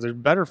lessons. They're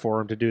better for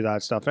them to do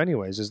that stuff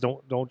anyways. Is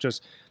don't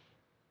just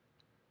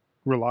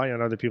rely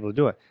on other people to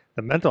do it.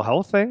 The mental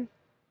health thing,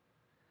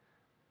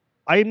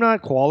 I'm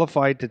not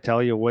qualified to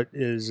tell you what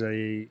is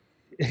I'm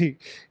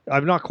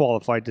not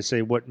qualified to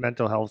say what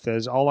mental health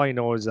is. All I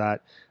know is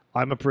that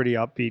I'm a pretty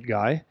upbeat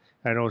guy.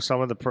 I know some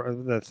of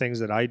the things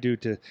that I do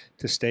to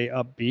stay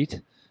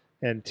upbeat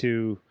and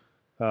to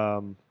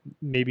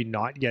maybe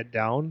not get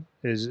down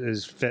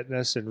is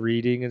fitness and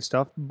reading and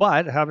stuff.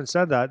 But having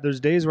said that, there's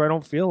days where I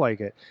don't feel like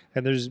it,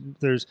 and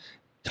there's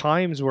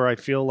times where I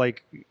feel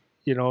like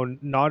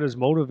not as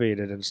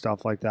motivated and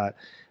stuff like that.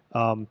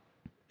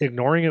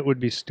 Ignoring it would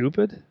be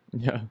stupid.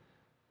 Yeah.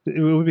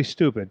 It would be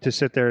stupid to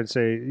sit there and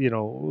say,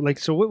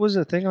 so what was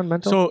the thing on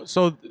mental?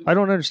 So I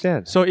don't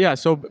understand. So yeah,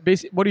 so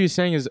basically what he's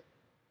saying is,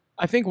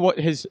 I think what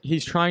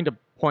he's trying to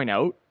point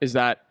out is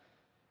that,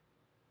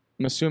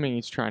 I'm assuming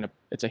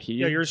it's a he.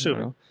 Yeah, you're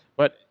assuming.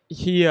 But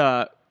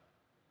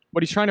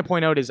what he's trying to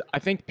point out is, I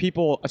think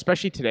people,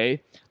 especially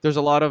today, there's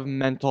a lot of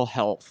mental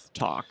health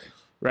talk,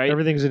 right?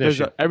 Everything's an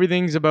issue.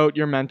 Everything's about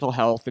your mental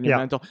health and your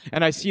mental,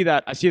 and I see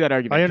that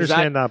argument. I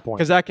understand that point.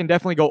 Because that can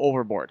definitely go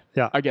overboard.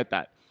 Yeah. I get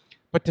that.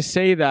 But to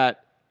say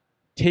that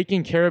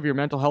taking care of your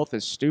mental health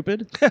is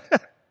stupid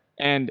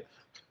and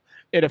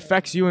it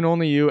affects you and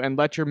only you, and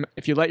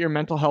if you let your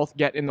mental health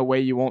get in the way,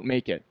 you won't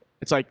make it.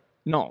 It's like,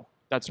 no,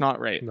 that's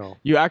not right. No.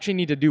 You actually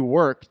need to do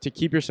work to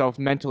keep yourself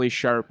mentally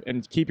sharp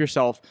and keep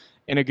yourself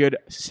in a good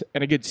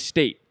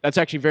state. That's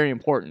actually very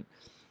important.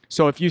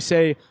 So if you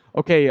say,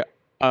 okay,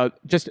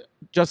 just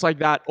like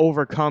that,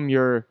 overcome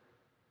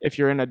if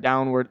you're in a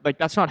downward,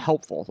 that's not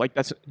helpful.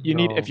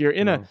 If you're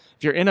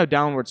in a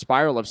downward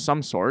spiral of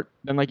some sort,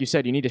 then like you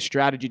said, you need a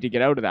strategy to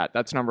get out of that.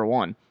 That's number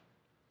one.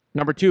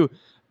 Number two,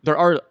 there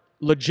are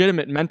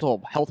legitimate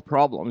mental health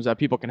problems that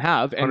people can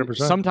have, and 100%.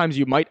 Sometimes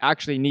you might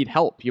actually need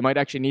help. You might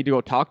actually need to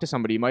go talk to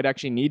somebody. You might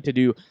actually need to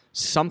do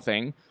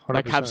something,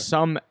 100%. have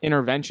some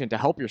intervention to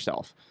help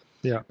yourself.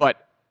 Yeah.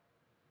 But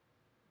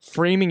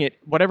framing it,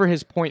 whatever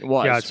his point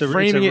was,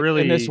 framing it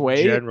really in this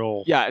way,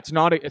 general. Yeah, it's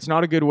not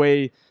a good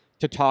way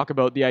to talk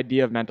about the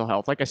idea of mental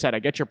health. Like I said, I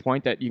get your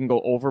point that you can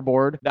go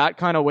overboard. That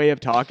kind of way of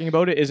talking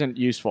about it isn't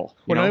useful.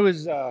 When I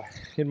was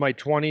in my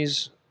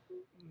 20s,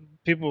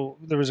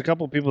 there was a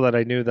couple of people that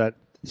I knew that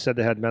said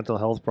they had mental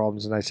health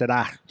problems, and I said,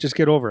 just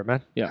get over it,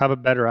 man. Yeah. Have a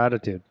better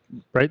attitude,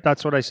 right?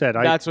 That's what I said.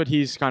 That's what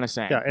he's kind of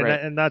saying. Yeah, and,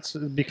 right? and that's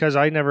because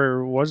I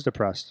never was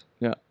depressed.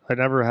 Yeah. I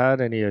never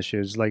had any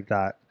issues like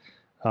that.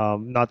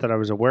 Not that I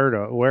was aware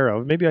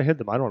of. Maybe I hid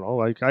them. I don't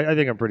know. I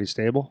think I'm pretty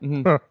stable.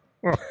 Mm-hmm.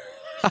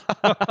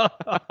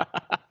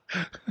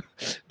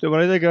 But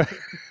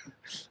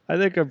I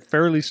think I'm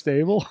fairly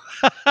stable.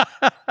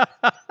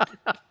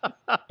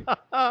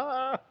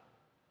 I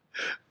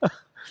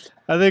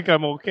think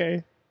I'm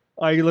okay.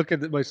 I look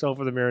at myself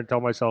in the mirror and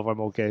tell myself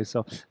I'm okay.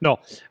 So no,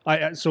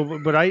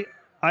 but I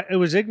it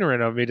was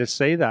ignorant of me to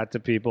say that to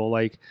people.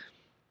 Like,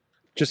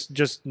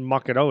 just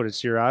muck it out.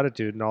 It's your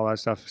attitude and all that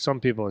stuff. Some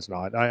people it's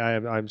not.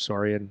 I'm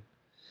sorry. And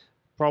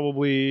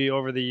probably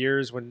over the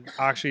years when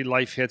actually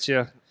life hits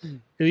you,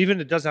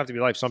 even it doesn't have to be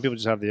life. Some people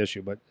just have the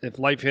issue. But if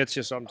life hits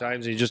you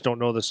sometimes and you just don't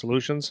know the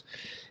solutions,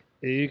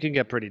 you can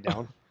get pretty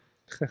down.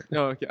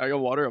 No, okay, I got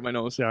water on my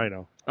nose. Yeah, I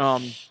know.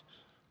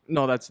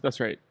 No, that's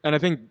right. And I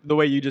think the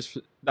way you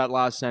that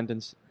last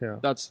sentence,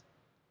 that's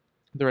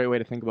the right way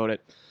to think about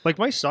it. Like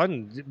my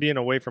son being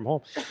away from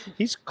home,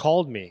 he's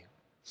called me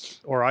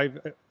or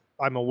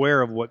I'm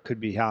aware of what could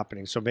be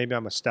happening. So maybe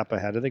I'm a step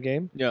ahead of the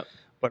game. Yeah.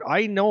 But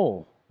I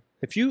know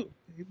if you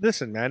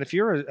listen, man, if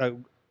you're a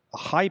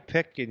high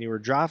pick and you were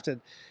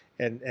drafted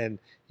and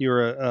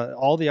you're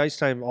all the ice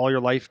time all your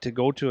life to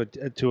go to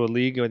a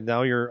league, and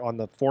now you're on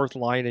the fourth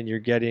line and you're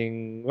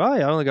getting, well,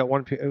 I only got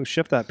one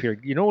shift that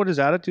period. You know what his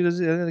attitude at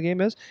the end of the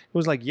game is? It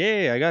was like,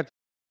 yay,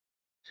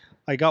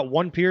 I got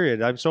one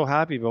period. I'm so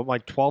happy about my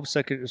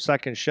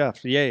 12-second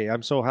shift. Yay,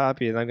 I'm so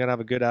happy, and I'm going to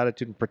have a good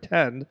attitude and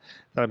pretend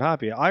that I'm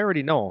happy. I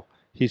already know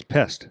he's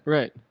pissed.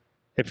 Right.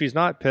 If he's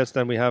not pissed,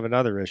 then we have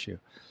another issue.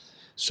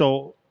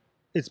 So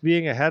it's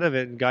being ahead of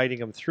it and guiding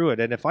him through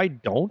it. And if I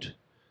don't,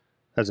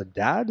 as a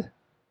dad,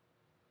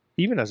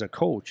 even as a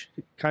coach,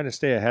 kind of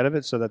stay ahead of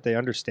it so that they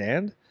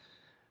understand,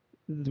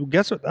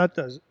 guess what that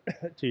does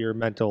to your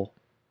mental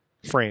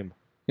frame?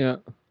 Yeah.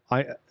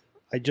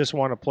 I just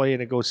want to play,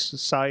 and it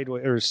goes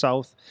sideways or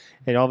south,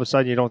 and all of a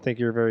sudden you don't think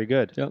you're very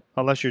good. Yep.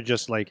 Unless you're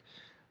just like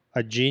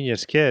a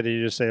genius kid, and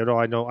you just say, "Oh,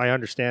 I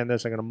understand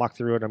this. I'm going to muck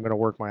through it. I'm going to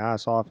work my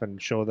ass off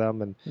and show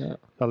them." And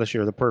unless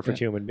you're the perfect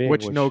human being,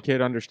 which no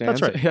kid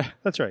understands. That's right. Yeah,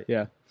 that's right.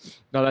 Yeah,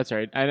 no, that's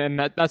right. And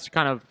that's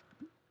kind of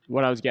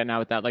what I was getting at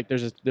with that. Like,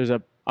 there's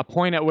a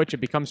point at which it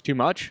becomes too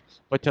much,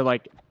 but to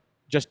like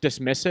just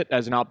dismiss it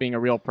as not being a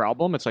real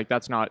problem, it's like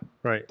that's not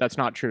right. That's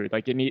not true.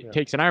 Like it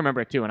takes, and I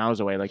remember it too when I was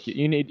away. Like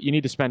you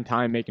need to spend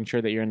time making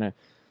sure that you're in a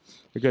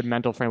good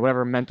mental frame,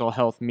 whatever mental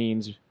health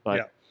means.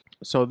 But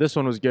so this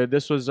one was good.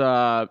 This was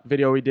a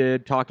video we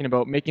did talking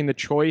about making the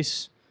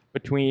choice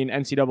between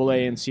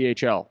NCAA and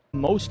CHL.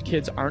 Most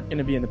kids aren't going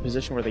to be in the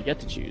position where they get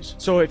to choose.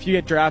 So if you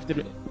get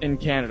drafted in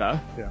Canada,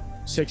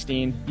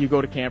 16, you go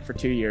to camp for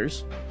 2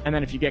 years, and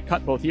then if you get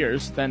cut both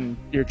years, then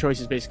your choice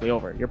is basically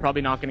over. You're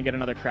probably not going to get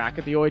another crack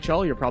at the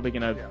OHL. You're probably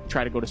going to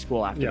try to go to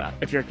school after that.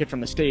 If you're a kid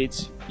from the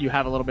States, you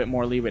have a little bit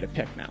more leeway to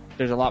pick now.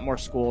 There's a lot more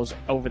schools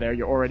over there.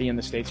 You're already in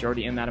the States. You're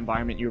already in that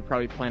environment. You were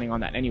probably planning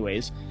on that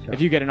anyways. If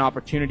you get an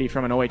opportunity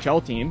from an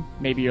OHL team,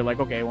 maybe you're like,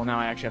 okay, well, now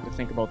I actually have to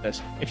think about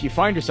this. If you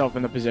find yourself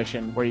in the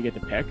position where you get to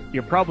pick,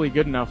 you're probably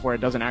good enough where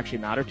it doesn't actually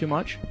matter too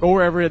much. Go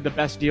wherever the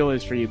best deal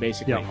is for you,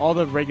 basically. All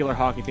the regular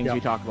hockey things we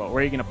talk about.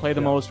 Where are you going to play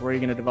the most? Where are you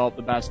going to develop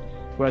the best?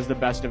 Who has the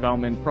best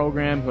development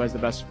program? Who has the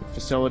best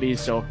facilities?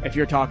 So if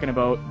you're talking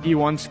about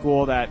D1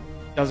 school that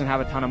doesn't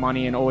have a ton of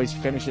money and always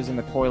finishes in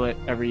the toilet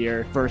every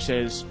year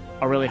versus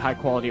a really high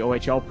quality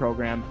OHL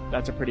program,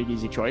 that's a pretty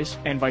easy choice,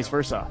 and vice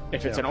versa.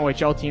 If it's an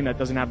OHL team that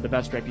doesn't have the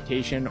best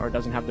reputation or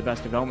doesn't have the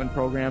best development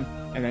program,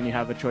 and then you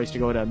have a choice to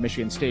go to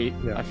Michigan State,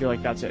 I feel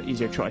like that's an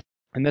easier choice.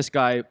 And this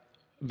guy,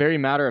 very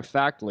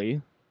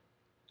matter-of-factly,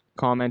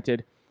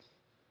 commented,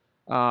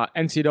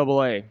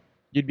 NCAA,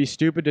 you'd be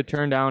stupid to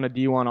turn down a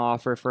D1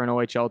 offer for an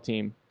OHL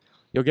team.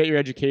 You'll get your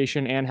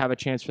education and have a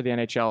chance for the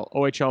NHL.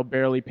 OHL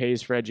barely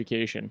pays for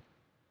education.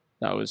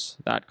 That was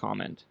that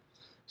comment.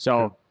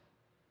 So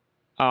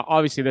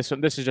obviously this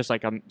is just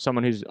like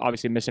someone who's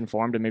obviously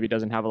misinformed and maybe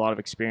doesn't have a lot of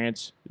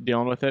experience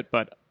dealing with it.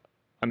 But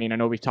I mean, I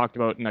know we've talked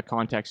about in the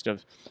context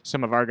of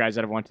some of our guys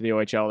that have went to the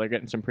OHL, they're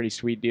getting some pretty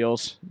sweet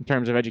deals in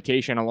terms of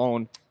education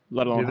alone,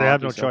 let alone they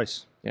have no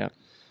choice. Yeah.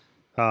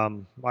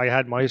 I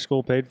had my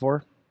school paid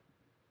for.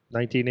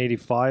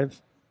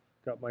 1985,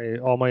 got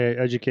all my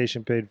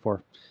education paid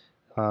for.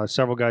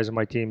 Several guys on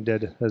my team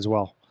did as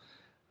well.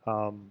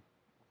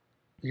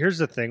 Here's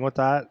the thing with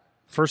that.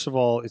 First of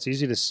all, it's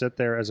easy to sit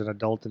there as an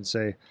adult and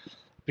say,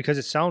 because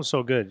it sounds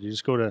so good. You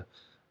just go to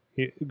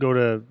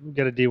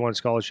get a D1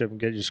 scholarship and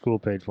get your school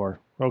paid for.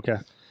 Okay,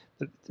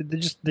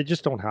 they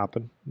just don't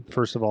happen.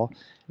 First of all,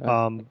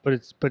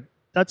 but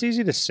that's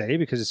easy to say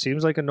because it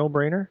seems like a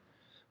no-brainer.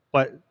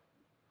 But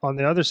on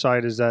the other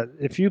side is that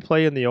if you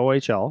play in the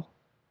OHL,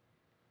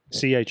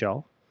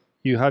 CHL,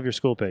 you have your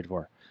school paid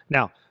for.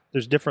 Now,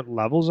 there's different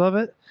levels of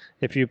it.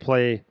 If you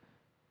play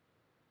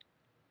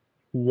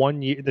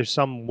 1 year, there's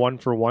some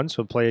 1-for-1,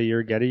 so play a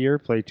year, get a year,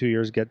 play 2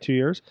 years, get 2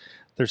 years.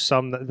 There's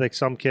some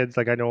kids,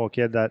 like I know a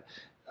kid that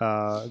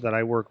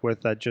I work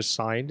with that just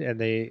signed, and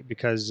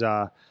because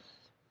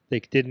they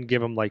didn't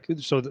give him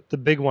so the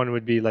big one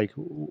would be like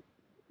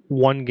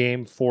 1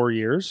 game, 4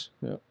 years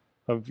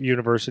of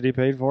university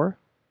paid for.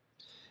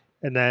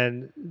 And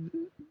then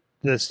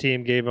this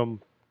team gave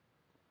him,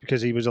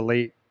 because he was a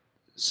late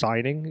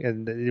signing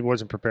and he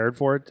wasn't prepared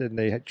for it, and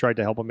they tried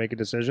to help him make a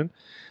decision.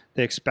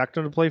 They expect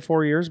him to play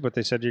 4 years, but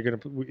they said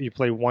you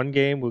play 1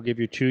 game, we'll give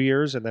you 2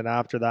 years, and then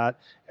after that,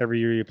 every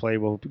year you play,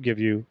 we'll give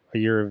you a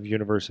year of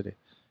university,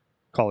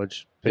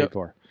 college paid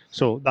for.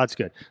 So that's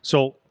good.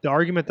 So the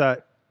argument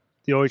that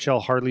the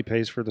OHL hardly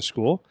pays for the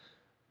school,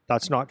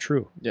 that's not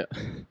true. Yeah,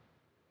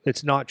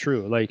 it's not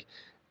true. Like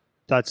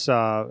that's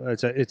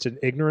it's an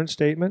ignorant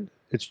statement.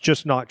 It's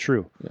just not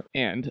true.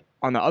 And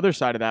on the other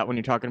side of that, when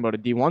you're talking about a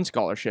D1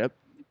 scholarship,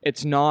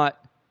 it's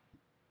not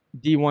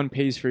D1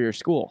 pays for your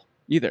school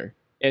either.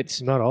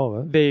 It's not all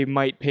of it. They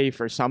might pay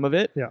for some of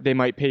it. They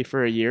might pay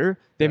for a year.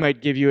 They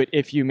might give you it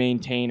if you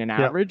maintain an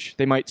average.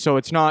 They might. So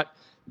it's not.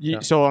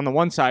 So on the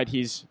one side,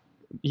 he's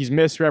he's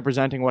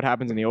misrepresenting what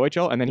happens in the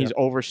OHL, and then he's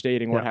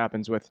overstating what Yeah.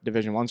 happens with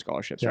Division I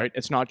scholarships, Yeah. right?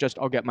 It's not just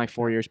I'll get my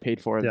 4 years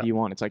paid for at Yeah.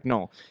 D1. It's like,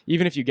 no,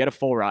 even if you get a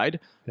full ride,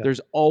 Yeah.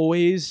 there's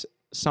always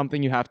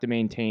something you have to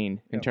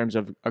maintain in Yeah. terms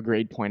of a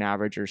grade point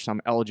average or some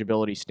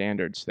eligibility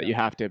standards that you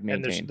have to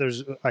maintain.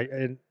 And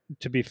and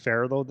to be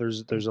fair though,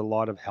 there's a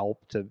lot of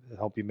help to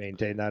help you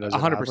maintain that as an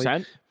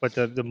 100%. athlete.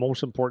 But the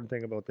most important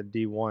thing about the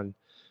D1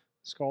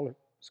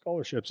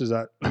 scholarships is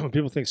that when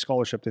people think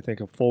scholarship, they think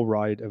a full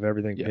ride of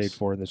everything paid Yes.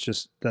 for, and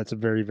that's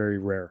very, very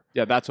rare.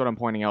 Yeah, that's what I'm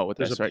pointing out with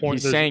There's this, a right? point-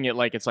 He's there's- saying it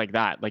like it's like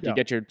that. Like Yeah. you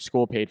get your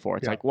school paid for.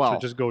 It's Yeah, like, well, so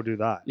just go do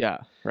that. yeah,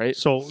 right?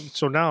 So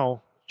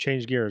now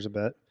change gears a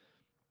bit,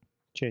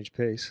 change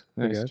pace.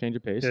 Nice. again, Change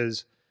of pace.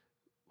 Is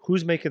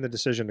who's making the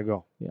decision to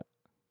go? Yeah.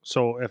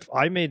 So if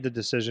I made the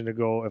decision to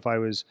go, if I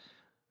was,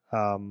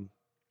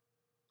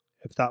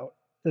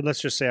 let's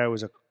just say I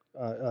was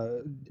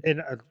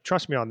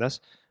trust me on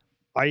this,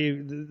 I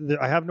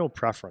have no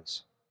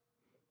preference.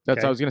 That's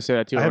okay. I was gonna say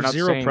that too. I We're have not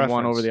zero saying one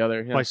preference. over the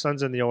other. Yeah. My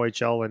son's in the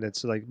OHL, and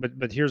it's like,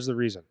 but here's the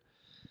reason.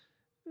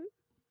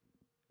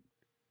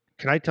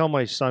 Can I tell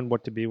my son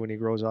what to be when he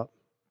grows up?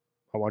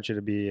 I want you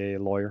to be a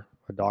lawyer,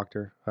 a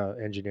doctor,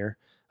 engineer.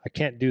 I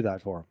can't do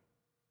that for him.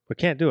 I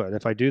can't do it.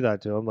 If I do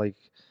that to him, like,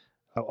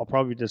 I'll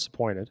probably be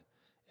disappointed,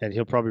 and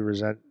he'll probably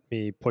resent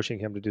me pushing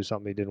him to do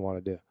something he didn't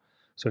want to do.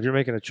 So if you're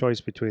making a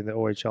choice between the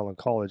OHL and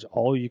college,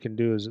 all you can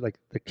do is, like,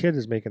 the kid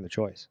is making the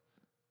choice,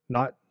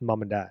 not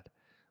mom and dad.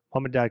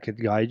 Mom and dad could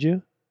guide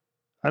you,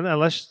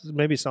 unless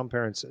maybe some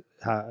parents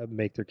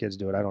make their kids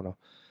do it. I don't know.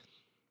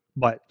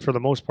 But for the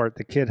most part,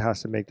 the kid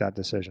has to make that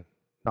decision,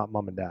 not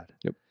mom and dad.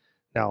 Yep.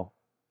 Now,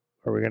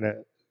 are we going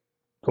to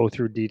go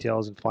through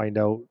details and find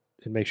out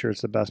and make sure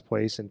it's the best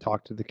place and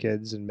talk to the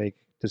kids and make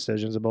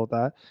decisions about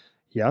that?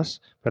 Yes.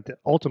 But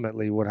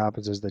ultimately what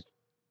happens is that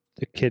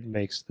the kid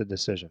makes the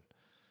decision.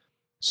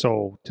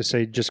 So to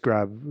say just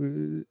grab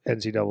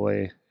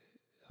NCAA,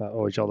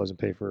 OHL doesn't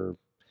pay for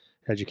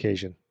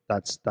education.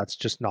 That's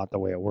just not the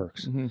way it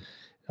works. Mhm.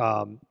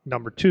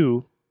 Number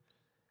two,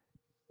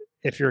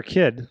 if you're a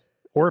kid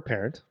or a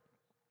parent,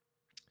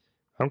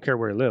 I don't care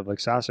where you live. Like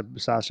Sasha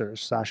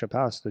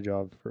passed the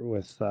job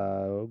with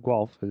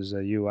Guelph as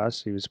a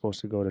U.S. He was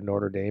supposed to go to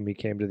Notre Dame. He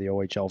came to the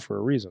OHL for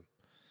a reason.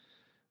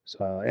 So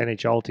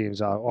NHL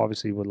teams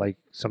obviously would like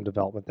some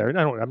development there. And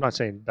I'm not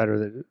saying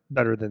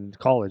better than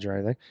college or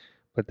anything,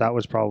 but that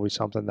was probably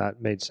something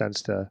that made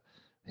sense to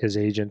his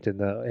agent in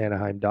the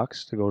Anaheim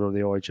Ducks to go to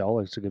the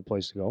OHL. It's a good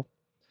place to go.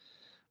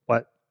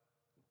 But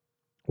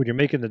when you're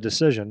making the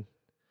decision,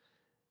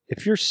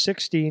 if you're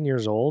 16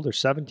 years old or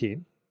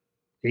 17,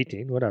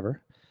 18,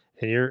 whatever,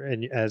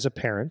 and as a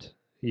parent,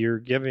 you're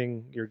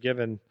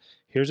given,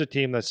 here's a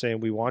team that's saying,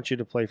 we want you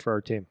to play for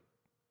our team.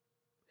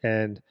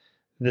 And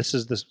this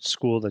is the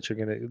school that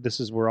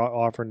we're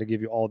offering to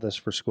give you all this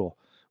for school.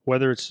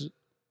 Whether it's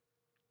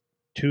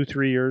 2,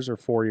 3 years or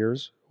 4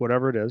 years,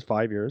 whatever it is,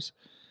 5 years.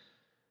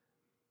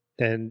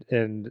 And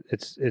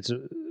it's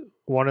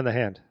one in the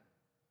hand,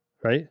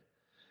 right?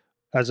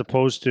 As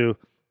opposed to,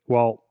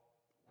 well,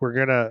 we're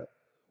going to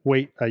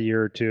wait a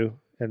year or two,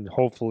 and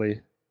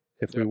hopefully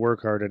if we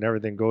work hard and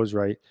everything goes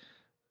right,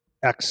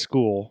 X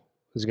school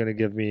is going to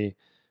give me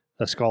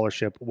a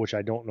scholarship, which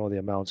I don't know the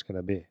amount's going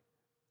to be.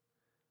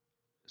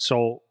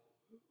 So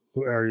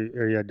are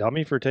you a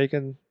dummy for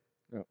taking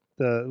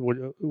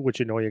what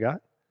you know you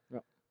got?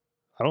 No.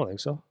 I don't think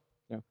so.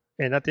 No.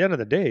 And at the end of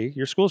the day,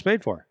 your school's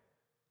paid for,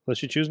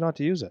 unless you choose not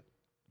to use it.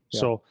 Yeah.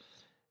 So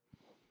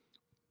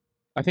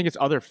I think it's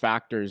other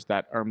factors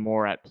that are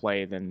more at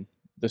play than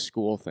the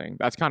school thing.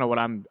 That's kind of what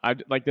I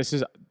like. This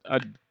is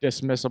a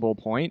dismissible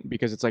point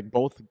because it's like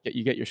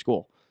you get your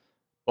school,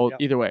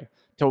 either way.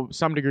 To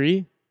some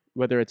degree,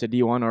 whether it's a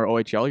D1 or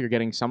OHL, you're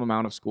getting some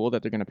amount of school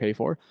that they're going to pay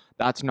for.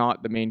 That's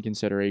not the main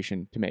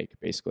consideration to make,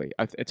 basically.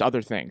 It's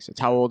other things.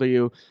 It's how old are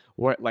you?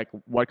 What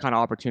kind of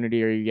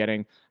opportunity are you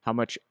getting? How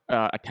much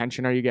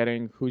attention are you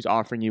getting? Who's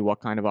offering you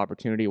what kind of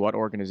opportunity? What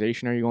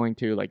organization are you going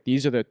to? Like,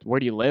 where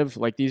do you live?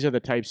 Like, these are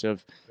the types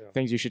of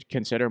things you should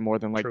consider more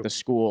than like True. the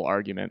school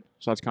argument.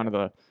 So that's kind of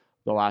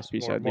the last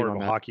piece I'd leave more on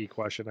of a that. hockey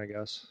question, I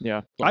guess.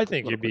 Yeah. I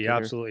think you'd be quicker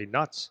here. absolutely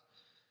nuts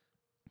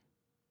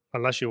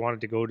unless you wanted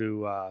to go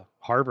to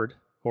Harvard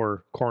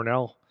or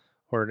Cornell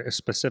or a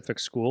specific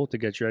school to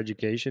get your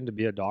education to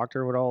be a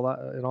doctor with all that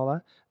and all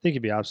that. I think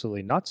you'd be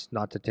absolutely nuts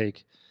not to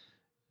take.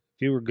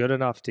 If you were good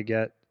enough to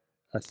get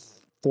a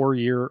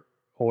 4-year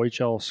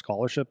OHL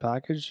scholarship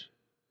package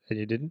and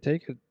you didn't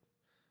take it,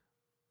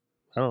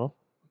 I don't know.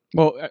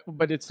 Well,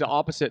 but it's the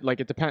opposite. Like,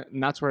 it depends,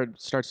 and that's where it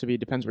starts to be.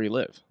 Depends where you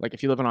live. Like,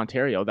 if you live in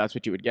Ontario, that's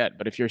what you would get.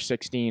 But if you're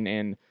 16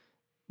 in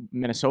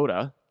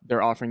Minnesota,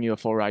 they're offering you a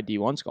full ride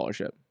D1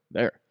 scholarship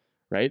there,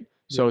 right?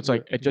 So it's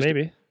like it just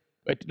maybe.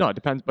 It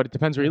depends. But it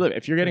depends where you live.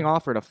 If you're getting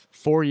offered a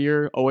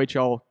 4-year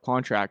OHL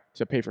contract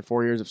to pay for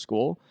 4 years of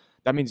school,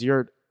 that means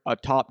you're a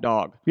top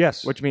dog.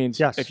 Yes. Which means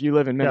Yes. if you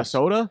live in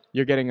Minnesota,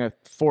 you're getting a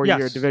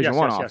 4-year Division I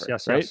offer,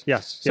 right?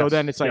 Yes. So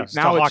then it's like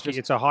now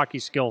it's a hockey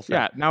skill thing.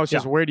 Yeah, now it's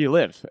just where do you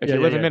live? If you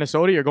live in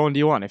Minnesota, you're going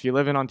D1. If you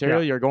live in Ontario,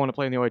 you're going to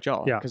play in the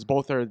OHL. Yeah. Because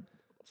both are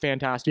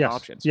fantastic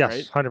options.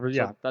 Yes, right?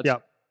 100%. So Yeah.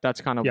 that's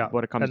kind of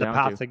what it comes and the down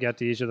path to. to get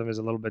to each of them is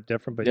a little bit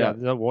different. But Yeah.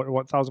 no,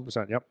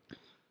 1,000%. Yep.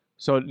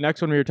 So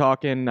next one we were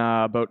talking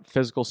about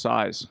physical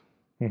size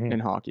Mhm. in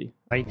hockey.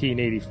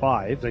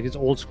 1985, like it's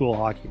old school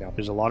hockey now.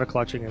 There's a lot of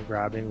clutching and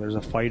grabbing. There's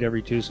a fight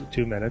every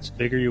 2 minutes. The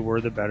bigger you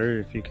were, the better.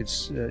 If you could,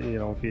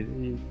 if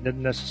you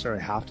didn't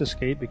necessarily have to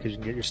skate because you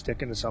can get your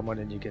stick into someone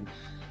and you can,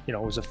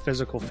 it was a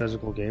physical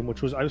game,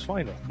 which I was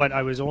fine with. But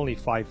I was only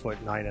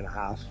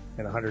 5'9.5"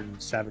 and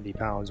 170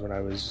 pounds when I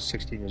was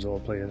 16 years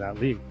old playing in that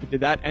league.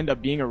 Did that end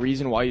up being a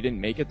reason why you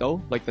didn't make it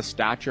though? Like the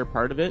stature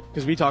part of it?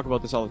 Because we talk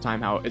about this all the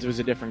time, how it was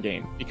a different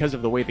game because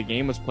of the way the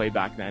game was played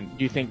back then.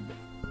 Do you think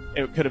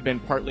it could have been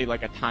partly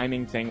like a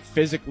timing thing?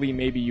 Physically,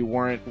 maybe you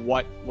weren't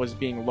what was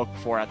being looked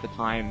for at the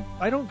time.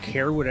 I don't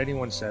care what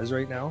anyone says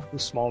right now. The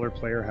smaller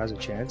player has a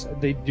chance.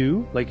 They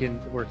do. Like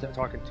we're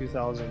talking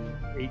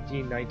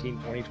 2018, 19,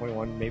 20,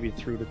 21, maybe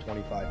through to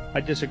 25. I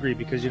disagree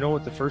because you know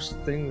what the first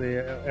thing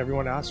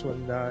everyone asked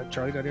when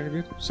Charlie got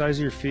interviewed? Size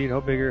of your feet, how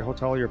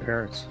tall are your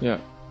parents? Yeah.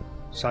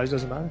 Size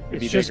doesn't matter. Be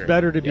It's just bigger.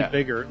 better to be Yeah.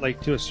 bigger. Like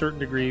to a certain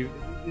degree,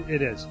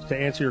 it is. To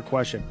answer your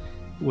question,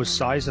 was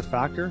size a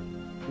factor?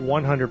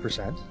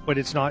 100%, but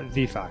it's not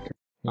the factor.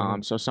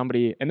 So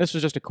somebody, and this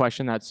was just a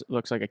question that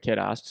looks like a kid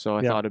asked, so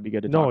I Yeah. thought it'd be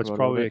good to talk No, about it's it a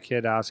probably little a bit.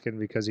 kid asking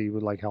because he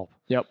would like help.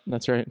 Yep,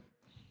 that's right.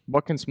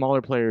 What can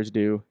smaller players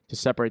do to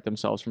separate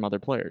themselves from other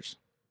players?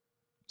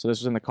 So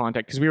this was in the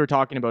context, because we were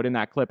talking about in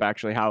that clip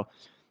actually how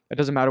it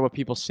doesn't matter what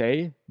people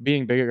say,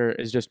 being bigger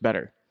is just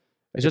better.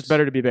 It's just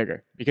better to be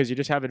bigger because you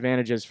just have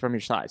advantages from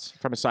your size,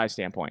 from a size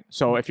standpoint.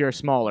 So if you're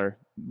smaller,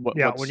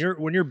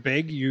 When you're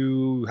big,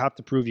 you have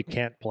to prove you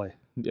can't play.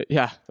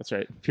 yeah, that's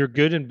right. If you're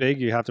good and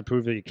big, you have to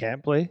prove that you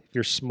can't play. If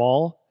you're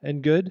small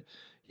and good,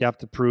 you have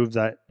to prove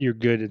that you're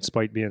good in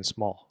spite being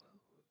small.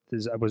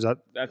 Was that the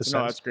That's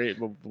sense? great.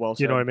 Well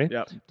said. You know what I mean?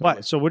 Yeah.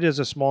 But so what does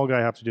a small guy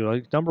have to do?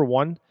 Like number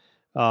one,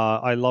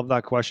 I love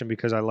that question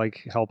because I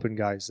like helping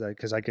guys.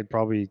 Because I could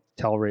probably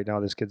tell right now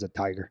this kid's a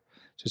tiger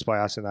just by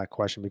asking that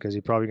question because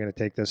he's probably going to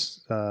take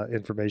this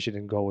information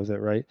and go with it,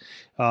 right?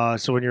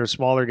 So when you're a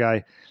smaller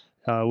guy,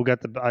 we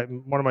got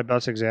one of my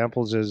best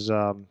examples is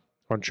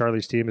on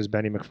Charlie's team is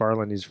Benny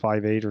McFarland. He's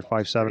 5'8" or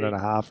 5'7" and a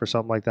half or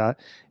something like that,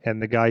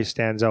 and the guy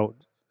stands out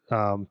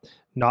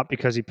not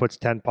because he puts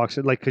 10 pucks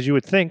in, because you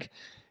would think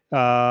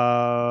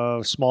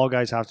small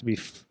guys have to be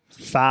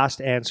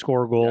fast and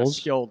score goals,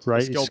 skilled,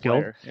 right? Skilled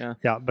Skilled. player.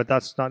 Yeah, but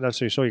that's not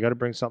necessarily so. You got to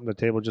bring something to the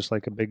table just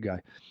like a big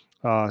guy.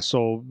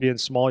 So being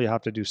small, you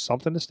have to do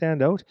something to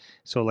stand out.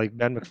 So like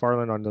Ben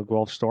McFarland on the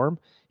Guelph Storm,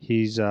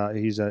 he's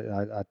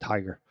a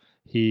tiger.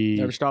 He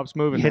Never stops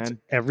moving, hits man.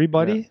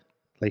 everybody. Yeah.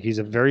 Like he's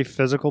a very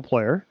physical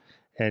player,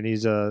 and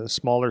he's a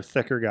smaller,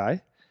 thicker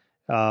guy.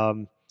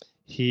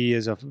 He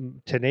is a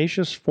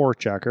tenacious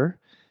forechecker.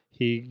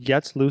 He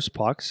gets loose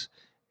pucks,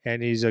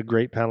 and he's a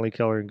great penalty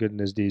killer and good in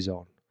his D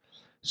zone.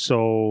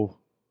 So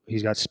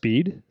he's got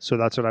speed. So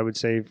that's what I would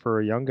say for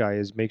a young guy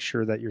is make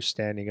sure that you're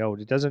standing out.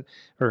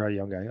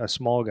 A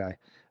small guy.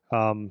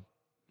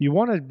 You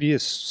want to be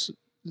so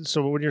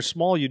when you're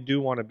small, you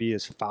do want to be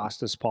as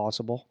fast as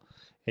possible.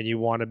 And you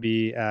want to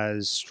be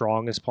as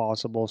strong as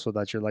possible so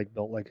that you're like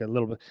built like a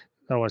little bit,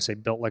 I don't want to say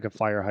built like a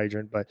fire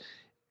hydrant, but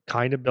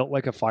kind of built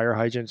like a fire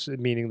hydrant,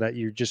 meaning that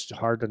you're just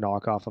hard to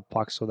knock off a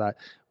puck so that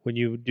when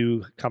you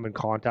do come in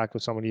contact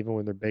with someone, even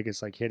when they're big,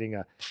 it's like hitting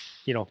a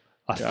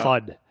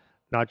thud,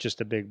 not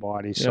just a big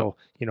body. So,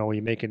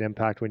 you make an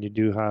impact when you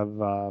do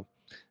have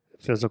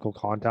physical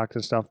contact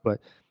and stuff,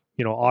 but,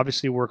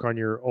 obviously work on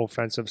your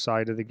offensive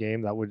side of the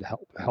game. That would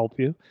help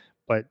you.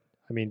 But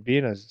I mean,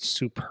 being a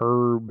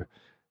superb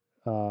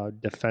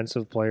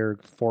defensive player,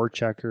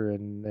 forechecker,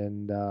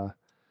 and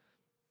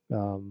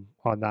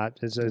on that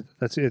it's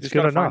Just good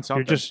gotta find enough.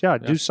 You're just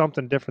something. do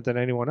something different than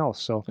anyone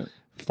else. So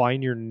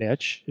find your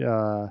niche,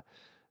 and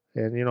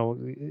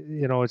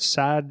it's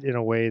sad in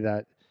a way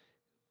that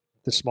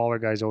the smaller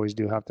guys always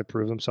do have to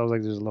prove themselves.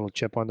 Like there's a little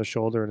chip on the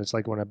shoulder, and it's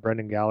like when a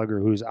Brendan Gallagher,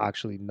 who's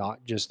actually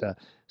not just a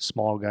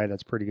small guy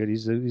that's pretty good,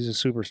 he's a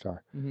superstar,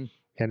 and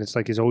it's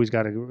like he's always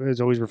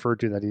referred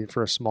to that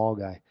for a small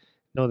guy.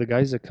 No, the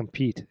guys that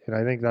compete, and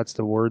I think that's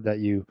the word that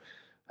you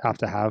have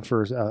to have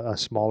for a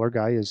smaller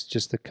guy is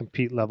just the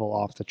compete level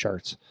off the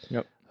charts.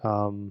 Yep.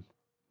 And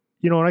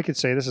I could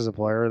say this as a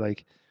player,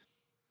 like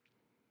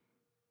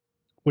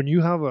when you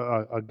have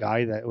a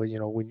guy that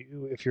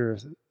if you're a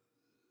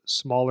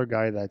smaller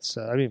guy that's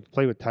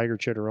play with Tiger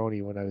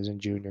Chitteroni when I was in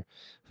junior,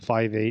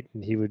 5'8",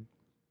 and he would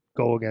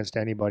go against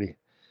anybody.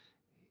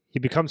 He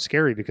becomes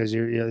scary because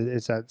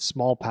it's that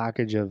small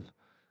package of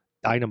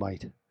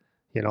dynamite.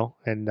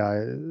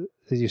 And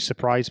you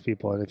surprise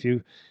people. And if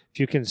you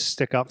can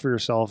stick up for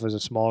yourself as a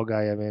small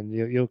guy,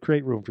 you'll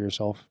create room for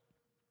yourself.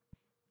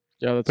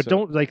 Yeah, but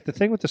don't the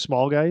thing with the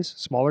smaller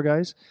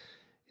guys,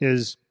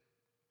 is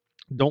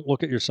don't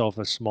look at yourself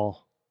as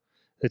small.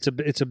 It's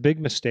a big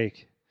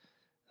mistake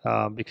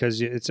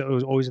because it's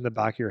always in the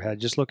back of your head.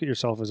 Just look at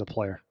yourself as a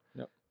player,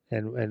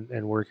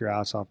 and work your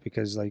ass off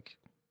because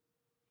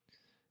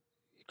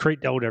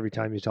create doubt every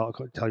time you tell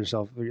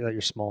yourself that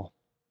you're small.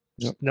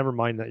 Never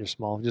mind that you're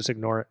small. Just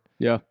ignore it.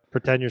 Yeah.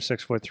 Pretend you're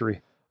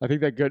 6'3". I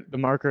think the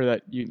marker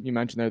that you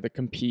mentioned there, the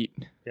compete,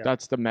 Yeah.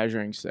 that's the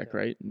measuring stick,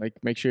 right? Like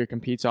make sure your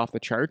compete's off the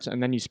charts,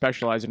 and then you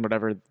specialize in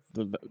whatever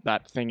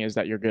that thing is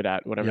that you're good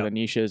at, whatever the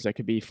niche is. That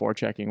could be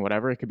forechecking,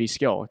 whatever. It could be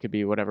skill. It could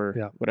be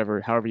whatever,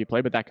 however you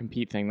play. But that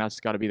compete thing, that's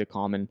got to be the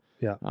common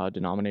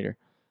denominator.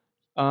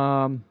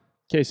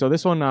 Okay, so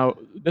this one,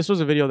 this was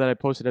a video that I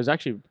posted. It was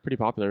actually pretty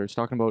popular. It was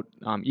talking about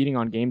eating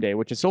on game day,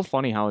 which is so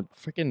funny how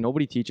freaking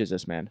nobody teaches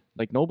this, man.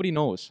 Like nobody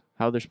knows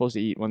how they're supposed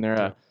to eat when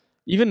they're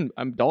even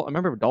I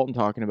remember Dalton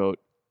talking about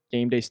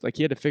game days. Like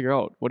he had to figure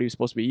out what he was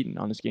supposed to be eating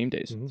on his game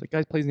days. It's like,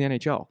 guys plays in the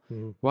NHL.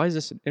 Why is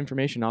this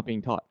information not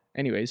being taught?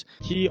 Anyways,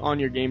 key on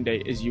your game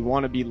day is you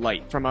want to be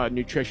light from a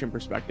nutrition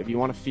perspective. You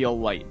want to feel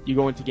light. You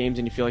go into games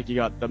and you feel like you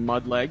got the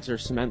mud legs or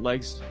cement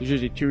legs. There's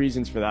usually 2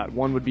 reasons for that.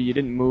 One would be you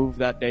didn't move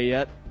that day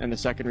yet, and the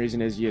second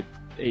reason is you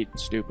ate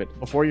stupid.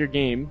 Before your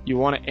game, you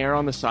want to err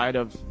on the side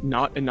of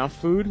not enough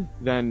food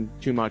than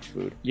too much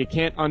food. You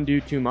can't undo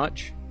too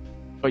much,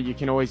 but you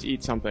can always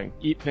eat something.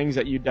 Eat things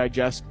that you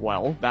digest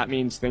well. That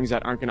means things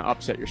that aren't going to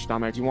upset your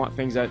stomach. You want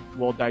things that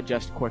will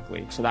digest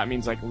quickly. So that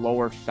means like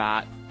lower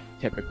fat,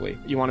 typically.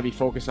 You want to be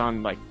focused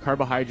on like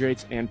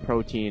carbohydrates and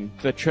protein.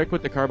 The trick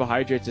with the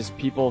carbohydrates is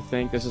people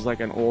think this is like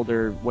an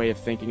older way of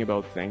thinking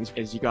about things,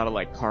 is you got to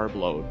like carb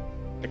load.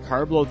 The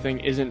carb load thing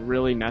isn't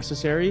really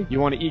necessary.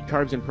 You want to eat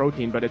carbs and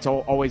protein, but it's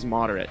always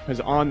moderate. Because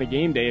on the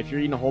game day, if you're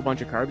eating a whole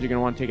bunch of carbs, you're going to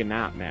want to take a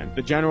nap, man.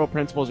 The general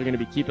principles are going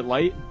to be keep it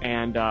light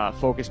and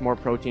focus more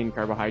protein,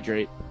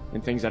 carbohydrate,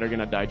 and things that are going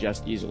to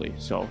digest easily.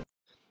 So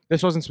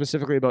this wasn't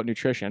specifically about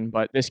nutrition,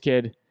 but this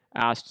kid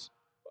asked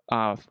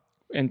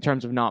in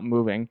terms of not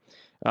moving,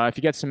 if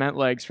you get cement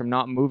legs from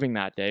not moving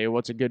that day,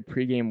 what's a good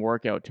pregame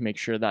workout to make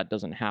sure that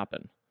doesn't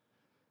happen?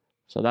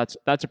 So that's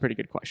a pretty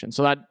good question.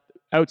 So that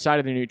outside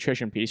of the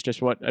nutrition piece,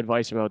 just what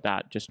advice about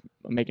that? Just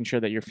making sure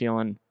that you're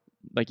feeling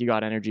like you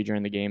got energy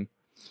during the game.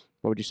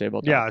 What would you say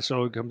about that? Yeah,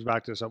 so it comes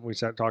back to something we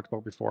talked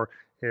about before.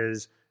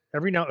 Is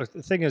the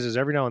thing is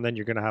every now and then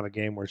you're going to have a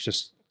game where it's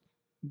just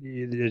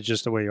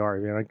the way you are. I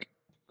mean, I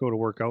go to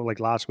workout like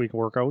last week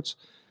workouts,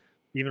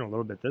 even a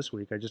little bit this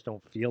week. I just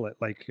don't feel it.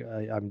 Like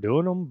I'm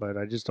doing them, but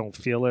I just don't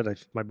feel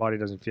it. My body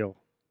doesn't feel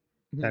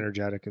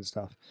energetic and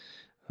stuff.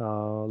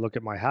 Look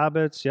at my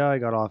habits. Yeah, I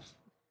got off.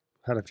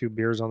 Had a few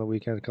beers on the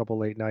weekend, a couple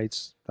late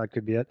nights. That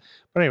could be it.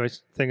 But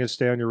anyways, thing is,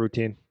 stay on your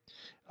routine.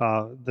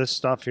 This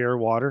stuff here,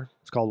 water.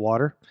 It's called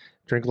water.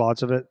 Drink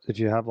lots of it. If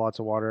you have lots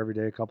of water every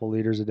day, a couple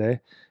liters a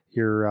day,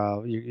 you're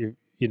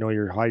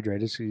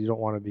hydrated. So you don't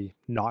want to be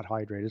not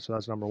hydrated. So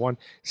that's number one.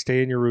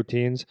 Stay in your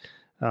routines.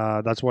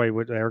 That's why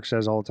what Eric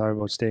says all the time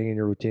about staying in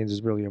your routines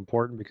is really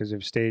important, because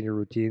if you stay in your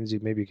routines, you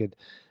maybe could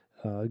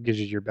gives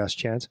you your best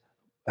chance.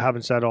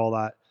 Having said all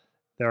that,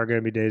 there are going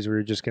to be days where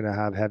you're just going to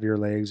have heavier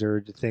legs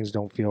or things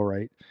don't feel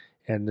right,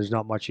 and there's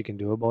not much you can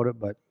do about it.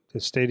 But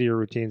just stay to your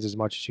routines as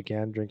much as you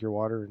can. Drink your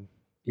water and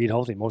eat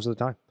healthy most of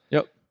the time.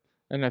 Yep.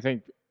 And I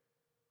think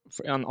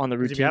on the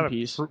routine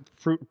piece,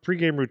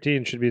 pregame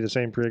routine should be the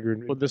same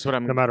pregame. Well, this is what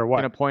I'm no matter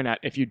what. going to point at.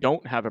 If you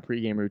don't have a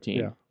pregame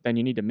routine, then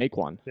you need to make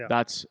one.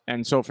 Yeah.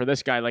 And so for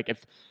this guy, like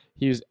if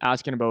he was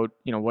asking about,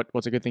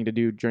 what's a good thing to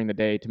do during the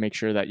day to make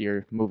sure that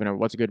you're moving, or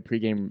what's a good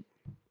pregame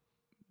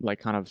like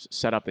kind of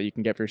setup that you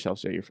can get for yourself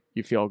so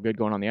you feel good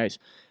going on the ice.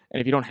 And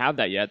if you don't have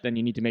that yet, then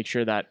you need to make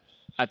sure that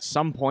at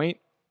some point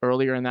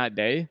earlier in that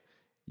day,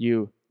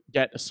 you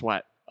get a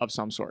sweat of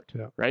some sort,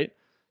 right?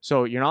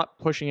 So you're not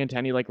pushing into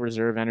any like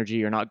reserve energy.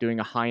 You're not doing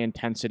a high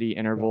intensity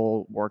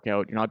interval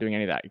workout. You're not doing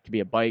any of that. It could be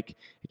a bike.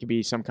 It could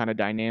be some kind of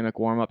dynamic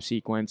warm-up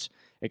sequence.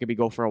 It could be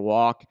go for a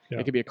walk.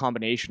 It could be a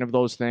combination of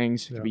those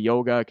things. It could be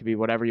yoga. It could be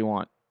whatever you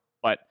want.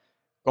 But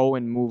go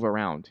and move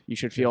around. You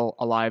should feel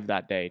alive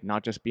that day,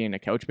 not just being a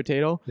couch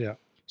potato. Yeah.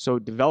 So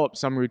develop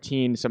some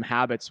routine, some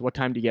habits. What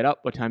time do you get up?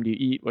 What time do you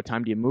eat? What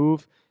time do you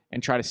move?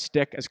 And try to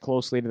stick as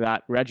closely to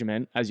that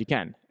regimen as you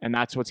can. And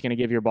that's what's going to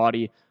give your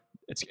body,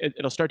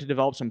 it'll start to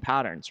develop some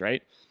patterns,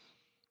 right?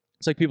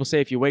 It's like people say,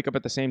 if you wake up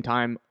at the same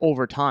time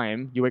over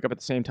time, you wake up at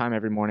the same time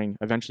every morning,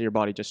 eventually your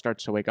body just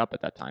starts to wake up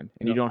at that time.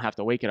 And you don't have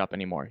to wake it up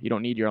anymore. You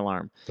don't need your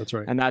alarm. That's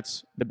right. And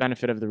that's the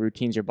benefit of the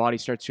routines. Your body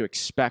starts to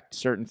expect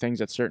certain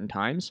things at certain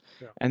times,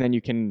 and then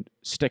you can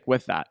stick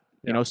with that.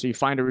 You know, so you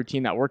find a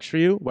routine that works for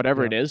you,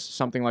 whatever it is,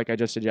 something like I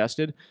just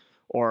suggested,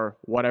 or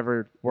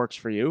whatever works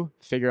for you,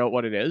 figure out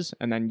what it is,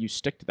 and then you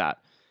stick to that.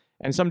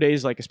 And some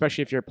days, like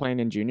especially if you're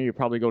playing in junior, you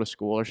probably go to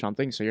school or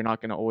something, so you're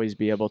not going to always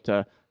be able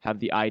to have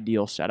the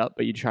ideal setup,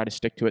 but you try to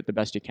stick to it the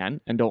best you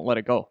can and don't let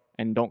it go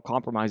and don't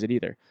compromise it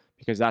either,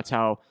 because that's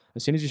how,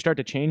 as soon as you start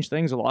to change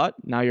things a lot,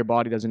 now your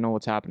body doesn't know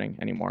what's happening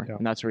anymore.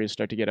 And that's where you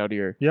start to get out of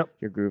your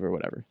groove or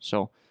whatever.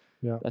 So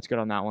that's good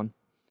on that one.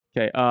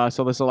 Okay,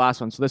 so this is the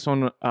last one. So this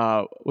one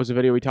was a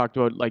video we talked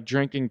about, like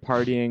drinking,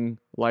 partying,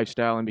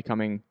 lifestyle, and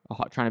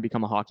trying to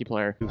become a hockey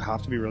player. You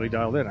have to be really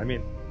dialed in. I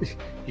mean,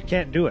 you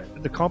can't do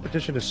it. The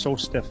competition is so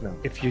stiff now.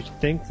 If you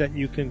think that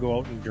you can go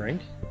out and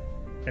drink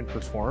and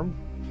perform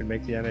and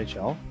make the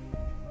NHL,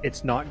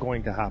 it's not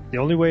going to happen. The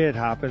only way it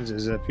happens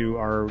is if you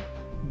are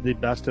the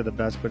best of the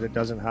best, but it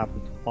doesn't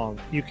happen for long.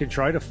 You can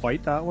try to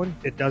fight that one.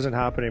 It doesn't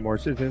happen anymore.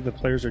 So the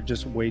players are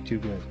just way too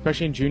good.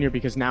 Especially in junior,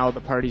 because now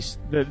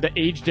the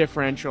age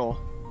differential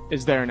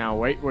is there now,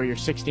 right? Where you're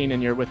 16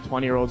 and you're with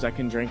 20-year-olds that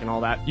can drink and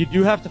all that. You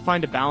do have to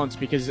find a balance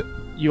because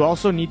you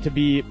also need to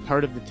be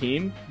part of the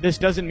team. This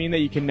doesn't mean that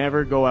you can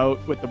never go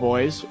out with the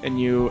boys and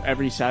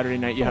every Saturday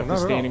night you have to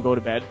stay in and go to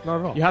bed.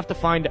 Not at all. You have to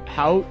find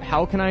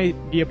how can I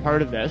be a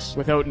part of this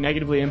without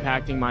negatively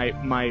impacting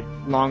my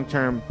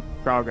long-term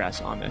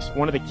progress on this.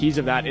 One of the keys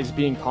of that is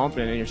being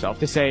confident in yourself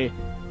to say,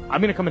 I'm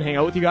going to come and hang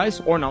out with you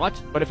guys or not,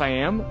 but if I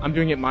am, I'm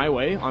doing it my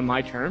way on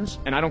my terms,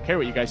 and I don't care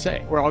what you guys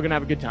say. We're all going to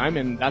have a good time,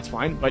 and that's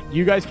fine, but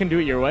you guys can do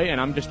it your way, and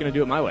I'm just going to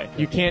do it my way.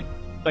 You can't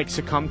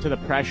succumb to the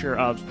pressure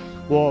of,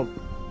 well,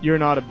 you're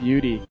not a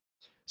beauty.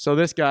 So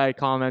this guy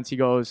comments, he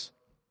goes,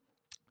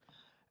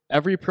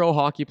 every pro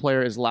hockey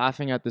player is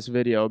laughing at this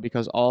video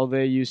because all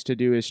they used to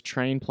do is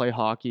train, play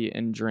hockey,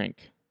 and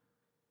drink.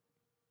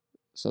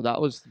 So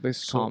that was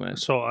this comment.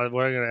 So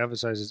what I'm going to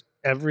emphasize is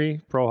every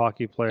pro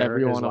hocky player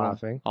is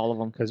laughing. All of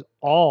them. Because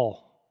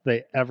all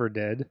they ever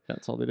did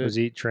that's all they did. Was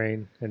eat,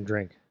 train, and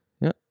drink.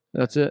 Yeah,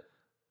 that's it.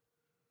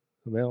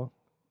 Well,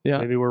 yeah.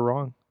 Maybe we're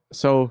wrong.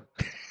 So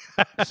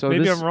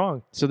maybe I'm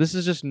wrong. So this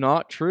is just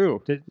not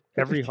true.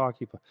 Every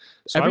hockey player.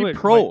 So every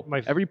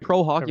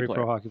pro hockey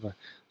player.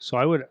 So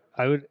I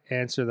would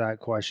answer that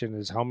question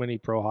is how many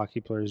pro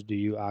hockey players do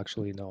you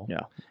actually know?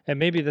 Yeah. And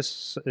maybe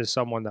this is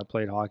someone that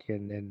played hockey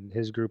and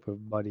his group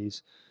of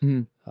buddies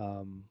who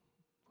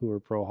were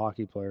pro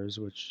hockey players,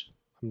 which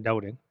I'm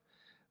doubting.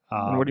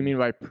 And what do you mean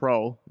by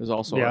pro is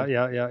also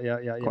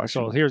yeah.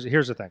 So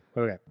here's the thing.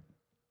 Okay.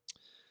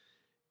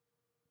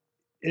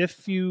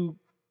 If you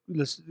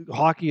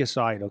hockey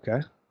aside,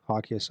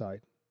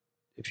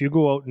 if you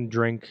go out and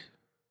drink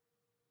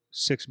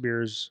 6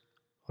 beers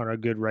on a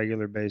good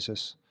regular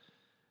basis,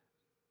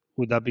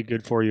 would that be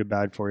good for you or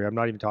bad for you? I'm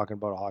not even talking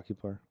about a hockey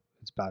player.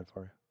 It's bad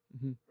for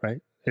you,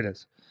 right? It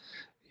is.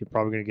 You're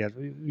probably going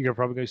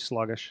to be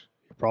sluggish.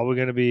 You're probably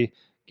going to be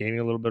gaining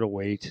a little bit of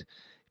weight. You're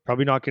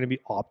probably not going to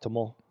be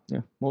optimal.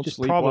 Yeah, won't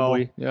sleep well.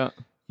 Yeah.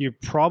 You're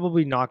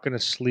probably not going to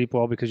sleep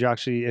well because you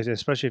actually,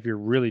 especially if you're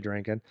really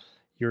drinking,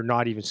 you're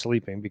not even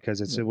sleeping because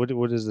it's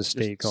what is the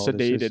state called?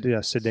 Sedated.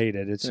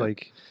 Sedated. It's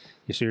like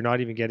so you're not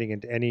even getting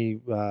into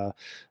any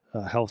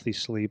healthy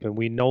sleep. And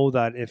we know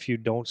that if you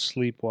don't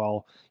sleep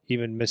well,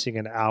 even missing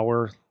an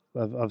hour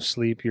of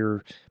sleep,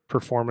 your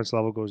performance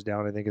level goes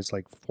down. I think it's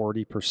like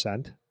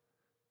 40%.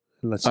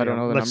 Let's say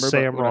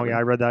I'm wrong. Yeah,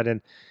 I read that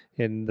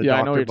in the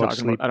doctor book,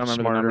 Sleep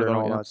Smarter and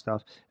all that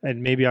stuff.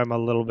 And maybe I'm a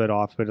little bit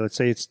off, but let's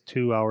say it's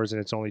 2 hours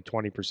and it's only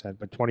 20%.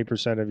 But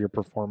 20% of your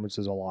performance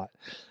is a lot.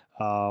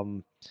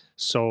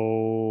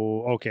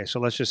 So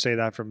let's just say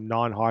that from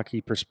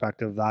non-hockey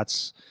perspective,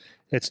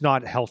 it's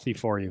not healthy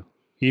for you,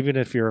 even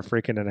if you're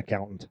an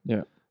accountant.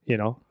 Yeah.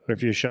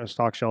 If you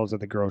stock shelves at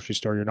the grocery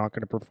store, you're not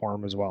going to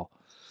perform as well.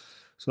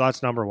 So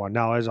that's number one.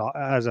 Now,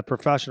 as a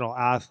professional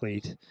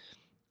athlete,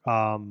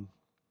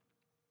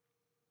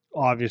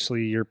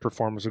 obviously your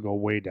performance will go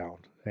way down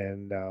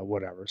and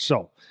whatever.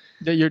 So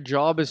your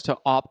job is to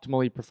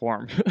optimally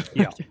perform.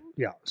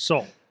 Yeah.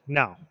 So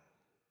now,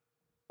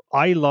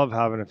 I love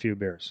having a few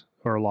beers,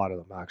 or a lot of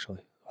them,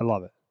 actually. I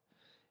love it.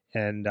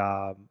 And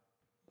a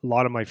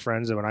lot of my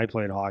friends that when I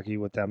played hockey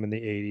with them in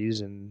the 80s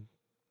and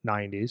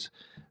 90s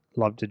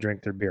loved to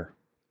drink their beer.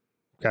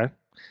 Okay?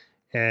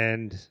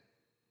 And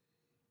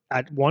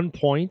at one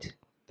point,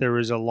 there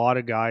was a lot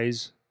of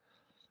guys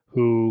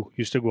who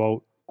used to go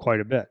out quite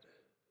a bit.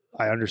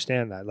 I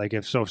understand that. Like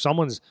if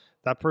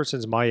that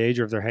person's my age,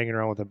 or if they're hanging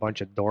around with a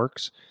bunch of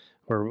dorks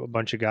or a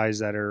bunch of guys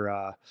that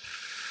are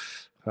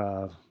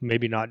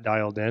maybe not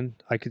dialed in,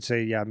 I could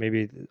say, yeah,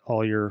 maybe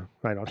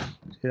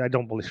I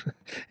don't believe.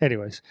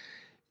 Anyways,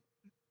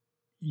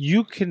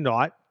 you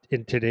cannot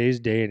in today's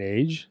day and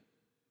age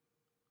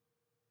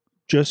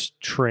just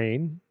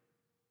train.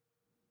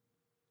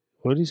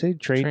 What did he say?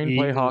 Train, eat,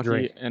 play hockey,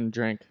 drink. and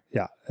drink.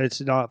 Yeah,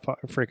 it's not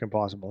freaking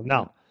possible.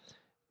 Now,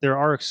 there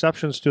are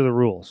exceptions to the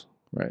rules.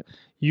 Right.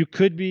 You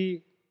could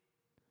be,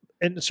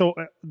 and so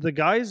the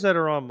guys that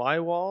are on my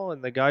wall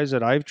and the guys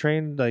that I've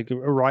trained, like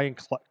Ryan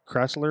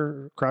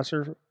Kressler,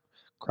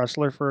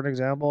 for an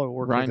example.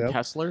 Ryan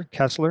Kessler?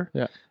 Kessler.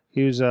 Yeah.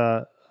 He was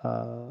a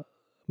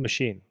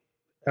machine.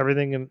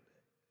 Everything, and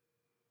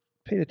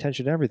paid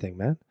attention to everything,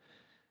 man.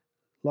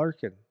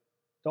 Larkin,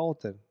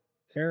 Dalton,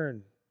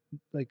 Aaron,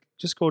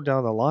 just go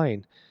down the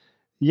line.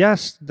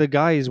 Yes, the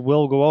guys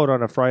will go out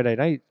on a Friday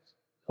night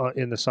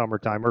in the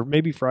summertime, or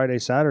maybe Friday,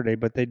 Saturday,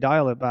 but they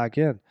dial it back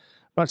in. I'm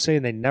not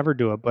saying they never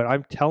do it, but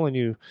I'm telling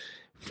you,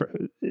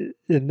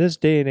 in this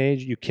day and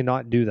age, you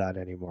cannot do that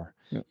anymore.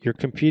 Yep. You're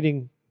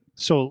competing.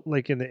 So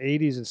like in the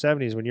 80s and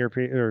 70s when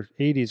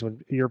 80s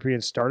when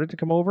Europeans started to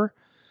come over,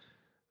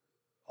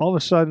 all of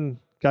a sudden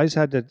guys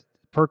had to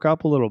perk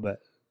up a little bit.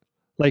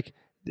 Like,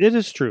 it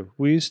is true.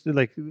 We used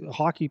to,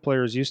 hockey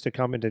players used to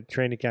come into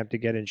training camp to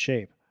get in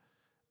shape.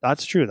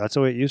 That's true. That's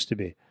the way it used to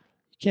be.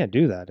 You can't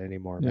do that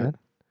anymore, man.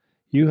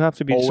 You have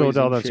to be so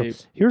dialed in.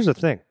 So here's the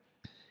thing,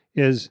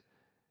 is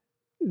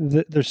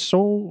there's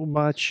so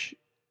much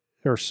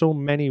there are so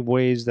many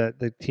ways that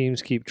the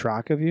teams keep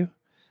track of you.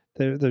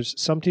 There's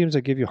some teams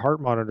that give you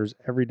heart monitors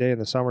every day in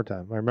the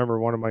summertime. I remember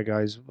one of my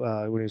guys,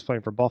 when he was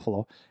playing for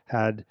Buffalo,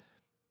 had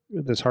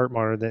this heart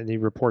monitor, and he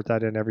report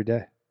that in every day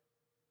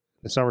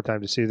in the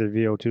summertime to see their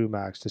VO2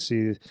 max, to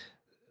see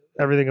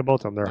everything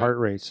about them, their heart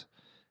rates,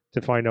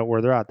 to find out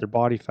where they're at, their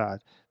body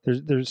fat.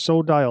 They're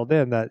so dialed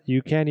in that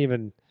you can't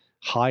even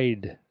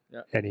hide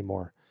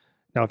anymore.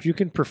 Now, if you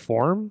can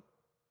perform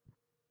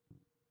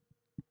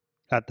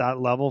at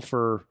that level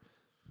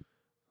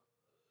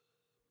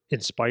in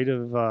spite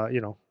of,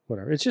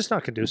 whatever, it's just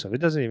not conducive. It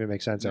doesn't even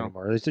make sense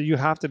anymore. You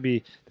have to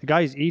be, the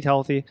guys eat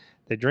healthy,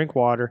 they drink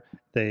water,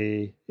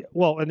 and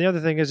the other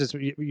thing is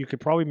you could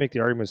probably make the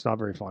argument it's not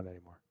very fun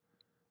anymore.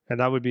 And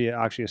that would be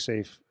actually a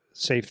safe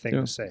thing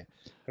to say.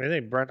 I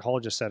think Brent Hull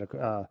just said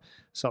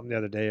something the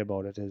other day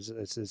about it.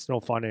 It's no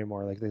fun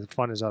anymore. Like, the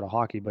fun is out of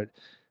hockey, but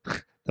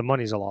the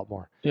money's a lot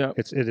more. Yeah,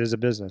 it is a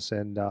business,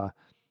 and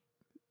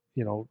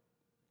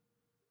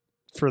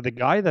for the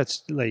guy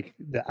that's like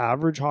the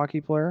average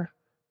hockey player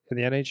in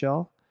the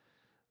NHL,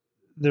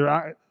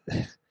 their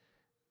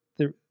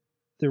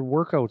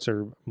workouts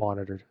are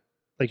monitored.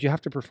 Like, you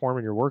have to perform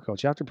in your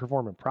workouts. You have to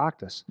perform in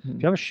practice. Mm-hmm.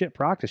 If you have a shit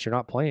practice, you're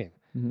not playing.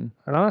 Mm-hmm.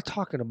 And I'm not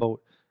talking about,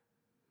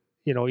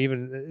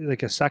 even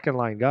like a second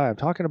line guy. I'm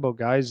talking about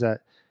guys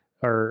that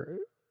are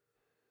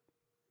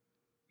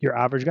your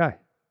average guy,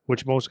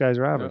 which most guys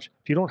are average.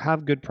 Yeah. If you don't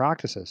have good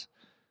practices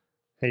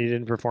and you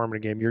didn't perform in a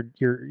game,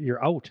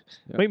 you're out.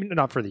 Yeah. Maybe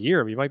not for the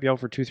year, but you might be out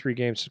for 2-3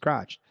 games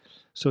scratched.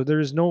 So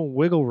there's no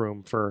wiggle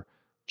room for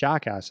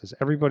jackasses.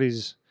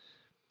 Everybody's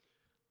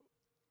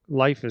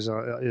life is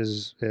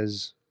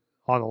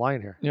on the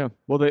line here. Yeah.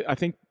 Well, I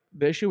think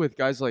the issue with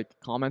guys like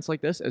comments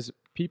like this is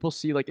people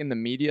see, like, in the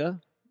media,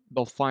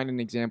 they'll find an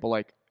example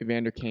like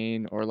Evander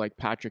Kane or like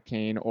Patrick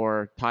Kane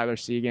or Tyler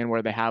Seguin,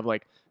 where they have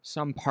like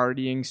some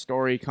partying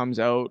story comes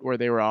out where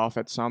they were off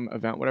at some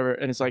event, whatever.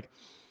 And it's like,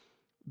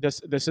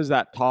 this is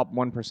that top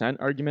 1%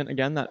 argument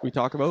again that we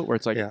talk about, where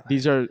it's like,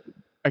 these are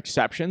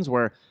exceptions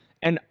where,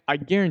 and I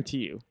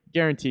guarantee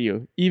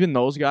you, even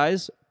those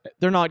guys,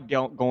 they're not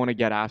going to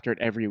get after it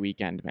every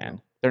weekend, man.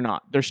 No. They're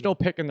not. They're still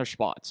picking their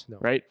spots,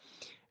 right?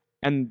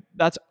 And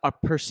that's a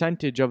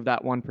percentage of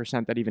that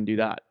 1% that even do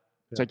that.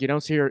 It's like, you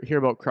don't hear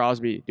about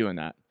Crosby doing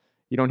that.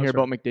 You don't hear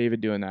about McDavid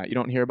doing that. You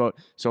don't hear about,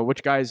 so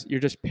which guys, you're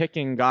just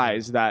picking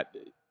guys that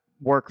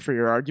work for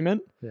your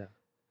argument. Yeah.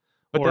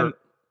 But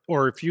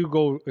or if you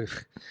go,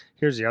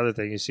 here's the other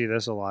thing, you see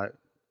this a lot,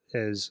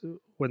 is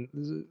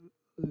when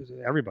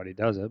everybody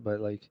does it, but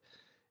like,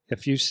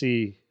 if you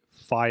see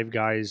 5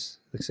 guys,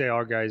 like say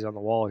our guys on the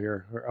wall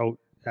here are out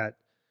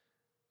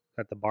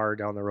at the bar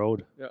down the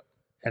road,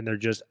 and they're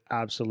just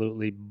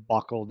absolutely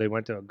buckled. They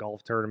went to a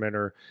golf tournament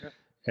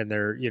and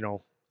they're,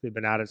 they've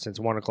been at it since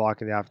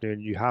 1:00 in the afternoon.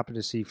 You happen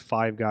to see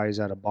 5 guys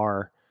at a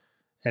bar,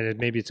 and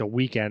maybe it's a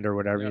weekend or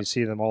whatever. You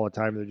see them all the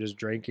time. They're just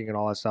drinking and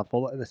all that stuff.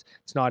 Well,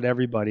 it's not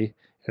everybody.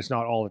 It's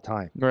not all the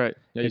time. Right.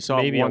 Yeah, it's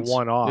maybe a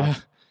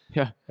one-off.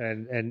 Yeah.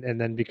 And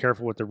then be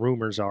careful what the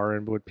rumors are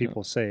and what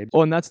people say.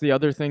 Oh, and that's the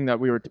other thing that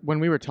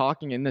when we were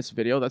talking in this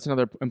video, that's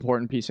another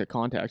important piece of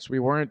context. We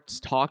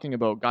weren't talking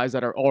about guys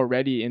that are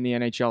already in the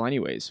NHL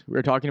anyways. We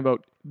were talking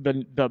about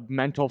the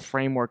mental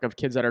framework of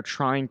kids that are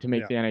trying to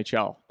make the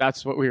NHL.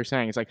 That's what we were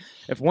saying. It's like,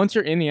 if once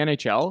you're in the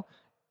NHL,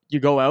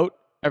 you go out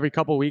every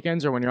couple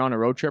weekends or when you're on a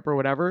road trip or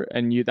whatever,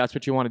 and that's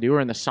what you want to do,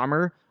 or in the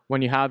summer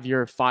when you have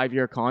your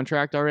 5-year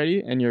contract already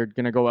and you're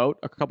going to go out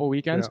a couple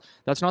weekends,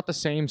 that's not the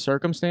same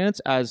circumstance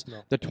as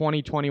the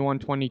 20, 21,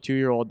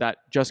 22-year-old that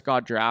just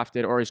got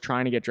drafted or is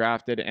trying to get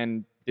drafted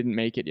and didn't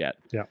make it yet.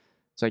 Yeah.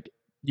 It's like,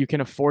 you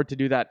can afford to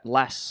do that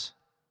less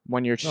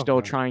when you're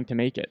still trying to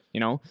make it,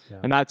 Yeah.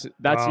 And that's even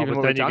what we're talking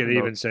about. Then you could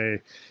even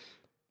say,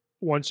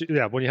 when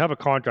you have a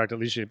contract, at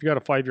least if you got a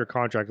 5-year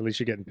contract, at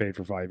least you're getting paid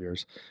for 5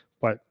 years.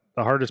 But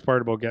the hardest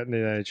part about getting to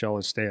the NHL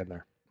is staying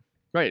there.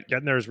 Right.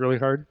 Getting there is really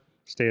hard.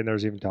 Staying there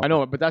is even tougher. I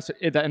know, but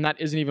that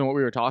isn't even what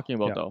we were talking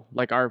about, though.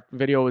 Like, our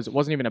video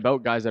wasn't even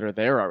about guys that are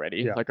there already.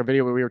 Yeah. Like, our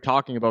video where we were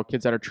talking about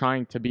kids that are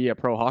trying to be a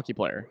pro hockey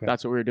player. Yeah.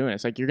 That's what we were doing.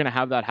 It's like, you're going to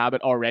have that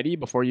habit already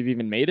before you've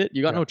even made it.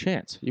 You got no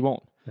chance. You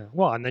won't. Yeah.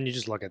 Well, and then you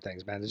just look at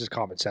things, man. It's just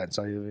common sense.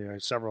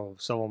 Several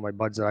of my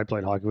buds that I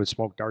played hockey with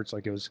smoked darts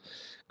like it was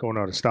going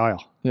out of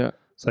style. Yeah.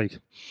 It's like,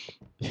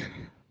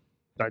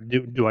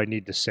 do I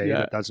need to say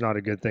that that's not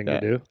a good thing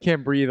to do?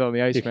 Can't breathe on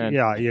the ice, man.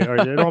 Yeah.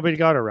 Nobody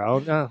got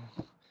around.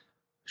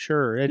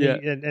 Sure,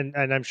 and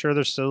I'm sure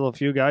there's still a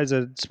few guys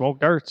that smoke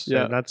darts,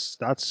 and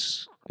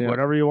that's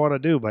whatever you want to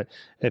do. But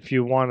if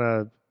you want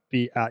to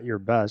be at your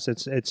best,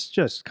 it's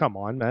just, come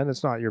on, man,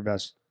 it's not your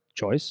best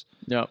choice.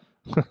 Yeah,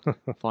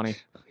 funny,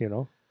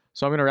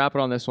 So I'm gonna wrap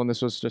it on this one.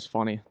 This was just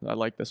funny. I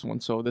like this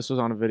one. So this was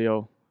on a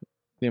video.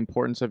 The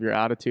importance of your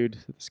attitude.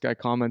 This guy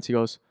comments. He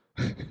goes,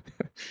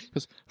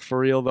 "For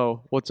real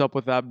though, what's up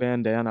with that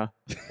bandana?"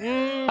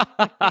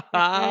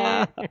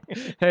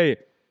 Hey.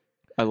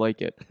 I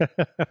like it.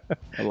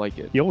 I like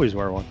it. You always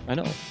wear one. I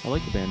know. I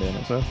like the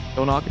bandanas. Huh?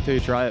 Don't knock it till you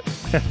try it.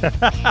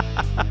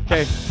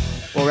 Okay.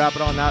 We'll wrap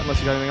it on that unless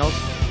you got anything else.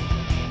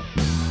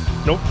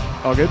 Nope.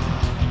 All good?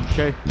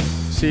 Okay.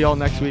 See y'all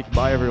next week.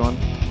 Bye, everyone.